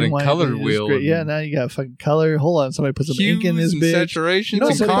we just black got and in white, color it is wheel great. and- Yeah, now you got fucking color. Hold on, somebody put some ink in this Hues and bitch. saturations You know,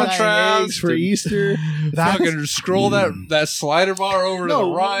 and so Buying contrast. eggs for and Easter. fucking scroll that slider bar over to No,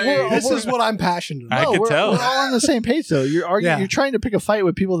 the right. we're- This is what I'm passionate about. I No, could we're, tell. We're all on the same page, though. You're arguing. Yeah. You're trying to pick a fight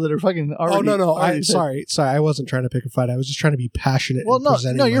with people that are fucking already. Oh no, already said- sorry. I wasn't trying to pick a fight. I was just trying to be passionate. Well, in no,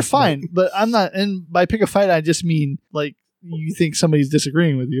 presenting no, my you're point. fine. But I'm not. And by pick a fight, I just mean like you think somebody's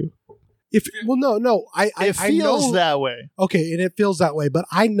disagreeing with you. No. I It feels know, that way. okay, and it feels that way. But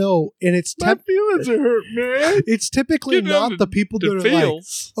I know, and it's feelings are hurt, man. it's typically Get down not the people that The are like,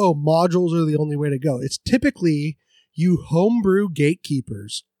 feels. oh, modules are the only way to go. It's typically you homebrew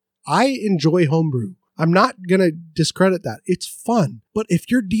gatekeepers. I enjoy homebrew. I'm not going to discredit that. It's fun. But if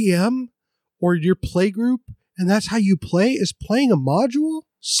your DM or your play group and that's how you play is playing a module,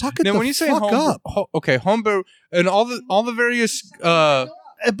 suck it Now, the when you say fuck up. homebrew, and all the various But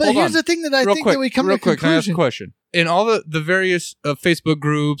Hold here's on. the thing that I think that we come to real a quick, can I ask a conclusion. question? In all the various Facebook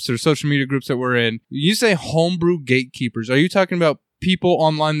groups or social media groups that we're in, you say homebrew gatekeepers. Are you talking about people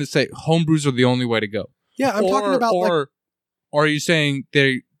online that say homebrews are the only way to go? Yeah, I'm talking about like, or are you saying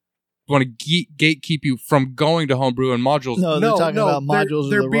they want to gatekeep you from going to homebrew and modules? No, they're talking about modules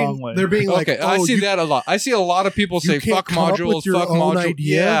they're the being, wrong way. They're being like, Okay, I oh, see you, that a lot. I see a lot of people you say can't fuck come up modules, with your fuck own modules.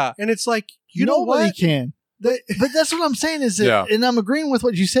 idea. Yeah. And it's like, you know Nobody what? can. But that's what I'm saying is that, Yeah. and I'm agreeing with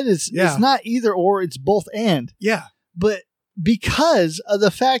what you said. Is Yeah. it's not either or, it's both and. Yeah. But because of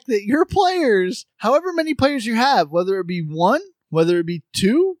the fact that your players, however many players you have, whether it be 1, whether it be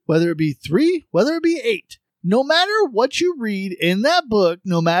 2, whether it be 3, whether it be 8, no matter what you read in that book,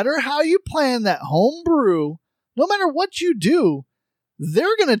 no matter how you plan that home brew, no matter what you do,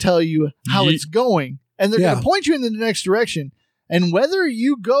 they're going to tell you how it's going, and they're going to point you in the next direction. And whether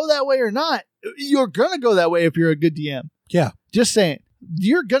you go that way or not, you're going to go that way if you're a good DM. Yeah. Just saying.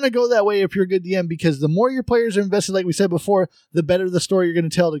 You're going to go that way if you're a good DM, because the more your players are invested, like we said before, the better the story you're going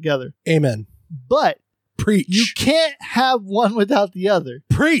to tell together. Amen. But Preach. you can't have one without the other.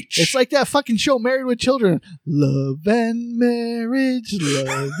 Preach. It's like that fucking show, Married with Children. Love and marriage,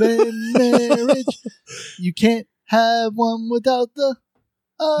 love and marriage. You can't have one without the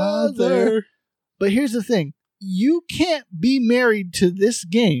other. But here's the thing. You can't be married to this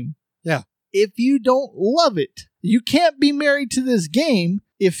game if you don't love it. You can't be married to this game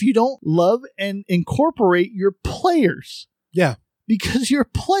if you don't love and incorporate your players. Yeah. Because your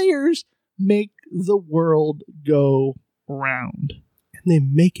players make the world go round. And they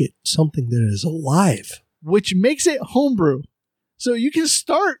make it something that is alive. Which makes it homebrew. So you can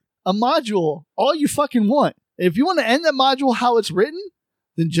start a module all you fucking want. If you want to end that module how it's written,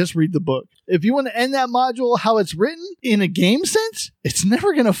 then just read the book. If you want to end that module how it's written in a game sense, it's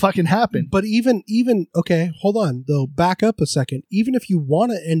never going to fucking happen. But even, okay, hold on, though, back up a second. Even if you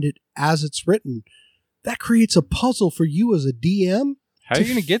want to end it as it's written, that creates a puzzle for you as a DM. How are you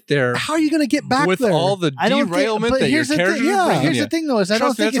going to get there? How are you going to get back with there? all the derailment that your characters are bringing Here's you? the thing, though, is I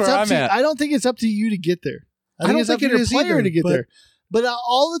don't think it's up to you to get there. I think it's up to your player to get there. But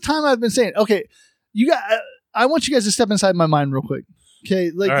all the time I've been saying, okay, I want you guys to step inside my mind real quick.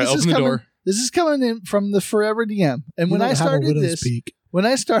 Okay, like right, this is coming in from the Forever DM. And when I started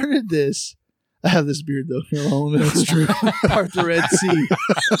this, I have this beard though. That's true. Part the Red Sea.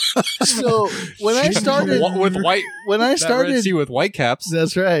 So when I started with white, Red Sea with white caps.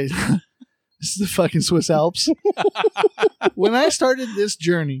 That's right. This is the fucking Swiss Alps. When I started this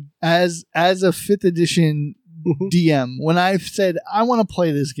journey as a 5th edition DM, when I said I want to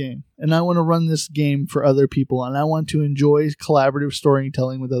play this game and I want to run this game for other people and I want to enjoy collaborative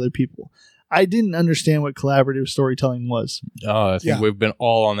storytelling with other people, I didn't understand what collaborative storytelling was. Oh, I think we've been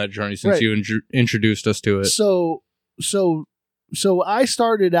all on that journey since you introduced us to it. So I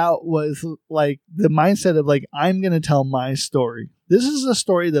started out with like the mindset of like, I'm going to tell my story. This is a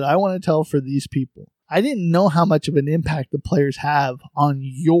story that I want to tell for these people. I didn't know how much of an impact the players have on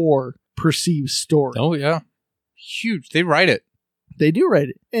your perceived story. Oh yeah. Huge. They write it. They do write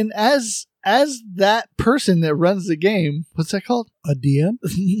it. And as that person that runs the game, what's that called? A DM?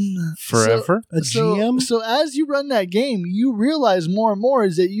 Forever? A GM? So as you run that game, you realize more and more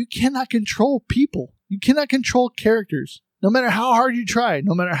is that you cannot control people. You cannot control characters. No matter how hard you try,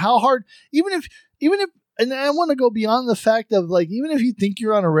 no matter how hard, even if, and I want to go beyond the fact of like, even if you think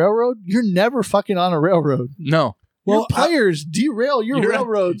you're on a railroad, you're never fucking on a railroad. No. Your players derail your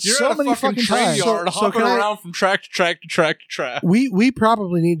railroad so many fucking times. Hopping around from track to track to track to track. We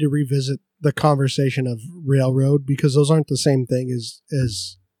probably need to revisit the conversation of railroad because those aren't the same thing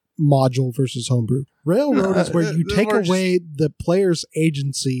as module versus homebrew. Railroad is where you take away the player's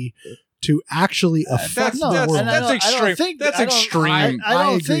agency to actually affect the world. That's extreme. That's extreme. I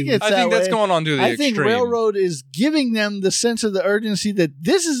don't think it's that I think that's way. going on to the extreme. I think railroad is giving them the sense of the urgency that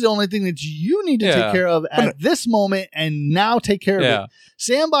this is the only thing that you need to take care of at this moment and now take care of it.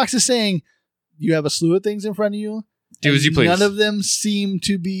 Sandbox is saying you have a slew of things in front of you. Do as you please. None of them seem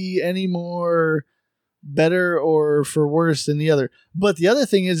to be any more better or for worse than the other. But the other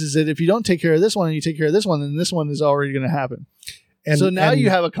thing is that if you don't take care of this one and you take care of this one, then this one is already going to happen. And, so now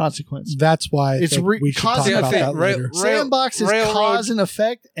you have a consequence. That's why we should talk about that later. Sandbox is cause and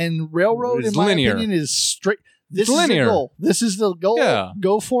effect, and railroad, in my opinion, is straight. This is the goal. This is the goal. Yeah.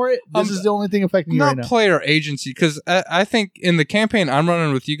 Go for it. This is the only thing affecting you right now. Not player agency, because I think in the campaign I'm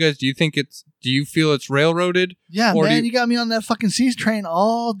running with you guys, do you feel it's railroaded? Yeah, or man, you got me on that fucking Seas train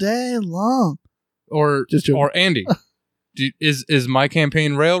all day long. Or Andy, is my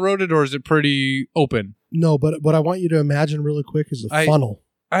campaign railroaded or is it pretty open? No, but what I want you to imagine really quick is a funnel.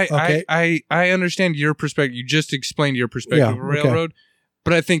 I understand your perspective. You just explained your perspective of railroad,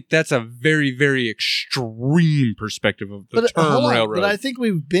 but I think that's a very, very extreme perspective of the term railroad. But I think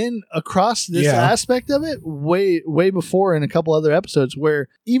we've been across this aspect of it way before in a couple other episodes where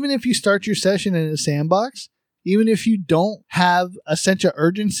even if you start your session in a sandbox, even if you don't have a sense of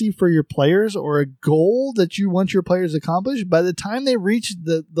urgency for your players or a goal that you want your players to accomplish, by the time they reach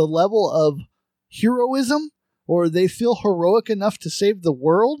the level of heroism or they feel heroic enough to save the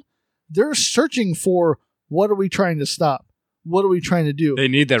world, they're searching for what are we trying to stop? What are we trying to do? They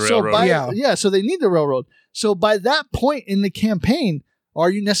need that railroad. So they need the railroad. So by that point in the campaign, are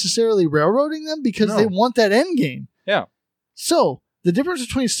you necessarily railroading them? Because they want that end game. Yeah. So the difference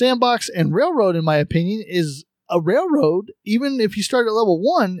between sandbox and railroad, in my opinion, is a railroad, even if you start at level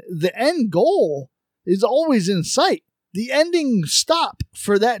 1, the end goal is always in sight. The ending stop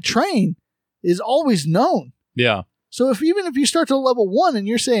for that train is always known. Yeah. So even if you start to level 1 and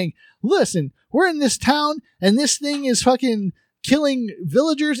you're saying, listen, we're in this town and this thing is fucking killing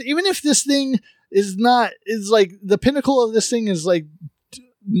villagers, even if this thing is like the pinnacle of this thing is like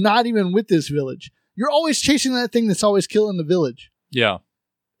not even with this village, you're always chasing that thing that's always killing the village. Yeah.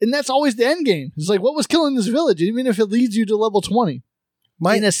 And that's always the end game. It's like, what was killing this village, even if it leads you to level 20?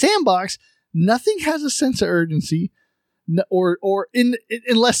 In a sandbox, nothing has a sense of urgency,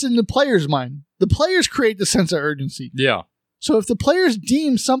 unless in the player's mind. The players create the sense of urgency. Yeah. So if the players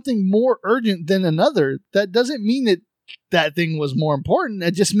deem something more urgent than another, that doesn't mean that that thing was more important.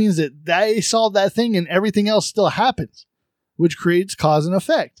 It just means that they solved that thing and everything else still happens, which creates cause and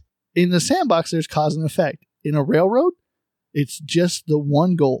effect. In the sandbox, there's cause and effect. In a railroad, it's just the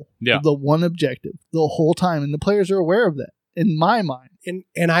one goal, the one objective the whole time. And the players are aware of that, in my mind.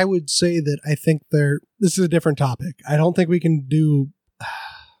 And I would say that I think this is a different topic. I don't think we can do,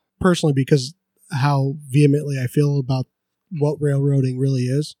 personally, because how vehemently I feel about what railroading really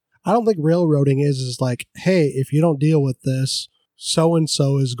is. I don't think railroading is like, hey, if you don't deal with this,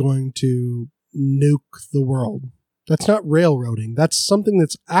 so-and-so is going to nuke the world. That's not railroading. That's something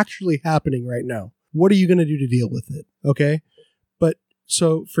that's actually happening right now. What are you going to do to deal with it? Okay. But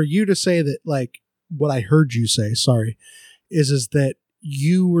so for you to say that, like, what I heard you say, is that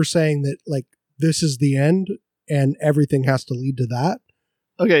you were saying that, like, this is the end and everything has to lead to that.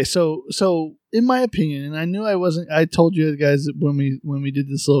 Okay, so in my opinion, and I knew I told you guys when we did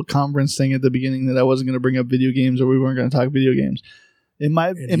this little conference thing at the beginning that I wasn't going to bring up video games or we weren't going to talk video games. In my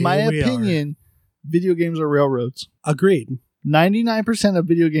opinion, video games are railroads. Agreed. 99% of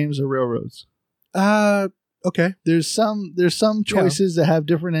video games are railroads. Okay. There's some choices that have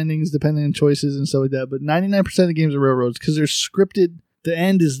different endings depending on choices and stuff like that, but 99% of games are railroads because they're scripted. The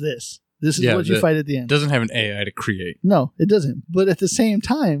end is this. This is what you fight at the end. It doesn't have an AI to create. No, it doesn't. But at the same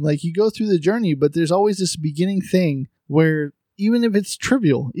time, like, you go through the journey, but there's always this beginning thing where even if it's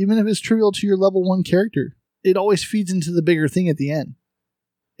trivial to your level 1 character, it always feeds into the bigger thing at the end.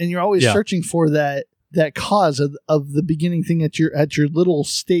 And you're always searching for that cause of the beginning thing at your little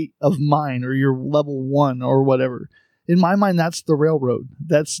state of mind or your level 1 or whatever. In my mind, that's the railroad.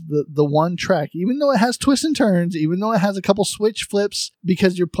 That's the one track. Even though it has twists and turns, even though it has a couple switch flips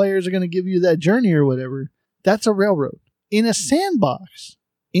because your players are going to give you that journey or whatever, that's a railroad. In a sandbox,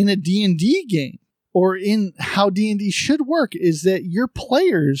 in a D&D game, or in how D&D should work, is that your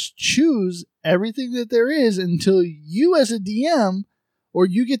players choose everything that there is until you as a DM, or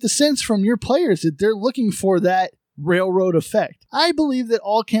you get the sense from your players that they're looking for that railroad effect. I believe that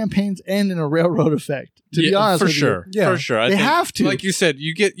all campaigns end in a railroad effect. To be honest with you. For sure. I think, have to. Like you said,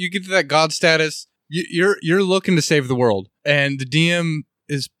 you get to that god status. You're looking to save the world, and the DM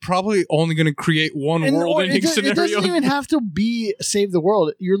is probably only going to create one world-ending scenario. It doesn't even have to be save the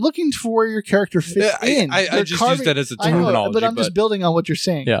world. You're looking for where your character fits in. I just use that as a terminology. But I'm just building on what you're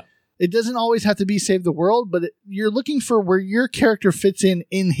saying. Yeah. It doesn't always have to be save the world, but you're looking for where your character fits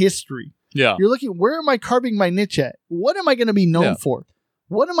in history. Yeah. You're looking, where am I carving my niche at? What am I going to be known for?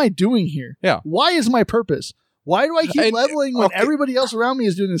 What am I doing here? Yeah. Why is my purpose? Why do I keep leveling when everybody else around me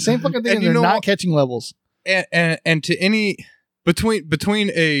is doing the same fucking thing and they're not catching levels? And to any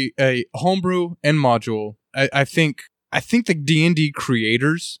between a homebrew and module, I think the D&D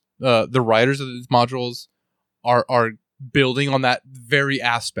creators, the writers of these modules, are building on that very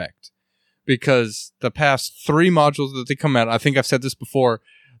aspect, because the past 3 modules that they come out, I think I've said this before,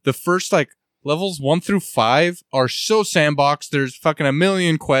 the first like levels 1 through 5 are so sandbox. There's fucking a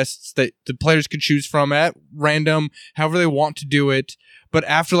million quests that the players could choose from at random, however they want to do it. But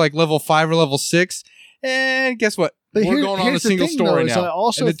after like level 5 or level 6, and guess what? We're going on a single story now. I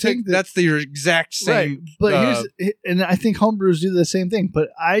also think that's the exact same. Right. But and I think homebrews do the same thing. But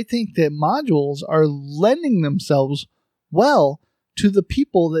I think that modules are lending themselves well to the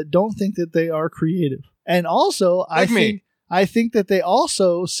people that don't think that they are creative. And also, I think that they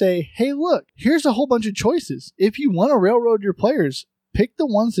also say, hey, look, here's a whole bunch of choices. If you want to railroad your players, pick the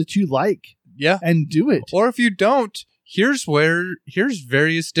ones that you like. Yeah. And do it. Or if you don't, here's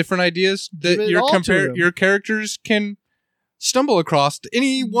various different ideas that your characters can stumble across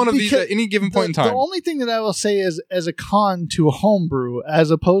any one of these at any given point in time. The only thing that I will say is, as a con to a homebrew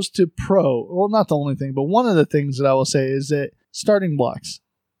as opposed to pro, well, not the only thing, but one of the things that I will say is that starting blocks,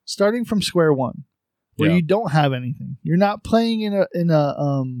 starting from square one, where you don't have anything. You're not playing in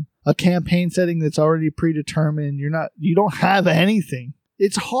a campaign setting that's already predetermined. You don't have anything.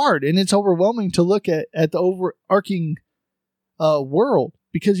 It's hard and it's overwhelming to look at the overarching world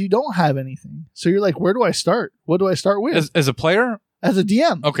because you don't have anything. So you're like, where do I start? What do I start with? As a player, as a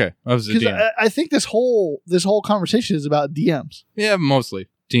DM. Okay, I was a Because DM. I think this whole conversation is about DMs. Yeah, mostly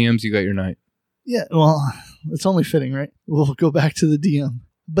DMs. You got your night. Yeah, well, it's only fitting, right? We'll go back to the DM.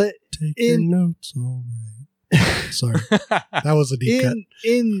 But Take your notes, all right. Sorry, that was a deep cut.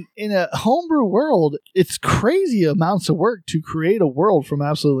 in a homebrew world, it's crazy amounts of work to create a world from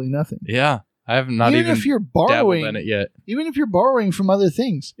absolutely nothing. Yeah, I have not even if you're dabbled borrowing in it yet. even if you're borrowing from other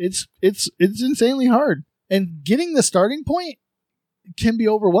things, it's insanely hard. And getting the starting point can be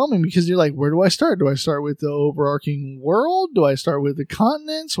overwhelming because you're like, where do I start? Do I start with the overarching world? Do I start with the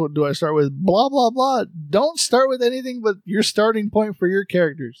continents? Or do I start with blah, blah, blah? Don't start with anything but your starting point for your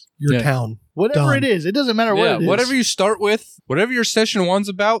characters. Your town. Whatever Done. it is. It doesn't matter what it is. Whatever you start with, whatever your session one's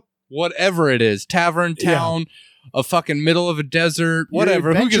about, whatever it is, tavern, town, a fucking middle of a desert, Your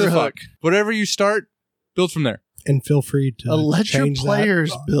whatever. Who gives a adventure fuck? Whatever you start, build from there. And feel free to let your change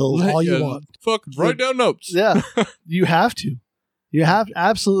players that build. all you Yeah, want. Fuck, write down notes. Yeah. You have to. You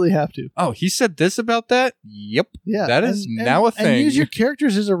absolutely have to. Oh, he said this about that? Yep. Yeah, That is now a thing. And use your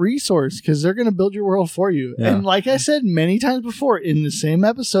characters as a resource because they're going to build your world for you. Yeah. And like I said many times before in the same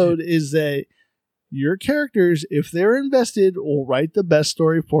episode, is that your characters, if they're invested, will write the best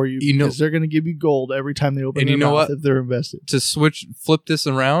story for you because they're going to give you gold every time they open their mouth if they're invested. To flip this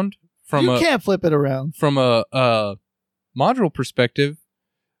around You can't flip it around. from a module perspective,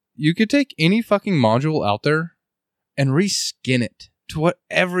 you could take any fucking module out there and reskin it to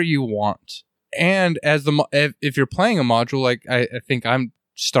whatever you want. And as if you're playing a module, like I think I'm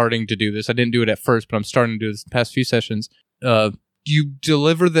starting to do this. I didn't do it at first, but I'm starting to do this the past few sessions. You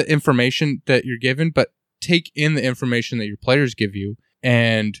deliver the information that you're given, but take in the information that your players give you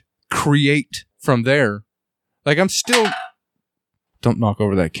and create from there. Like I'm still... Don't knock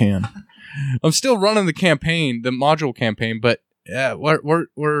over that can. I'm still running the campaign, the module campaign, but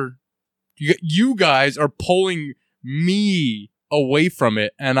you guys are pulling me away from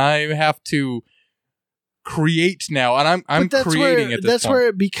it, and I have to create now, and I'm creating at this That's point. where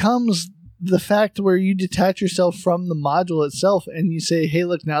it becomes the fact where you detach yourself from the module itself, and you say, "Hey,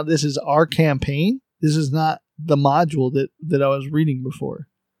 look, now this is our campaign. This is not the module that I was reading before."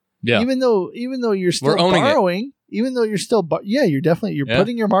 Yeah. Even though you're still borrowing, even though you're still you're definitely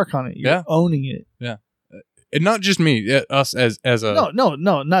putting your mark on it. You're owning it. Yeah. And not just me, us as a no,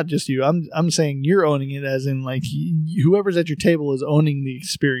 not just you. I'm saying you're owning it as in like whoever's at your table is owning the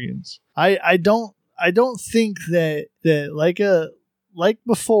experience. I don't think that like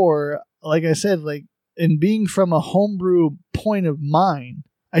before, like I said, like in being from a homebrew point of mind,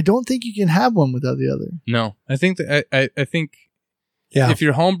 I don't think you can have one without the other. No, I think that I think if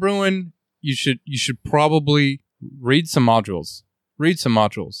you're homebrewing, you should probably read some modules.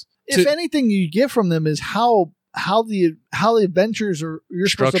 If anything you get from them is how the adventures are you're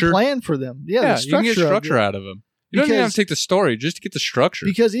supposed to plan for them. Yeah, the you can get structure out of them. You don't even have to take the story, just to get the structure.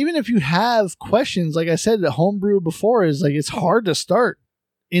 Because even if you have questions, like I said, the homebrew before is like it's hard to start.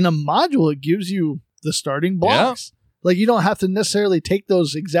 In a module, it gives you the starting blocks. Yeah. Like you don't have to necessarily take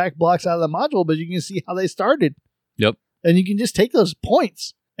those exact blocks out of the module, but you can see how they started. Yep. And you can just take those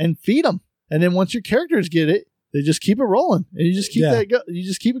points and feed them. And then once your characters get it, they just keep it rolling, and you just keep you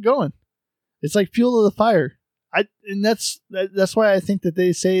just keep it going. It's like fuel to the fire. And that's why I think that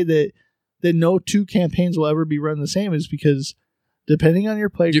they say that no two campaigns will ever be run the same, is because depending on your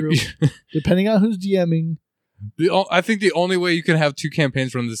play group, depending on who's DMing. I think the only way you can have two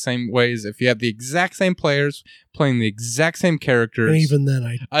campaigns run the same way is if you have the exact same players playing the exact same characters. And even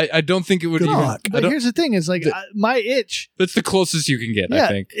then, I don't think it would. But here's the thing: is like my itch. That's the closest you can get. Yeah, I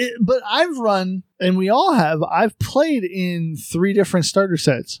think. But I've run, and we all have. I've played in 3 different starter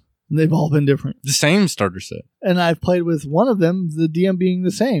sets. And they've all been different. The same starter set. And I've played with one of them, the DM being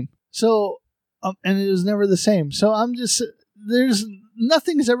the same. So, and it was never the same. So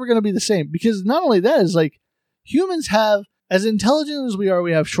nothing's ever going to be the same, because not only that is like. Humans have, as intelligent as we are,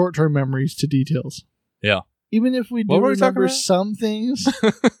 we have short-term memories to details. Yeah. Even if we do remember some things,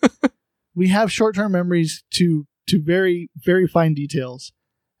 we have short-term memories to very, very fine details.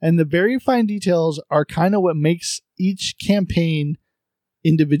 And the very fine details are kind of what makes each campaign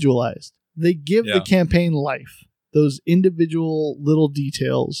individualized. They give the campaign life, those individual little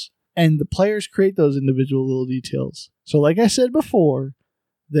details, and the players create those individual little details. So like I said before,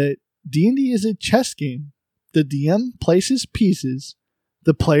 that D&D is a chess game. The DM places pieces,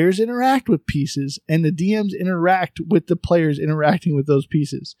 the players interact with pieces, and the DMs interact with the players interacting with those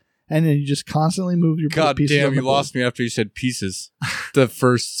pieces. And then you just constantly move your pieces. God damn, you lost me after you said pieces the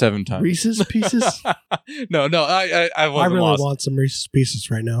first 7 times. Reese's Pieces? No, I wasn't really lost. want some Reese's Pieces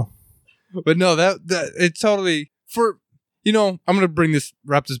right now. But no, that it's totally I'm going to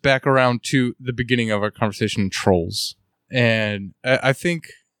wrap this back around to the beginning of our conversation, trolls. And I think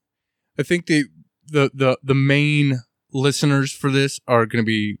the main listeners for this are going to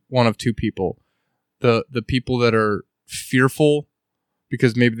be one of two people. The people that are fearful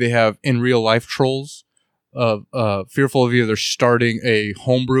because maybe they have in real life trolls, fearful of either starting a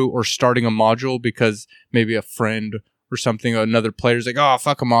homebrew or starting a module because maybe a friend or something, another player's like, oh,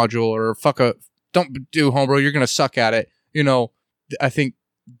 fuck a module or don't do homebrew, you're going to suck at it. You know, I think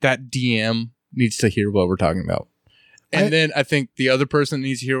that DM needs to hear what we're talking about. And then I think the other person that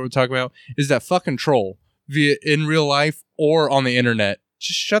needs to hear what we're talking about is that fucking troll, via in real life or on the internet.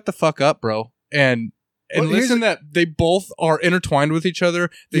 Just shut the fuck up, bro. And listen that they both are intertwined with each other.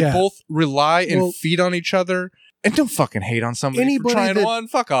 They both rely and feed on each other. And don't fucking hate on somebody for trying one.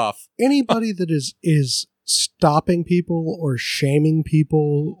 Fuck off. Anybody that is stopping people or shaming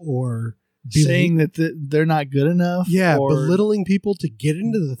people or saying that they're not good enough. Yeah, or belittling people to get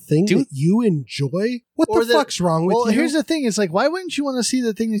into the thing that you enjoy. What the fuck's wrong with you? Well, here's the thing. It's like, why wouldn't you want to see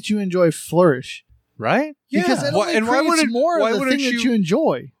the thing that you enjoy flourish? Right? Yeah. Because it only creates more of the thing that you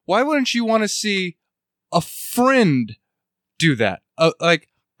enjoy. Why wouldn't you want to see a friend do that? Like,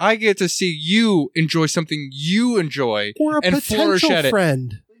 I get to see you enjoy something you enjoy or a and flourish at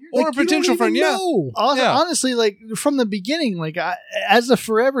friend. It. Or a potential friend, yeah. Honestly, like from the beginning, like as a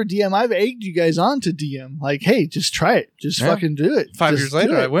forever DM, I've egged you guys on to DM. Like, hey, just try it. Just fucking do it. 5 years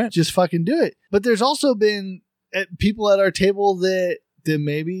later, I went. Just fucking do it. But there's also been people at our table that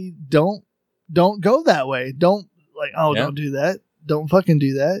maybe don't go that way. Don't like, don't do that. Don't fucking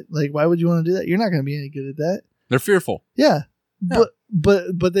do that. Like, why would you want to do that? You're not going to be any good at that. They're fearful. Yeah.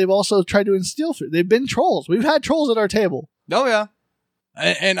 But they've also tried to instill fear. They've been trolls. We've had trolls at our table. Oh yeah.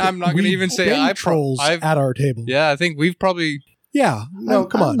 And I'm not going to even say I've trolls at our table. Yeah, I think we've probably. Yeah, no,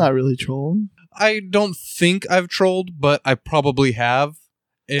 come on. I'm not really trolling. I don't think I've trolled, but I probably have.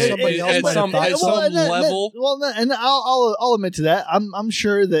 Somebody else at some level. And I'll admit to that. I'm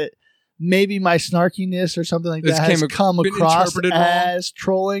sure that maybe my snarkiness or something like that has come across as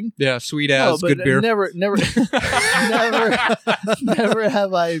trolling. Yeah, sweet ass, good beer. Never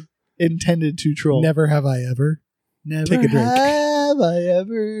have I intended to troll. Never have I ever. Never take a drink. Have I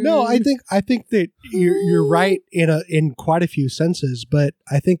ever? No, I think that you're right in quite a few senses, but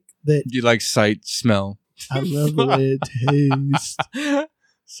I think that you like sight, smell. I love the way it tastes.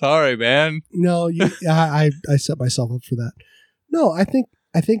 Sorry, man. No, I set myself up for that. No, I think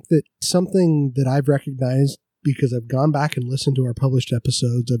that something that I've recognized because I've gone back and listened to our published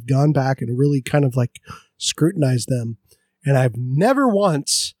episodes, I've gone back and really kind of like scrutinized them, and I've never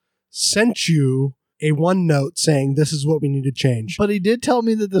once sent you a OneNote saying this is what we need to change. But he did tell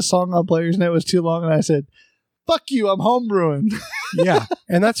me that the song on Players Net was too long, and I said, fuck you, I'm homebrewing. Yeah,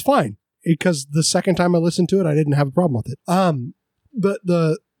 and that's fine because the second time I listened to it, I didn't have a problem with it. But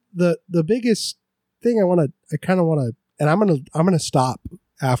the biggest thing I kind of want to, and I'm gonna stop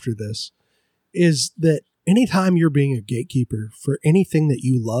after this, is that anytime you're being a gatekeeper for anything that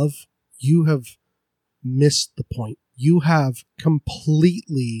you love, you have missed the point. You have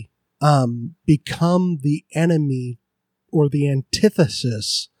completely become the enemy or the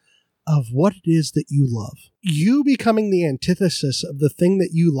antithesis of what it is that you love. You becoming the antithesis of the thing that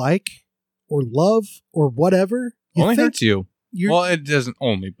you like or love or whatever only hurts you. Well, it doesn't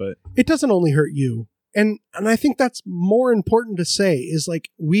only, but it doesn't only hurt you. And I think that's more important to say is like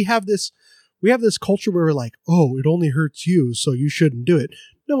we have this culture where we're like, oh, it only hurts you, so you shouldn't do it.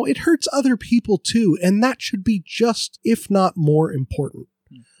 No, it hurts other people too, and that should be just, if not more important.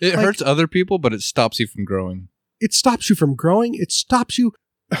 It hurts other people, but it stops you from growing. It stops you from growing. It stops you.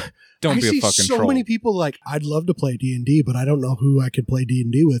 Don't be a fucking troll. So many people like, I'd love to play D&D, but I don't know who I could play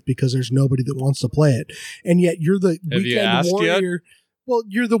D&D with because there's nobody that wants to play it. And yet you're the weekend warrior. Well,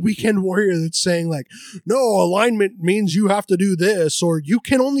 you're the weekend warrior that's saying like, no, alignment means you have to do this or you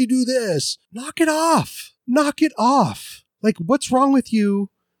can only do this. Knock it off. Knock it off. Like, what's wrong with you?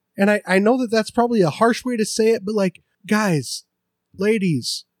 And I know that that's probably a harsh way to say it, but like, guys,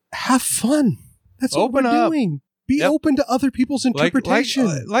 ladies, have fun. That's what we're doing. Be open to other people's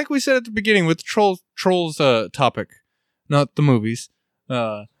interpretation. Like we said at the beginning with the trolls topic, not the movies.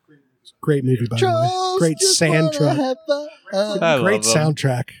 Great movie, by the way. Great soundtrack. Great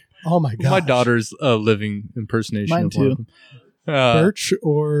soundtrack. Oh my god! My daughter's living impersonation Mine of too. one of them. Birch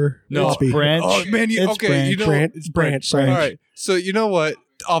or no Branch? Oh man, It's okay, Branch. it's Branch. All right, so you know what?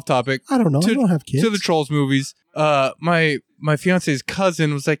 Off topic. I don't know. I don't have kids. To the Trolls movies. My fiance's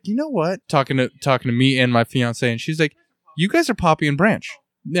cousin was like, you know what? Talking to me and my fiance, and she's like, you guys are Poppy and Branch.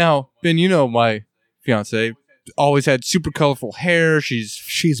 Now, Ben, you know my fiance always had super colorful hair.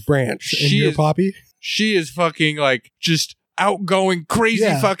 She's Branch. And you're Poppy? She is fucking like just outgoing, crazy,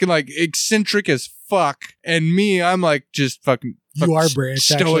 fucking like eccentric as fuck. And me, I'm like, just fucking You are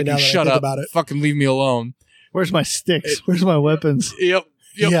Branch, actually, stoic now and that I shut think up. about it. Fucking leave me alone. Where's my sticks? Where's my weapons? Yep.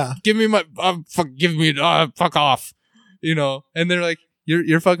 Yeah. Give me my, fuck off. You know, and they're like,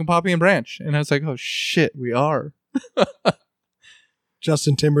 you're fucking Poppy and Branch. And I was like, oh shit, we are.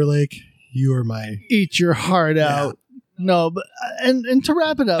 Justin Timberlake, you are my... Eat your heart Yeah. out. No, but and to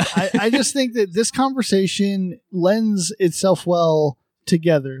wrap it up, I just think that this conversation lends itself well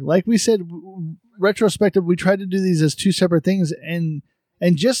together. Like we said, retrospective, we tried to do these as two separate things, and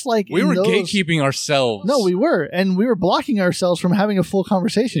just like We in were those- gatekeeping ourselves. No, we were, and we were blocking ourselves from having a full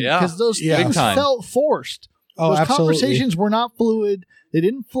conversation Yeah. because those Yeah. things Big time. felt forced. Oh, Those absolutely. conversations were not fluid. They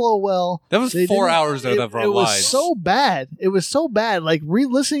didn't flow well. That was They 4 didn't- hours out of our it was lives. so bad. It was so bad. Like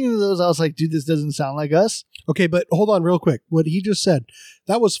re-listening to those, I was like, dude, this doesn't sound like us. Okay, but hold on real quick. What he just said,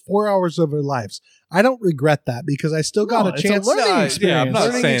 that was 4 hours of our lives. I don't regret that because I still got No, a it's chance. learning Yeah, experience. I'm not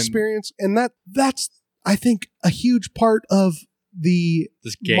learning saying experience, and that's I think a huge part of the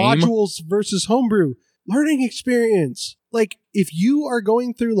this game. modules versus homebrew learning experience. Like if you are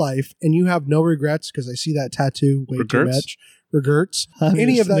going through life and you have no regrets, because I see that tattoo way too Regrets? much. Regrets. On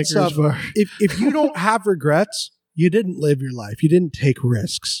Any your of that Snickers stuff. bar. If you don't have regrets, you didn't live your life. You didn't take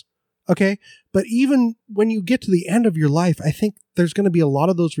risks. Okay. But even when you get to the end of your life, I think there's going to be a lot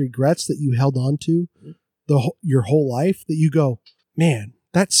of those regrets that you held on to your whole life that you go, man,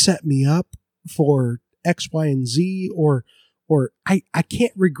 that set me up for X, Y, and Z, or I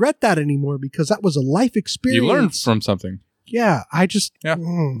can't regret that anymore because that was a life experience. You learned from something. Yeah. I just, Yeah.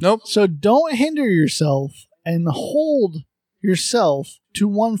 Nope. So don't hinder yourself and hold yourself to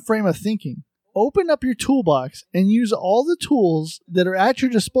one frame of thinking. Open up your toolbox and use all the tools that are at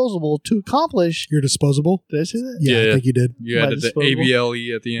your disposal to accomplish. You're disposable. Did I say that? Yeah, I Yeah. think you did. You My added the disposable.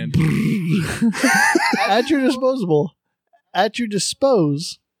 ABLE at the end. At your disposable. At your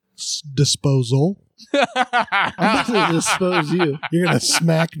dispose. Disposal. I'm about to dispose you. You're going to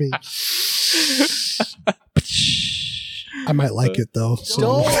smack me. I might like it though. So.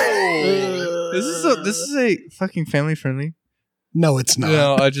 Don't. This is a fucking family friendly. No, it's not.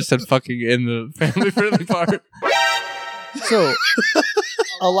 No, I just said fucking in the family friendly part. So,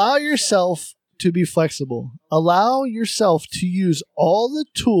 allow yourself to be flexible. Allow yourself to use all the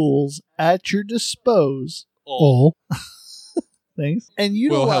tools at your dispose. Oh, Thanks. And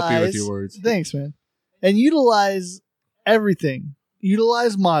utilize. We'll help you with your words. Thanks, man. And utilize everything.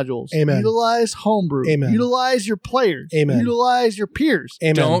 Utilize modules. Amen. Utilize homebrew. Amen. Utilize your players. Amen. Utilize your peers.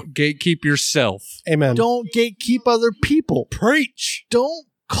 amen. Don't gatekeep yourself. Amen. Don't gatekeep other people. preach. Don't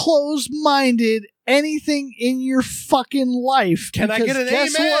close-minded anything in your fucking life. Can I because get an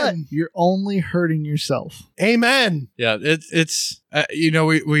guess amen? what? You're only hurting yourself. Amen. Yeah, it's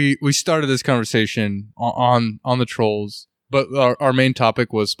we started this conversation on the trolls, but our main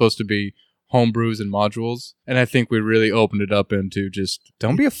topic was supposed to be homebrews and modules, and I think we really opened it up into just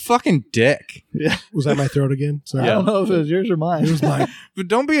don't be a fucking dick, Was that my throat again? Sorry. I don't know if it was yours or mine. It was mine. but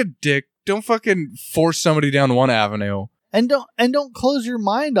don't be a dick. Don't fucking force somebody down one avenue. And don't close your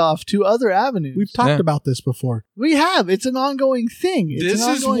mind off to other avenues. We've talked Yeah. about this before. We have. It's an ongoing thing. It's This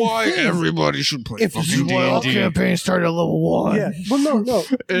an is ongoing why thing. everybody should play If this is fucking why all D&D. campaign started at level 1. Yeah. Well, no.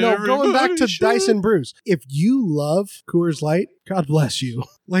 Going back to Everybody should. Dyson Brews. If you love Coors Light, God bless you.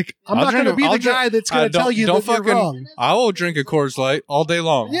 Like, I'm I'll not going to drink- be I'll the drink- guy that's going to don't- tell you don't that you're fucking- wrong. I will drink a Coors Light all day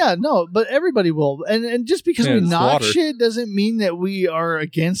long. Yeah, no, but everybody will. And just because Yeah, we it's knock water. shit doesn't mean that we are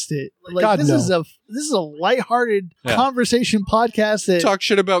against it. Like God, this no. is a lighthearted Yeah. conversation podcast that Talk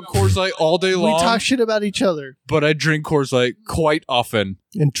shit about Coors Light all day we long, talk shit about each other. but I drink Coors Light quite often.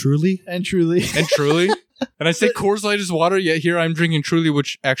 And truly, And truly And Truly, and I say Coors Light is water, yet here I'm drinking Truly,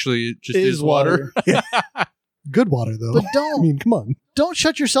 which actually just is water. good water, though. But I don't mean, come on. don't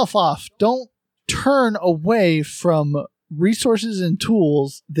shut yourself off. Don't turn away from resources and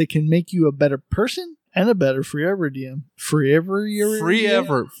tools that can make you a better person and a better forever DM. Forever. Free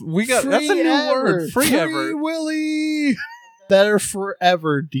ever. We got that's a new Free-ever. word. Free Free ever. Willy. Better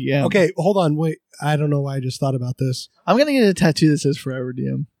forever DM. Okay, hold on. Wait. I don't know why I just thought about this. I'm going to get a tattoo that says forever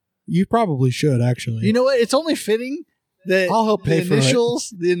DM. You probably should, actually. You know what? It's only fitting that I'll help pay for it.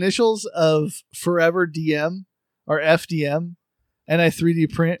 the initials of Forever DM are FDM, and I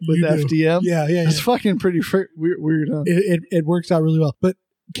 3D print with You do. FDM. Yeah. It's fucking pretty weird, huh? It works out really well. But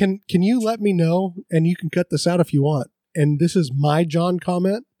can you let me know, and you can cut this out if you want, and this is my John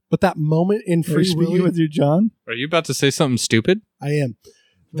comment, but that moment in Are you Free speaking Willy, with you, John? Are you about to say something stupid? I am.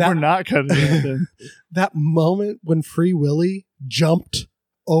 We're not cutting it then. That moment when Free Willy jumped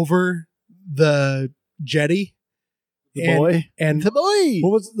over the jetty And The boy.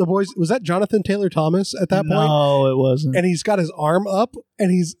 what was the boys? Was that Jonathan Taylor Thomas at that point? No, it wasn't. And he's got his arm up,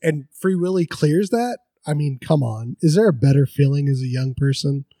 and Free Willy clears that. I mean, come on. Is there a better feeling as a young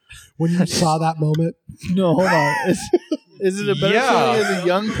person when you saw that moment? No, hold on. Is it a better Yeah. feeling as a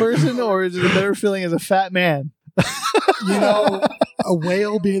young person, or is it a better feeling as a fat man? You know, a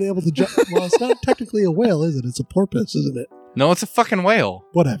whale being able to jump. Well, it's not technically a whale, is it? It's a porpoise, isn't it? No, it's a fucking whale.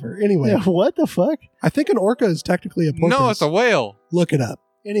 Whatever. Anyway, Yeah, what the fuck? I think an orca is technically a porpoise. No, it's a whale. Look it up.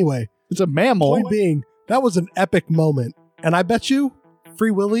 Anyway, It's a mammal. point being, that was an epic moment. And I bet you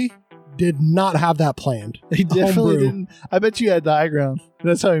Free Willy did not have that planned. He definitely Homebrew. didn't. I bet you had the high ground.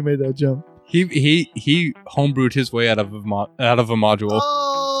 That's how he made that jump. He homebrewed his way out of a module.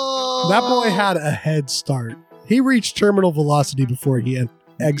 Oh, That boy had a head start. He reached terminal velocity before he had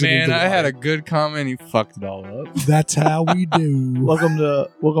exited. Man, the I had a water. good comment. He fucked it all up. That's how we do. Welcome to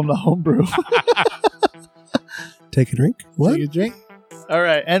homebrew. Take a drink. What? Take a drink. All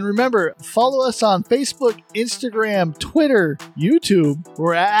right, and remember, follow us on Facebook, Instagram, Twitter, YouTube.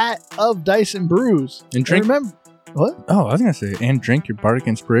 We're at Of Dice and Brews. And drink. remember, what? Oh, I was gonna say, and drink your bardic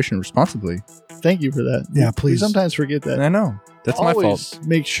inspiration responsibly. Thank you for that. Yeah, We please. sometimes forget that. I know that's my Always fault.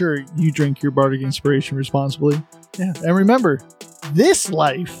 make sure you drink your bardic inspiration responsibly. Yeah. And remember, this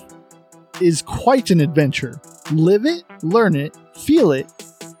life is quite an adventure. Live it, learn it, feel it,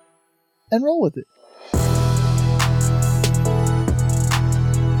 and roll with it.